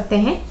कर सकते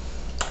हैं,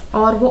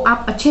 और वो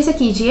आप अच्छे से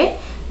कीजिए।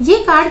 ये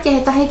कार्ड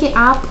कहता है कि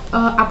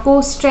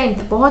आपको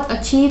स्ट्रेंथ, बहुत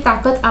अच्छी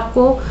ताकत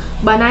आपको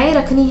बनाए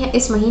रखनी है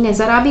इस महीने,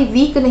 ज़रा भी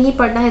वीक नहीं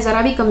पड़ना है,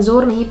 ज़रा भी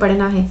कमज़ोर नहीं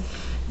पड़ना है।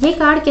 ये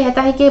कार्ड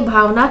कहता है कि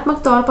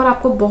भावनात्मक तौर पर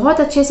आपको बहुत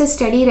अच्छे से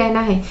स्टेडी रहना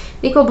है।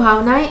 देखो,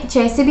 भावनाएं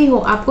जैसे भी हो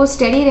आपको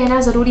स्टेडी रहना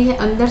ज़रूरी है,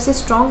 अंदर से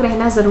स्ट्रांग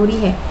रहना ज़रूरी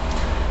है।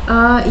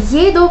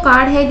 ये 2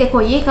 कार्ड है,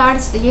 देखो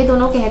ये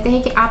दोनों कहते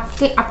हैं कि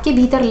आपके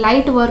भीतर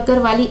लाइट वर्कर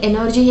वाली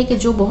एनर्जी है कि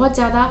जो बहुत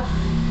ज़्यादा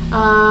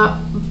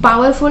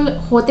पावरफुल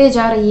होते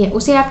जा रही है,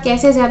 उसे आप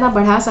कैसे ज़्यादा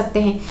बढ़ा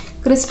सकते हैं।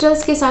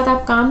 क्रिस्टल्स के साथ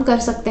आप काम कर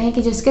सकते हैं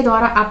कि जिसके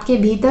द्वारा आपके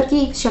भीतर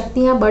की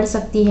शक्तियाँ बढ़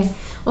सकती है।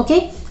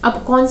 ओके,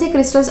 अब कौन से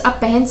क्रिस्टल्स आप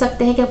पहन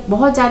सकते हैं कि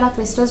बहुत ज़्यादा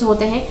क्रिस्टल्स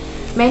होते हैं,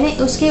 मैंने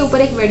उसके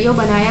ऊपर एक वीडियो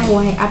बनाया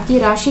हुआ है। आपकी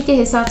राशि के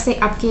हिसाब से,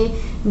 आपके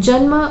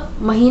जन्म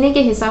महीने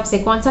के हिसाब से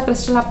कौन सा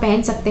क्रिस्टल आप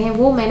पहन सकते हैं,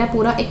 वो मैंने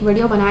पूरा एक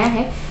वीडियो बनाया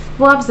है,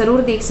 वो आप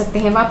ज़रूर देख सकते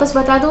हैं। वापस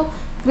बता दो,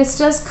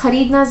 क्रिस्टल्स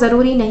खरीदना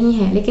ज़रूरी नहीं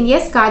है, लेकिन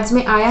यस कार्ड्स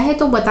में आया है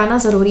तो बताना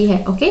ज़रूरी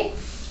है। ओके,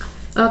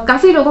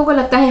 काफ़ी लोगों को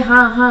लगता है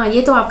हाँ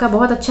ये तो आपका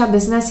बहुत अच्छा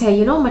बिजनेस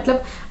है,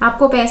 मतलब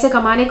आपको पैसे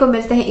कमाने को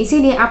मिलते हैं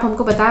इसीलिए आप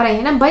हमको बता रहे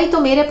हैं ना। भाई, तो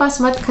मेरे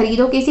पास मत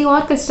खरीदो, किसी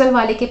और क्रिस्टल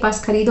वाले के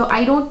पास खरीदो,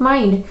 आई डोंट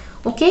माइंड।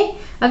 ओके,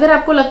 अगर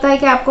आपको लगता है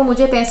कि आपको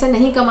मुझे पैसे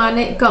नहीं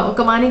कमाने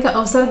का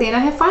अवसर देना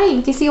है,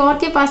 फाइन, किसी और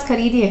के पास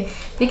खरीदिए,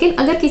 लेकिन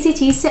अगर किसी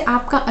चीज़ से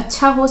आपका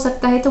अच्छा हो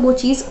सकता है तो वो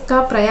चीज़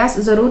का प्रयास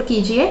ज़रूर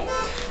कीजिए।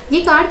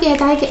 ये कार्ड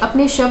कहता है कि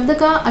अपने शब्द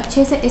का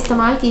अच्छे से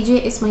इस्तेमाल कीजिए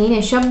इस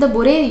महीने, शब्द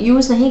बुरे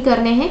यूज़ नहीं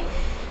करने हैं,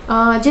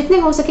 जितने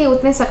हो सके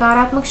उतने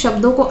सकारात्मक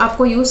शब्दों को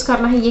आपको यूज़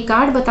करना है। ये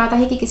कार्ड बताता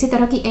है कि किसी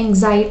तरह की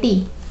एंग्जाइटी,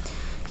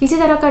 किसी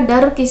तरह का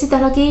डर, किसी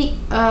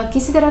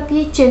तरह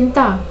की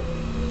चिंता,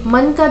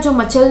 मन का जो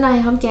मचलना है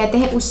हम कहते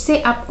हैं, उससे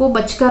आपको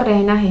बचकर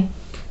रहना है।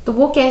 तो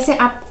वो कैसे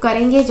आप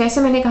करेंगे,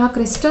 जैसे मैंने कहा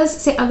क्रिस्टल्स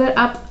से अगर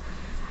आप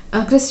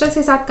क्रिस्टल्स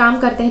के साथ काम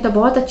करते हैं तो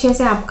बहुत अच्छे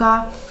से आपका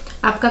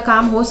आपका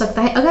काम हो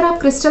सकता है। अगर आप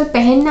क्रिस्टल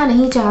पहनना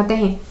नहीं चाहते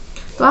हैं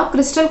तो आप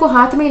क्रिस्टल को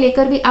हाथ में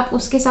लेकर भी आप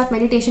उसके साथ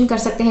मेडिटेशन कर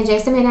सकते हैं।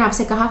 जैसे मैंने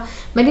आपसे कहा,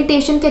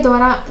 मेडिटेशन के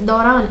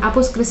दौरान आप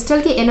उस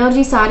क्रिस्टल की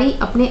एनर्जी सारी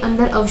अपने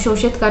अंदर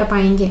अवशोषित कर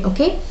पाएंगे।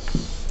 ओके,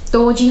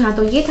 तो जी हाँ,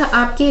 तो ये था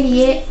आपके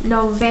लिए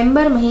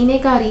नवंबर महीने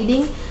का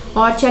रीडिंग।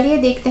 और चलिए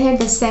देखते हैं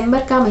दिसंबर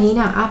का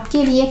महीना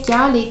आपके लिए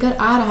क्या लेकर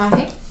आ रहा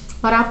है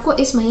और आपको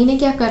इस महीने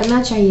क्या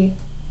करना चाहिए।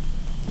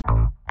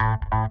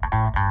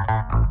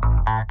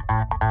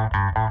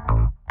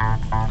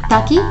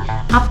 ताकि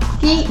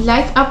आपकी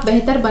लाइफ आप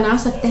बेहतर बना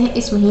सकते हैं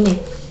इस महीने।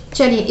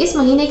 चलिए, इस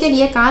महीने के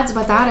लिए कार्ड्स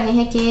बता रहे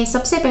हैं कि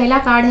सबसे पहला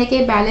कार्ड है कि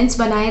बैलेंस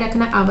बनाए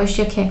रखना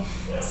आवश्यक है,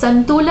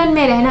 संतुलन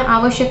में रहना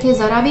आवश्यक है।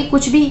 ज़रा भी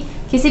कुछ भी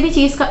किसी भी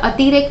चीज़ का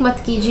अतिरेक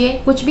मत कीजिए,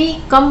 कुछ भी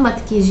कम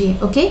मत कीजिए।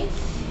 ओके,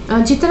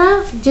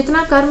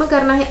 जितना कर्म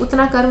करना है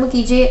उतना कर्म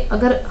कीजिए,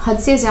 अगर हद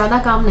से ज़्यादा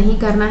काम नहीं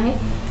करना है।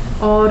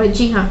 और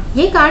जी हाँ,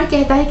 ये कार्ड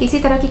कहता है किसी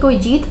तरह की कोई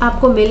जीत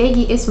आपको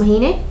मिलेगी इस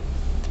महीने।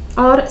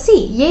 और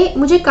ये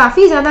मुझे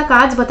काफ़ी ज़्यादा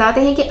कार्ड्स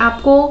बताते हैं कि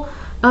आपको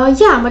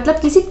मतलब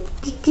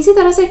किसी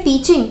तरह से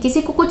टीचिंग,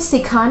 किसी को कुछ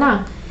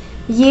सिखाना,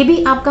 ये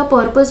भी आपका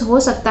पर्पस हो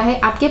सकता है।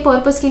 आपके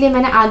पर्पस के लिए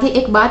मैंने आगे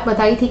एक बात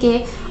बताई थी कि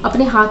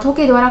अपने हाथों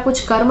के द्वारा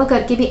कुछ कर्म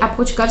करके भी आप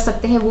कुछ कर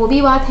सकते हैं, वो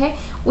भी बात है।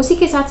 उसी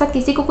के साथ साथ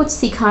किसी को कुछ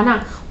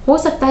सिखाना, हो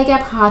सकता है कि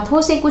आप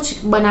हाथों से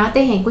कुछ बनाते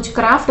हैं, कुछ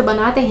क्राफ्ट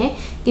बनाते हैं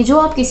कि जो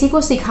आप किसी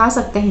को सिखा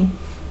सकते हैं।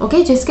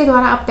 ओके, जिसके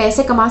द्वारा आप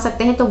पैसे कमा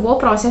सकते हैं, तो वो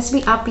प्रोसेस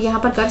भी आप यहाँ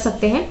पर कर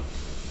सकते हैं।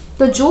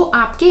 तो जो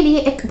आपके लिए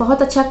एक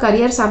बहुत अच्छा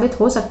करियर साबित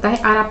हो सकता है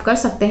और आप कर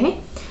सकते हैं।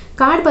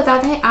 कार्ड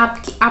बताता है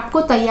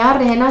आपको तैयार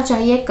रहना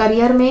चाहिए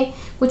करियर में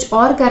कुछ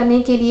और करने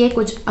के लिए,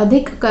 कुछ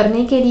अधिक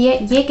करने के लिए।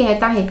 ये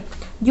कहता है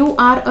you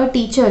are a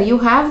teacher, you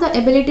have the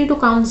ability to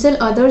counsel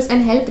others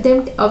and help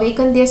them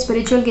awaken their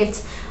spiritual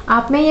gifts.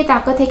 आप में ये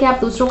ताकत है कि आप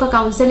दूसरों का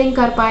काउंसलिंग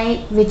कर पाए,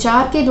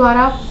 विचार के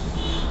द्वारा,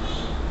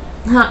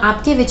 हाँ,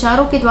 आपके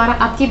विचारों के द्वारा,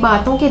 आपकी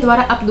बातों के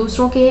द्वारा आप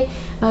दूसरों के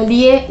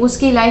लिए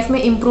उसकी लाइफ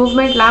में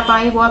इम्प्रूवमेंट ला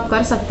पाए, वो आप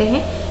कर सकते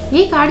हैं।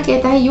 ये कार्ड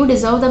कहता है you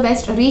deserve the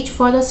best, reach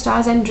for the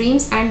stars and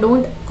dreams and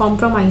don't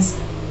compromise.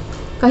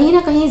 कहीं ना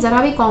कहीं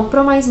ज़रा भी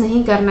कॉम्प्रोमाइज़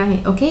नहीं करना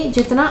है। ओके,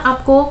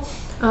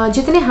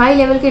 जितने हाई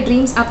लेवल के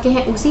ड्रीम्स आपके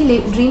हैं उसी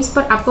ड्रीम्स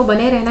पर आपको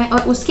बने रहना है।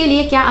 और उसके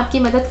लिए क्या आपकी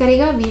मदद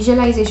करेगा?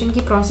 विजुअलाइजेशन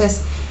की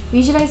प्रोसेस।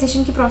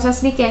 विजुअलाइजेशन की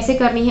प्रोसेस भी कैसे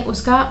करनी है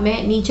उसका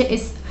मैं नीचे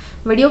इस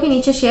वीडियो के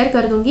नीचे शेयर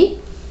कर दूंगी।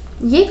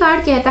 ये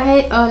कार्ड कहता है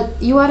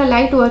you are a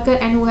light worker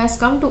and who has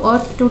come to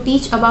earth to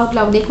teach about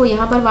love. देखो,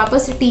 यहाँ पर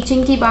वापस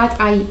टीचिंग की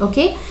बात आई।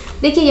 ओके,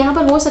 देखिए, यहाँ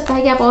पर हो सकता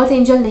है कि आप अर्थ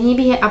एंजल नहीं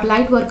भी है, आप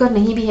लाइट वर्कर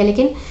नहीं भी है,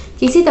 लेकिन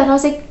किसी तरह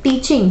से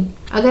टीचिंग,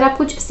 अगर आप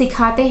कुछ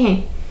सिखाते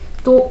हैं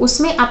तो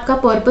उसमें आपका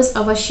पर्पस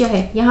अवश्य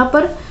है। यहाँ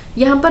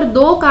पर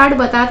 2 कार्ड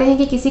बताते हैं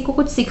कि किसी को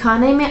कुछ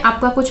सिखाने में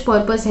आपका कुछ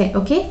पर्पस है।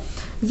 ओके,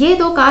 ये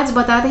 2 कार्ड्स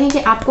बताते हैं कि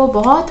आपको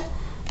बहुत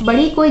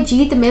बड़ी कोई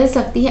जीत मिल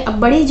सकती है। अब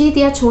बड़ी जीत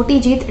या छोटी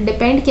जीत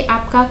डिपेंड कि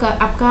आपका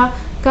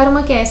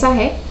कर्म कैसा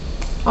है।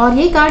 और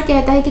ये कार्ड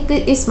कहता है कि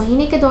इस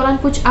महीने के दौरान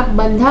कुछ आप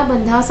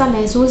बंधा सा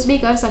महसूस भी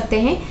कर सकते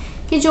हैं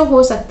कि जो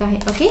हो सकता है।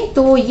 ओके,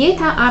 तो ये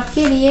था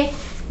आपके लिए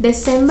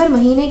दिसंबर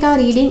महीने का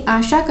रीडिंग।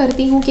 आशा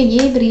करती हूँ कि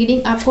ये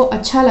रीडिंग आपको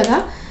अच्छा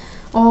लगा।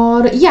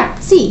 और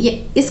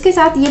इसके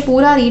साथ ये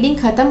पूरा रीडिंग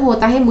ख़त्म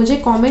होता है। मुझे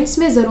कमेंट्स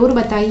में ज़रूर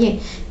बताइए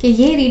कि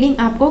ये रीडिंग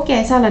आपको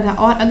कैसा लगा।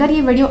 और अगर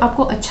ये वीडियो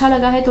आपको अच्छा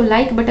लगा है तो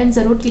लाइक बटन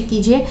ज़रूर क्लिक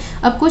कीजिए।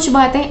 अब कुछ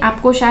बातें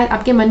आपको शायद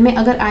आपके मन में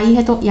अगर आई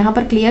है तो यहाँ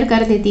पर क्लियर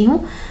कर देती हूँ।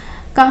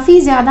 काफ़ी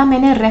ज़्यादा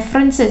मैंने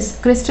रेफरेंसेस,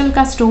 क्रिस्टल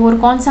का स्टोर,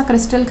 कौन सा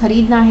क्रिस्टल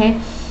खरीदना है,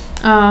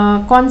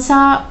 कौन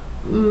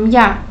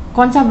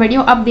सा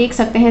वीडियो आप देख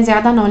सकते हैं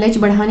ज़्यादा नॉलेज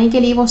बढ़ाने के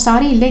लिए, वो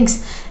सारी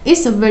लिंक्स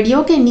इस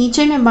वीडियो के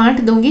नीचे मैं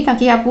बांट दूंगी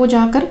ताकि आप वो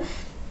जाकर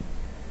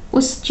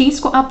उस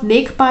चीज़ को आप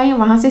देख पाएँ,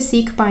 वहाँ से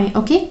सीख पाएँ।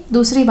 ओके,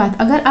 दूसरी बात,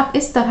 अगर आप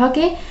इस तरह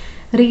के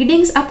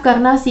रीडिंग्स आप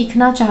करना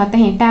सीखना चाहते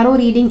हैं, tarot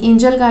reading,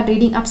 angel card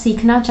reading आप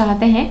सीखना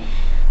चाहते हैं,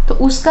 तो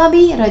उसका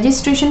भी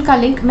रजिस्ट्रेशन का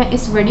लिंक मैं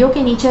इस वीडियो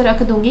के नीचे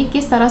रख दूंगी,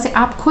 किस तरह से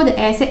आप खुद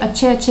ऐसे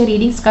अच्छे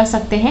रीडिंग्स कर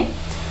सकते हैं।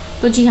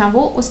 तो जी हाँ,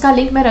 वो उसका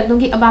लिंक मैं रख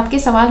दूंगी। अब आपके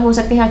सवाल हो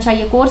सकते हैं, अच्छा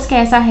ये कोर्स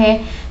कैसा है,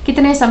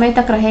 कितने समय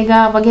तक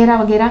रहेगा,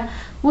 वगैरह वगैरह,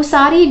 वो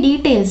सारी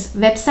डिटेल्स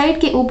वेबसाइट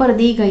के ऊपर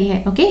दी गई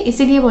है। ओके,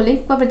 इसीलिए वो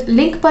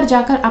लिंक पर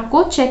जाकर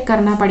आपको चेक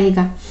करना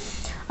पड़ेगा।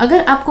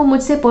 अगर आपको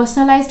मुझसे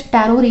पर्सनलाइज्ड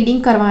टैरो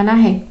रीडिंग करवाना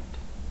है,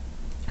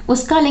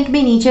 उसका लिंक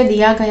भी नीचे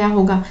दिया गया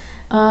होगा।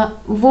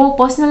 वो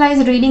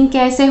पर्सनलाइज्ड रीडिंग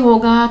कैसे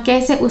होगा,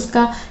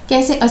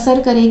 कैसे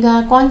असर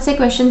करेगा, कौन से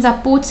क्वेश्चंस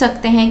आप पूछ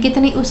सकते हैं,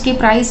 कितनी उसकी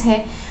प्राइस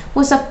है,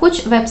 वो सब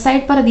कुछ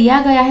वेबसाइट पर दिया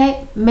गया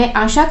है। मैं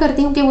आशा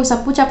करती हूँ कि वो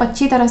सब कुछ आप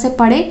अच्छी तरह से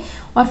पढ़ें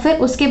और फिर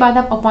उसके बाद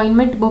आप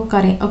अपॉइंटमेंट बुक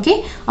करें। ओके,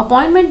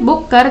 अपॉइंटमेंट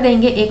बुक कर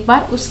देंगे एक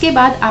बार, उसके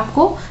बाद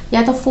आपको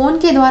या तो फ़ोन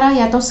के द्वारा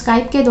या तो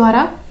स्काइप के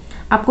द्वारा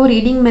आपको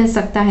रीडिंग मिल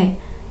सकता है।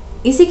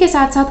 इसी के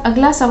साथ साथ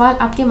अगला सवाल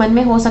आपके मन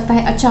में हो सकता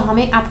है, अच्छा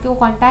हमें आपको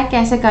कांटेक्ट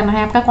कैसे करना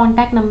है, आपका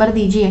कांटेक्ट नंबर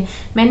दीजिए।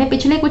 मैंने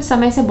पिछले कुछ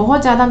समय से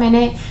बहुत ज़्यादा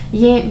मैंने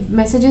ये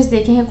मैसेजेस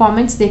देखे हैं,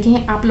 कमेंट्स देखे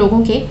हैं आप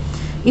लोगों के,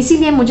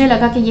 इसीलिए मुझे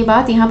लगा कि ये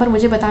बात यहाँ पर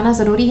मुझे बताना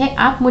ज़रूरी है।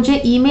 आप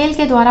मुझे ईमेल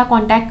के द्वारा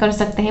कांटेक्ट कर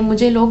सकते हैं।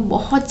 मुझे लोग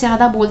बहुत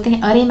ज़्यादा बोलते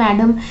हैं, अरे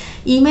मैडम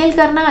ईमेल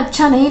करना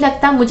अच्छा नहीं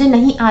लगता, मुझे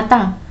नहीं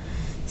आता।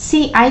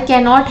 सी I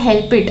can not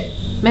help it,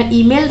 मैं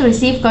ईमेल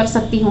रिसीव कर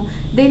सकती हूँ,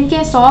 दिन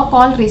के 100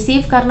 कॉल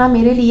रिसीव करना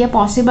मेरे लिए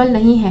पॉसिबल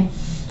नहीं है।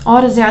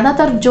 और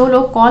ज़्यादातर जो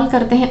लोग कॉल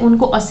करते हैं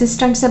उनको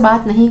असिस्टेंट से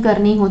बात नहीं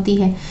करनी होती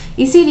है,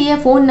 इसीलिए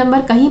फ़ोन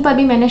नंबर कहीं पर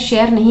भी मैंने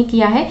शेयर नहीं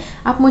किया है।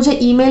 आप मुझे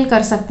ईमेल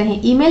कर सकते हैं।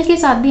 ईमेल के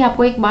साथ भी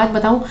आपको एक बात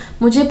बताऊं,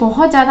 मुझे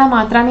बहुत ज़्यादा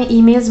मात्रा में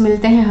ईमेल्स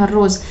मिलते हैं हर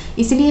रोज़,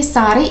 इसलिए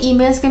सारे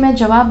ईमेल्स के मैं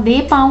जवाब दे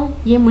पाऊँ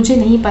ये मुझे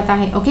नहीं पता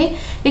है। ओके,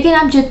 लेकिन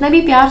आप जितने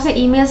भी प्यार से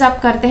ईमेल्स आप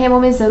करते हैं वो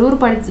मैं ज़रूर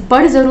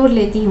पढ़ ज़रूर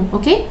लेती हूँ।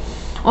 ओके,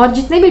 और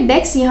जितने भी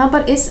डेक्स यहाँ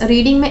पर इस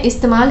रीडिंग में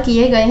इस्तेमाल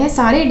किए गए हैं,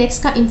 सारे डेक्स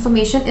का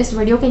इन्फॉर्मेशन इस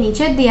वीडियो के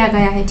नीचे दिया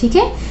गया है। ठीक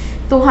है,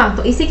 तो हाँ,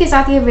 तो इसी के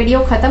साथ ये वीडियो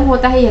ख़त्म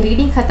होता है, ये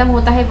रीडिंग ख़त्म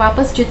होता है।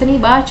 वापस जितनी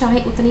बार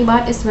चाहे उतनी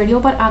बार इस वीडियो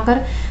पर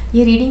आकर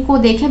ये रीडिंग को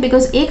देखें,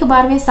 बिकॉज एक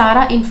बार में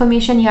सारा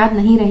इन्फॉर्मेशन याद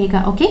नहीं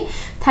रहेगा। Okay,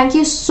 thank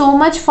you so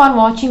much for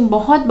watching,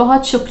 बहुत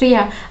बहुत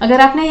शुक्रिया।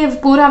 अगर आपने ये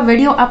पूरा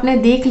वीडियो आपने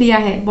देख लिया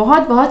है,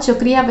 बहुत बहुत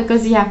शुक्रिया,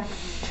 बिकॉज या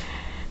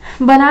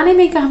बनाने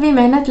में काफ़ी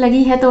मेहनत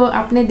लगी है, तो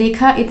आपने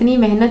देखा इतनी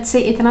मेहनत से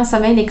इतना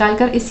समय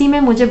निकालकर, इसी में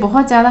मुझे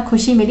बहुत ज़्यादा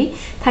खुशी मिली।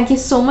 Thank you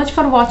so much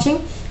for watching.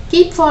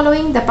 Keep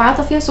following the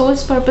path of your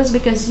soul's purpose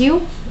because you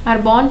are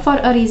born for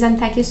a reason.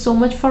 Thank you so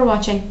much for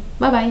watching.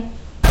 Bye bye.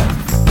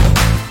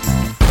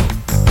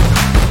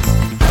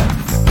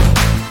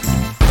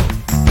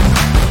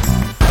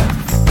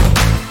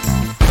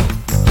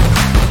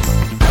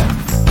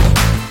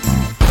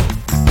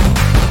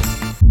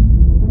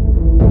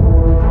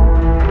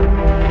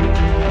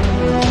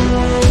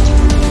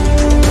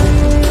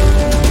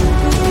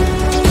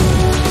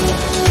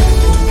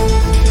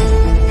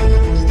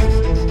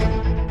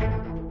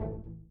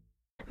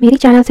 मेरी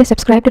चैनल से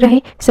सब्सक्राइब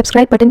रहे,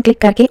 subscribe button click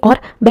करके और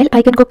bell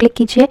icon को click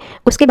कीजिए।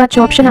 उसके बाद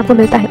जो ऑप्शन आपको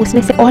मिलता है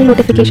उसमें से ऑल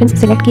नोटिफिकेशंस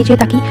सिलेक्ट कीजिए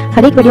ताकि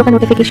हर एक वीडियो का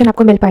नोटिफिकेशन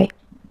आपको मिल पाए।